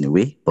religious in a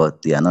way,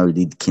 but they are not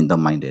really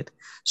kingdom-minded.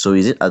 So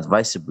is it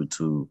advisable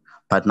to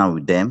partner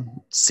with them,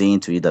 saying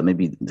to you that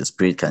maybe the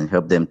Spirit can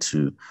help them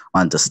to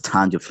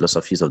understand your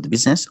philosophies of the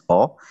business,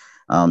 or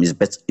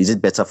is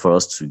it better for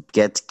us to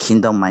get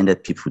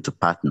kingdom-minded people to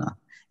partner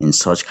in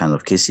such kind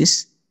of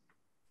cases?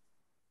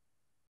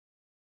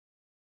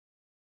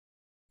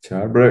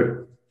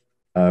 Charbert,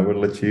 I will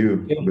let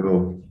you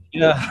go.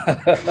 Yeah,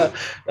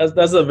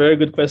 that's a very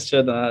good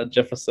question,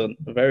 Jefferson.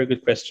 A very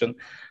good question.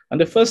 And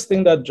the first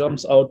thing that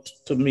jumps out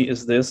to me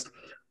is this: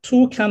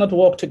 two cannot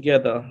walk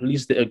together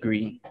lest they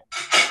agree.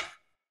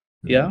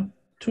 Yeah,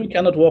 two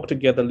cannot walk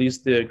together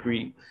lest they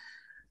agree.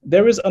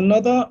 There is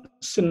another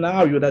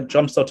scenario that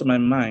jumps out to my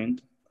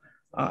mind.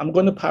 I'm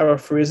going to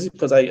paraphrase it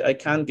because I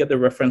can't get the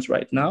reference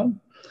right now.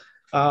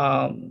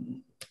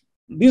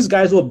 These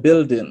guys were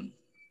building,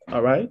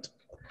 all right?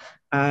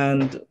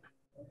 And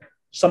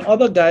some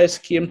other guys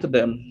came to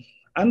them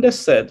and they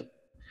said,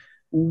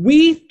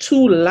 we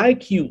too,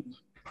 like you,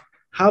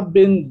 have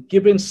been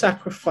giving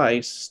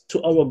sacrifice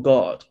to our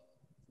God.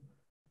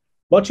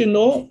 But you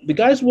know, the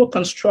guys who were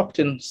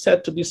constructing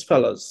said to these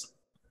fellas,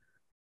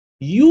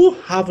 you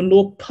have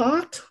no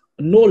part,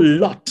 no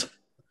lot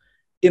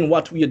in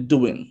what we are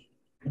doing.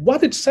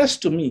 What it says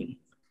to me,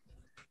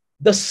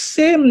 the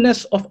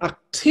sameness of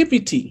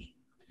activity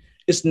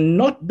is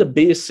not the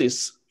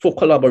basis for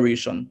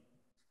collaboration.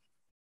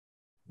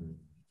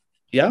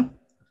 Yeah?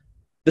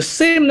 The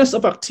sameness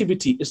of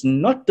activity is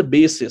not the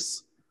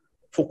basis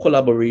for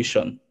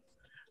collaboration.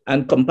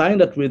 And combine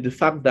that with the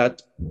fact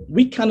that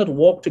we cannot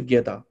work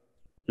together,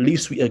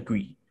 least we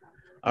agree.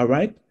 All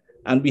right?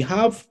 And we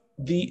have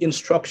the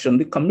instruction,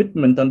 the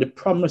commitment, and the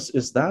promise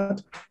is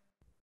that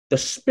the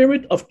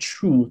Spirit of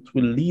truth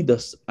will lead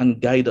us and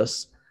guide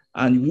us,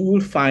 and we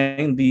will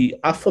find the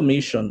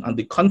affirmation and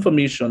the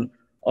confirmation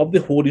of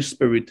the Holy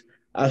Spirit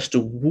as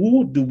to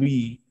who do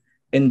we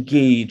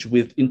engage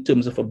with in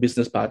terms of a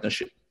business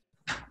partnership.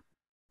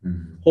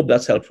 Hope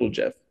that's helpful,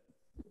 Jeff.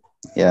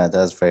 Yeah,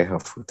 that's very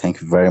helpful.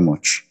 Thank you very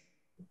much.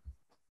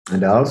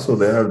 And also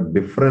there are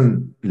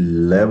different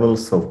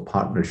levels of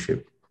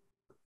partnership.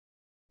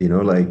 You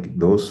know, like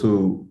those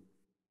who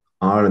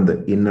are in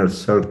the inner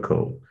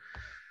circle,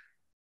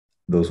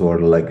 those who are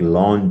like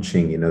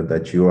launching, you know,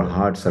 that your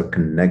hearts are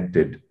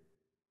connected,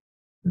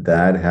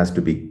 that has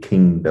to be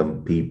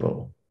kingdom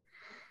people.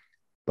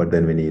 But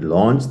then when you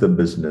launch the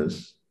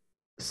business,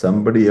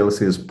 somebody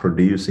else is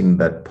producing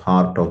that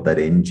part of that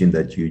engine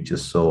that you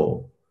just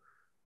saw.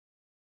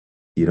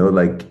 You know,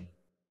 like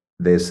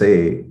they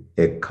say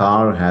a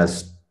car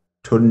has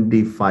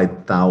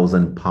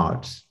 25,000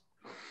 parts.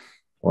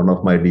 One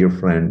of my dear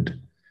friend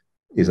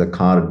is a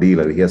car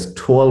dealer. He has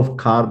 12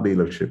 car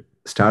dealership,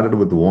 started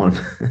with one.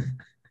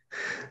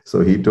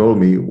 So he told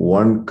me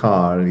one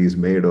car is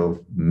made of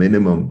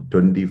minimum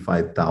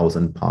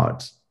 25,000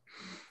 parts.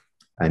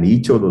 And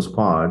each of those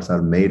parts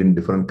are made in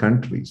different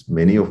countries.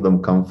 Many of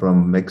them come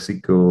from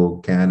Mexico,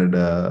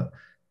 Canada,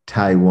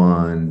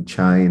 Taiwan,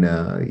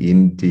 China,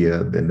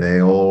 India. Then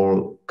they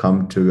all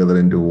come together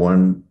into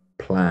one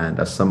plant,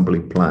 assembly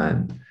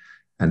plant,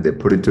 and they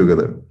put it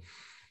together.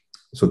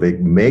 So they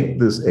make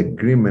these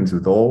agreements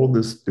with all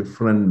these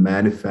different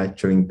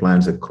manufacturing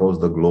plants across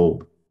the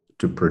globe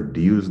to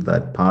produce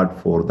that part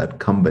for that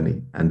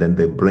company. And then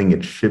they bring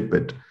it, ship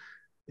it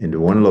into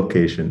one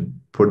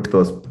location, put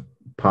those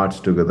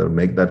parts together,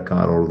 make that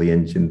car or the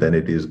engine, then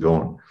it is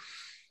gone.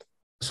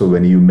 So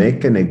when you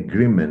make an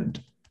agreement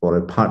or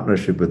a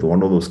partnership with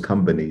one of those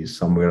companies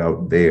somewhere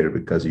out there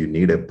because you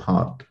need a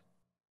part,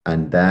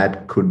 and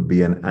that could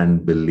be an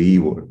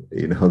unbeliever,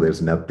 you know,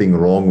 there's nothing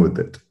wrong with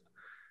it.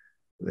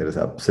 There is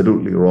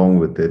absolutely wrong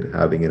with it,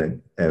 having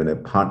a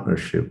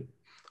partnership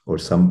or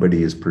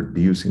somebody is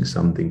producing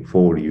something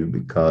for you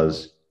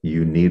because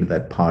you need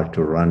that part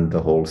to run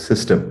the whole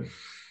system.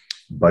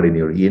 But in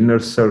your inner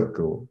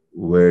circle,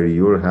 where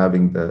you're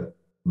having the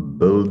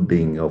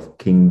building of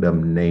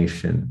kingdom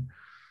nation,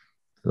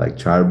 like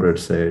Charbert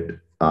said,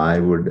 I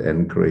would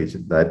encourage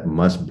that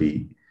must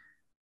be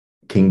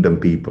kingdom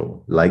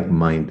people,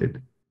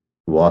 like-minded,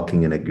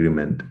 walking in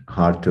agreement,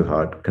 heart to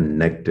heart,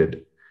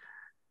 connected,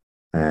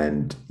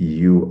 and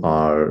you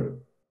are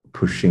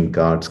pushing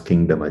God's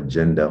kingdom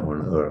agenda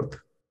on earth.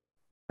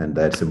 And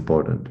that's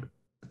important.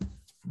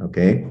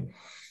 Okay?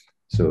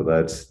 So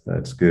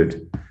that's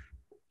good.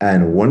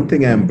 And one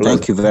thing I'm blessed.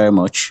 Thank you very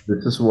much.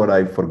 This is what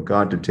I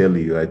forgot to tell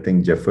you. I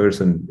think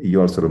Jefferson,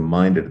 you also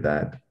reminded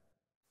that.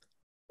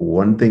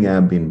 One thing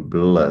I've been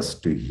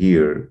blessed to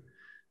hear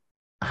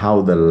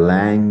how the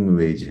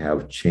language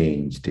have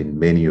changed in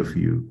many of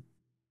you.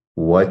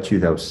 What you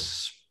have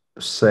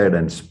said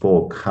and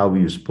spoke, how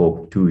you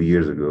spoke 2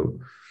 years ago,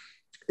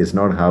 is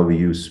not how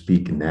you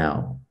speak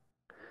now.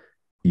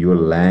 Your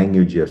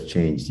language has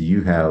changed.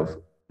 You have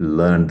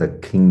learned the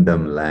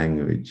kingdom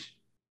language.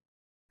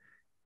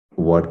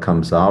 What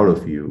comes out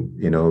of you,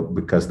 you know,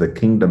 because the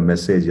kingdom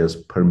message has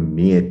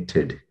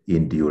permeated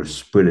into your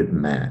spirit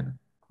man.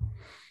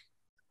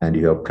 And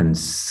you have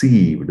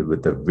conceived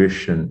with a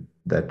vision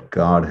that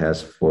God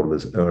has for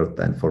this earth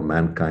and for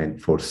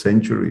mankind for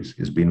centuries.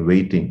 He's been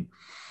waiting.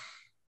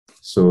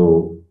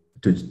 So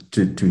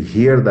to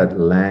hear that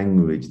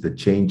language, the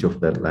change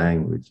of that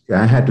language,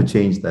 I had to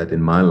change that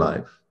in my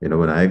life. You know,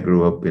 when I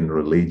grew up in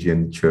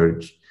religion,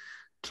 church,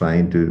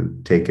 trying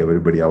to take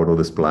everybody out of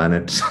this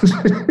planet,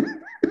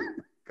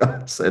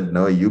 God said,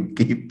 no, you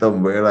keep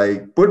them where I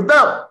put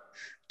them.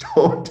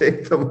 Don't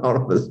take them out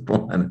of this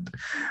planet.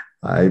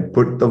 I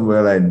put them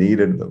where I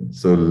needed them.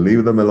 So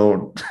leave them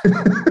alone.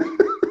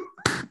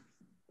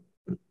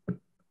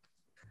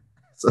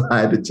 So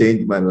I had to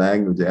change my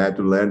language. I had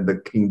to learn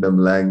the kingdom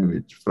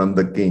language from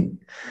the king.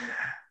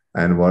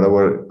 And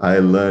whatever I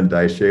learned,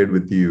 I shared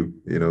with you,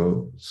 you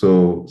know.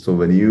 So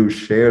when you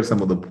share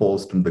some of the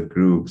posts in the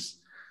groups,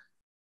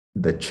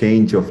 the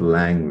change of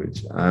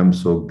language, I'm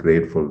so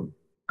grateful.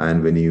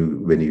 And when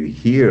you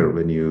hear,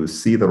 when you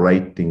see the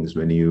right things,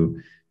 when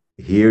you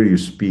hear you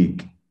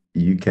speak,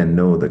 you can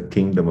know the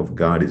kingdom of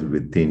God is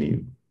within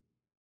you.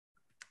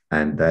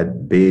 And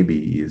that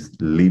baby is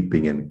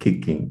leaping and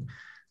kicking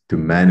to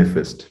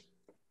manifest.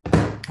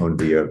 on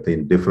the earth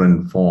in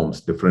different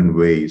forms, different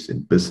ways,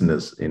 in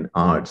business, in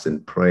arts,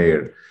 in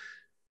prayer.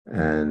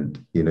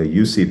 And,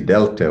 you see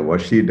Delta,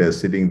 what she does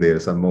sitting there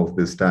some of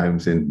these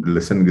times and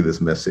listening to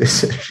this message,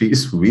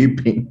 she's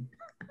weeping.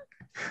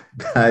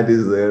 That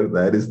is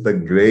the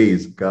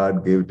grace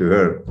God gave to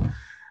her,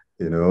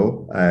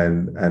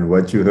 and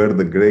what you heard,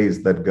 the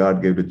grace that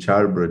God gave to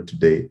Charbra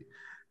today,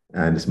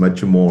 and it's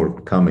much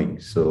more coming.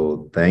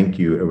 So thank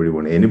you,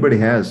 everyone.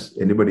 Anybody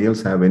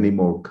else have any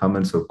more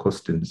comments or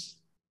questions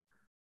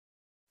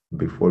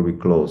before we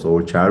close?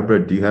 Or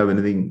Charbra, do you have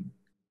anything?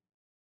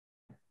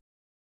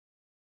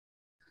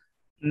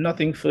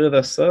 Nothing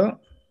further, sir.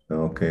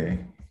 Okay,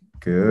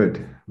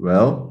 good.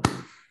 Well,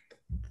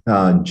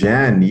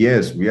 Jan,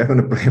 yes, we are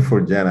going to pray for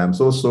Jan. I'm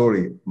so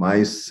sorry.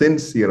 My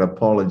sincere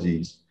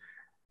apologies,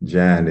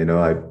 Jan.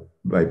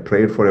 I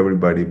prayed for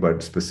everybody,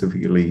 but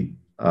specifically,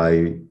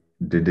 I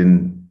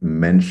didn't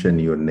mention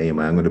your name.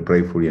 I'm going to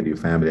pray for you and your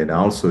family. And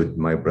also,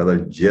 my brother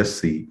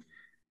Jesse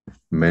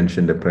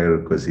mentioned a prayer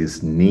because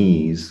his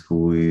niece,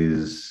 who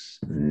is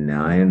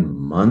 9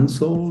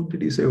 months old,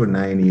 did he say, or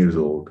 9 years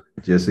old?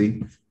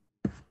 Jesse?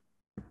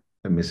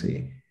 Let me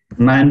see.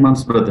 9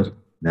 months, brother.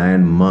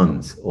 9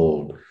 months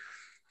old.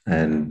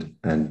 And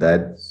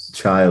that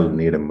child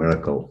need a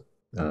miracle.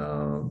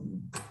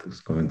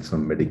 There's going through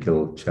some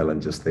medical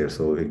challenges there.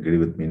 So agree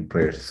with me in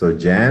prayer. So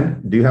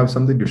Jan, do you have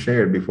something to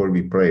share before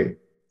we pray?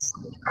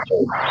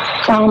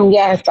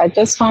 Yes, I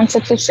just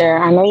wanted to share.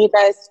 I know you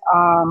guys,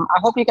 I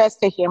hope you guys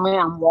can hear me.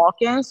 I'm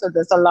walking, so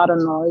there's a lot of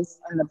noise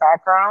in the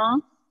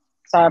background.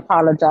 So I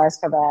apologize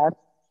for that.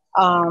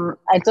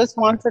 I just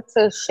wanted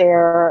to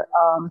share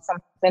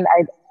something.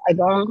 I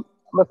don't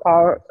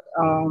recall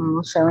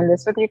sharing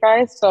this with you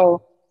guys.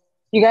 So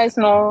you guys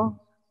know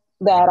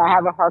that I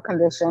have a heart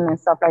condition and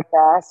stuff like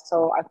that.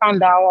 So I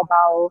found out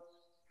about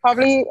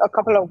probably a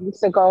couple of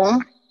weeks ago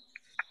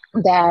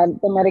that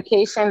the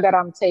medication that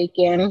I'm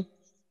taking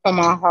for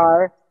my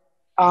heart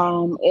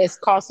is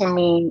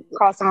causing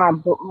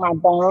my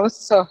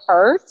bones to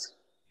hurt,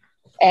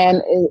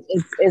 and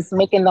it's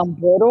making them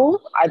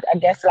brittle. I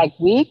guess like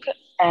weak,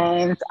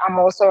 and I'm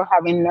also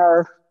having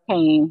nerve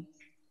pain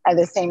at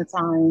the same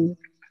time.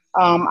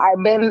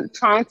 I've been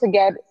trying to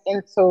get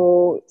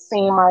into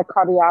seeing my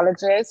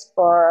cardiologist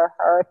for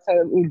her to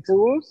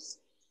reduce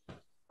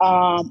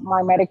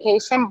my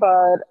medication,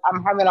 but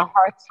I'm having a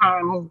hard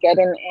time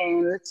getting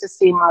in to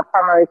see my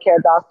primary care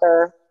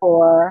doctor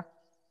for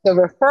the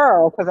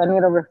referral, because I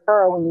need a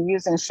referral. When you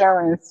use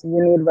insurance,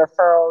 you need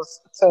referrals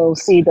to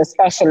see the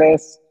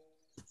specialist.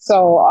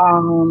 So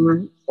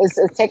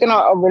it's taken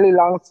a really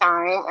long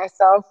time and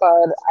stuff,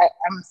 but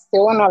I'm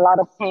still in a lot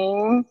of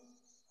pain.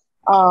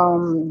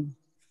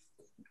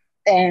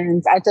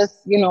 And I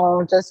just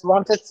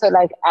wanted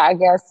to I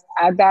guess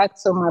add that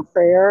to my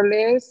prayer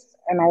list.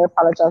 And I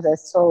apologize,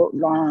 it's so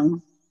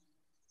long.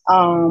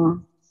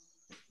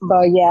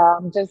 But yeah,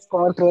 I'm just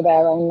going through that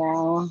right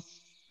now.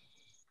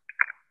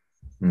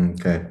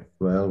 Okay.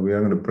 Well, we are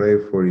going to pray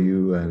for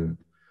you, and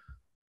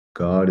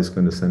God is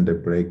going to send a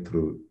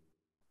breakthrough.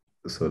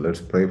 So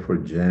let's pray for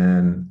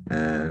Jan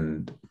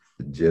and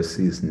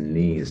Jesse's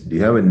niece. Do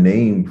you have a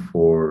name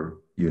for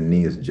your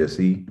niece,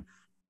 Jesse?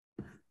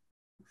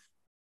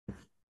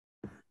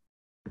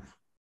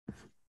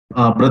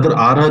 Brother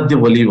Aradhya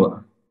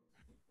Valiva.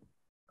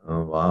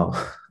 Oh, wow.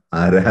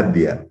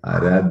 Aradhya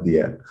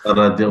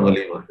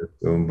Valiva.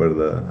 Remember,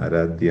 the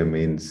Aradhya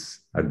means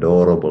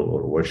adorable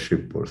or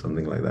worship or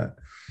something like that.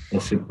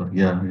 Worshipper,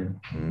 yeah.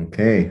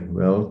 Okay,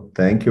 well,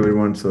 thank you,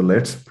 everyone. So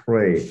let's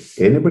pray.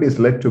 Anybody's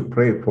led to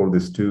pray for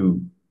these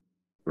two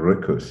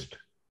requests?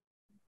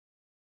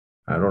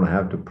 I don't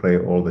have to pray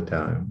all the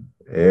time.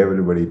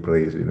 Everybody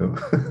prays,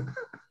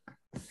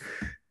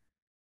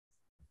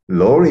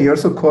 Lori, you're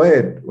so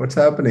quiet. What's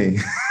happening?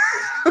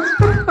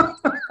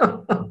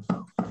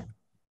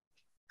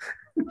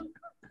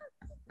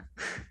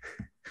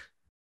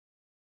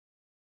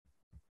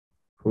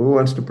 Who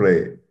wants to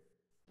pray?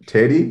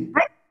 Teddy?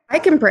 I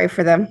can pray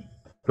for them.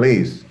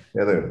 Please,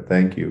 Heather,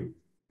 thank you.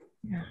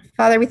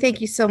 Father, we thank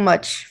you so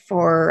much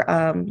for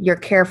your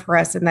care for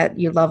us, and that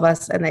you love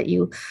us, and that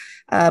you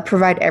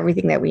provide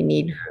everything that we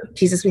need.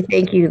 Jesus, we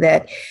thank you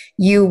that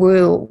you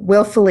will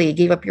willfully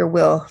give up your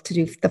will to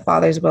do the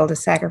Father's will, to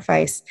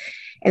sacrifice,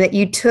 and that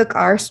you took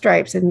our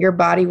stripes and your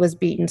body was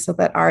beaten so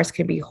that ours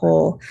can be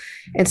whole.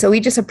 And so we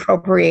just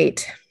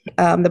appropriate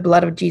the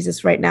blood of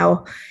Jesus right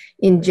now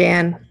in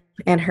Jan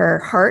and her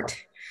heart,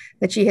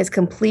 that she has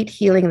complete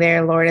healing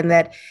there, Lord, and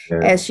that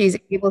as she's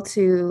able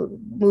to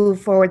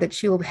move forward, that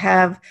she will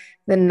have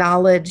the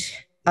knowledge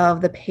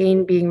of the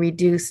pain being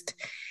reduced,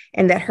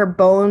 and that her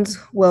bones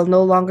will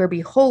no longer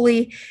be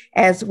holy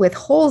as with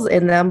holes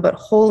in them, but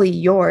wholly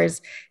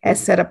yours as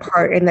set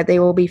apart, and that they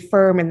will be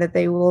firm, and that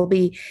they will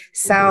be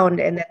sound,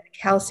 and that the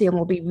calcium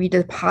will be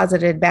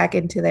redeposited back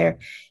into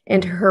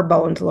her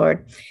bones,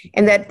 Lord,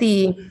 and that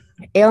the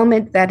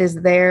ailment that is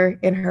there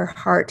in her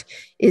heart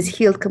is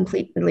healed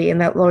completely,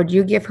 and that, Lord,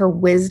 you give her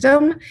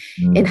wisdom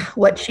in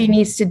what she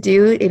needs to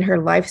do in her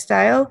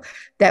lifestyle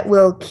that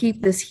will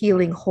keep this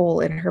healing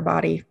whole in her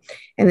body,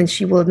 and then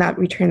she will not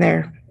return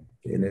there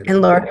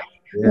And Lord,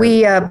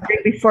 we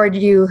bring before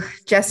you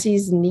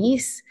Jesse's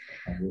niece.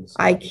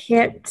 I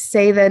can't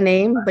say the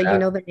name, but you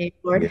know the name,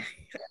 Lord.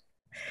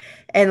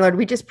 And Lord,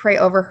 we just pray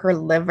over her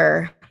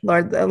liver.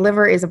 Lord, the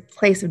liver is a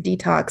place of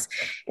detox.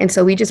 And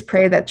so we just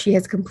pray that she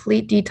has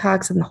complete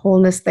detox and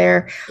wholeness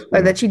there,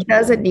 or that she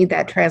doesn't need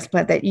that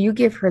transplant, that you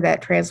give her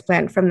that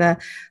transplant from the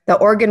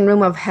organ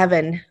room of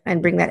heaven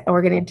and bring that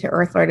organ into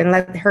earth, Lord, and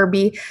let her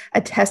be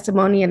a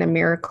testimony and a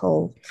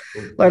miracle.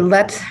 Lord,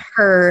 let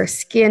her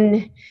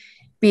skin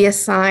be a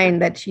sign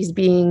that she's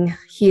being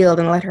healed,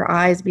 and let her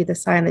eyes be the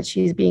sign that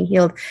she's being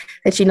healed,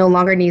 that she no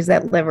longer needs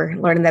that liver,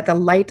 Lord, and that the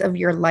light of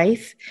your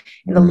life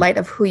and the light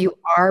of who you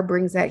are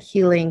brings that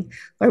healing.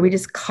 Lord, we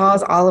just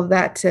cause all of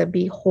that to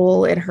be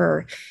whole in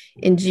her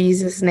in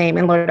Jesus' name.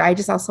 And Lord, I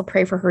just also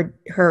pray for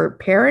her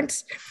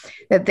parents,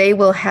 that they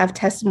will have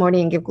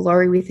testimony and give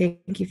glory. We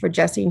thank you for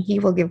Jesse, and he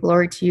will give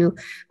glory to you,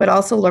 but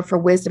also, Lord, for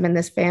wisdom in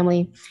this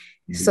family,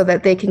 so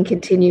that they can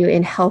continue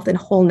in health and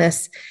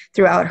wholeness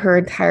throughout her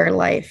entire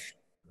life.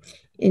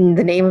 In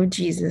the name of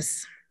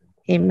Jesus,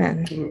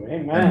 amen.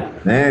 Amen.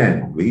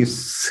 Amen. We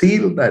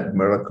seal that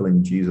miracle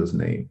in Jesus'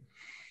 name.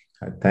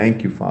 I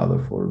thank you,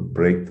 Father, for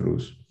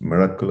breakthroughs,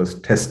 miraculous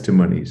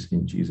testimonies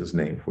in Jesus'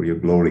 name for your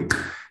glory.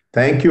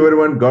 Thank you,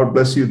 everyone. God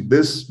bless you.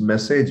 This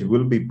message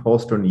will be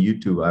posted on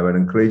YouTube. I would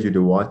encourage you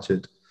to watch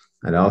it.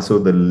 And also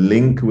the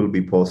link will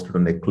be posted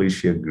on the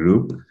Ekklesia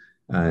group.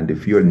 And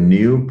if you're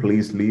new,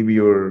 please leave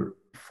your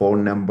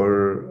phone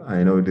number.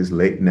 I know it is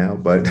late now,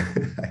 but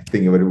I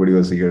think everybody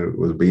was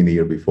being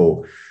here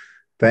before.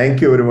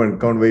 Thank you, everyone.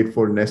 Can't wait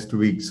for next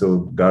week. So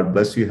God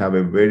bless you. Have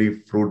a very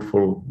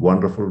fruitful,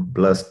 wonderful,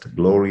 blessed,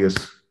 glorious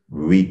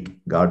week.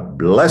 God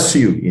bless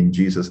you in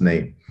Jesus'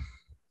 name.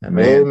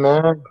 Amen.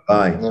 Amen.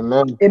 Bye.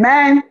 Amen.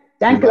 Amen.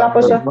 Thank you,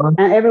 Apostle,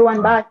 and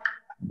everyone. Bye.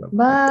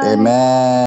 Bye. Amen.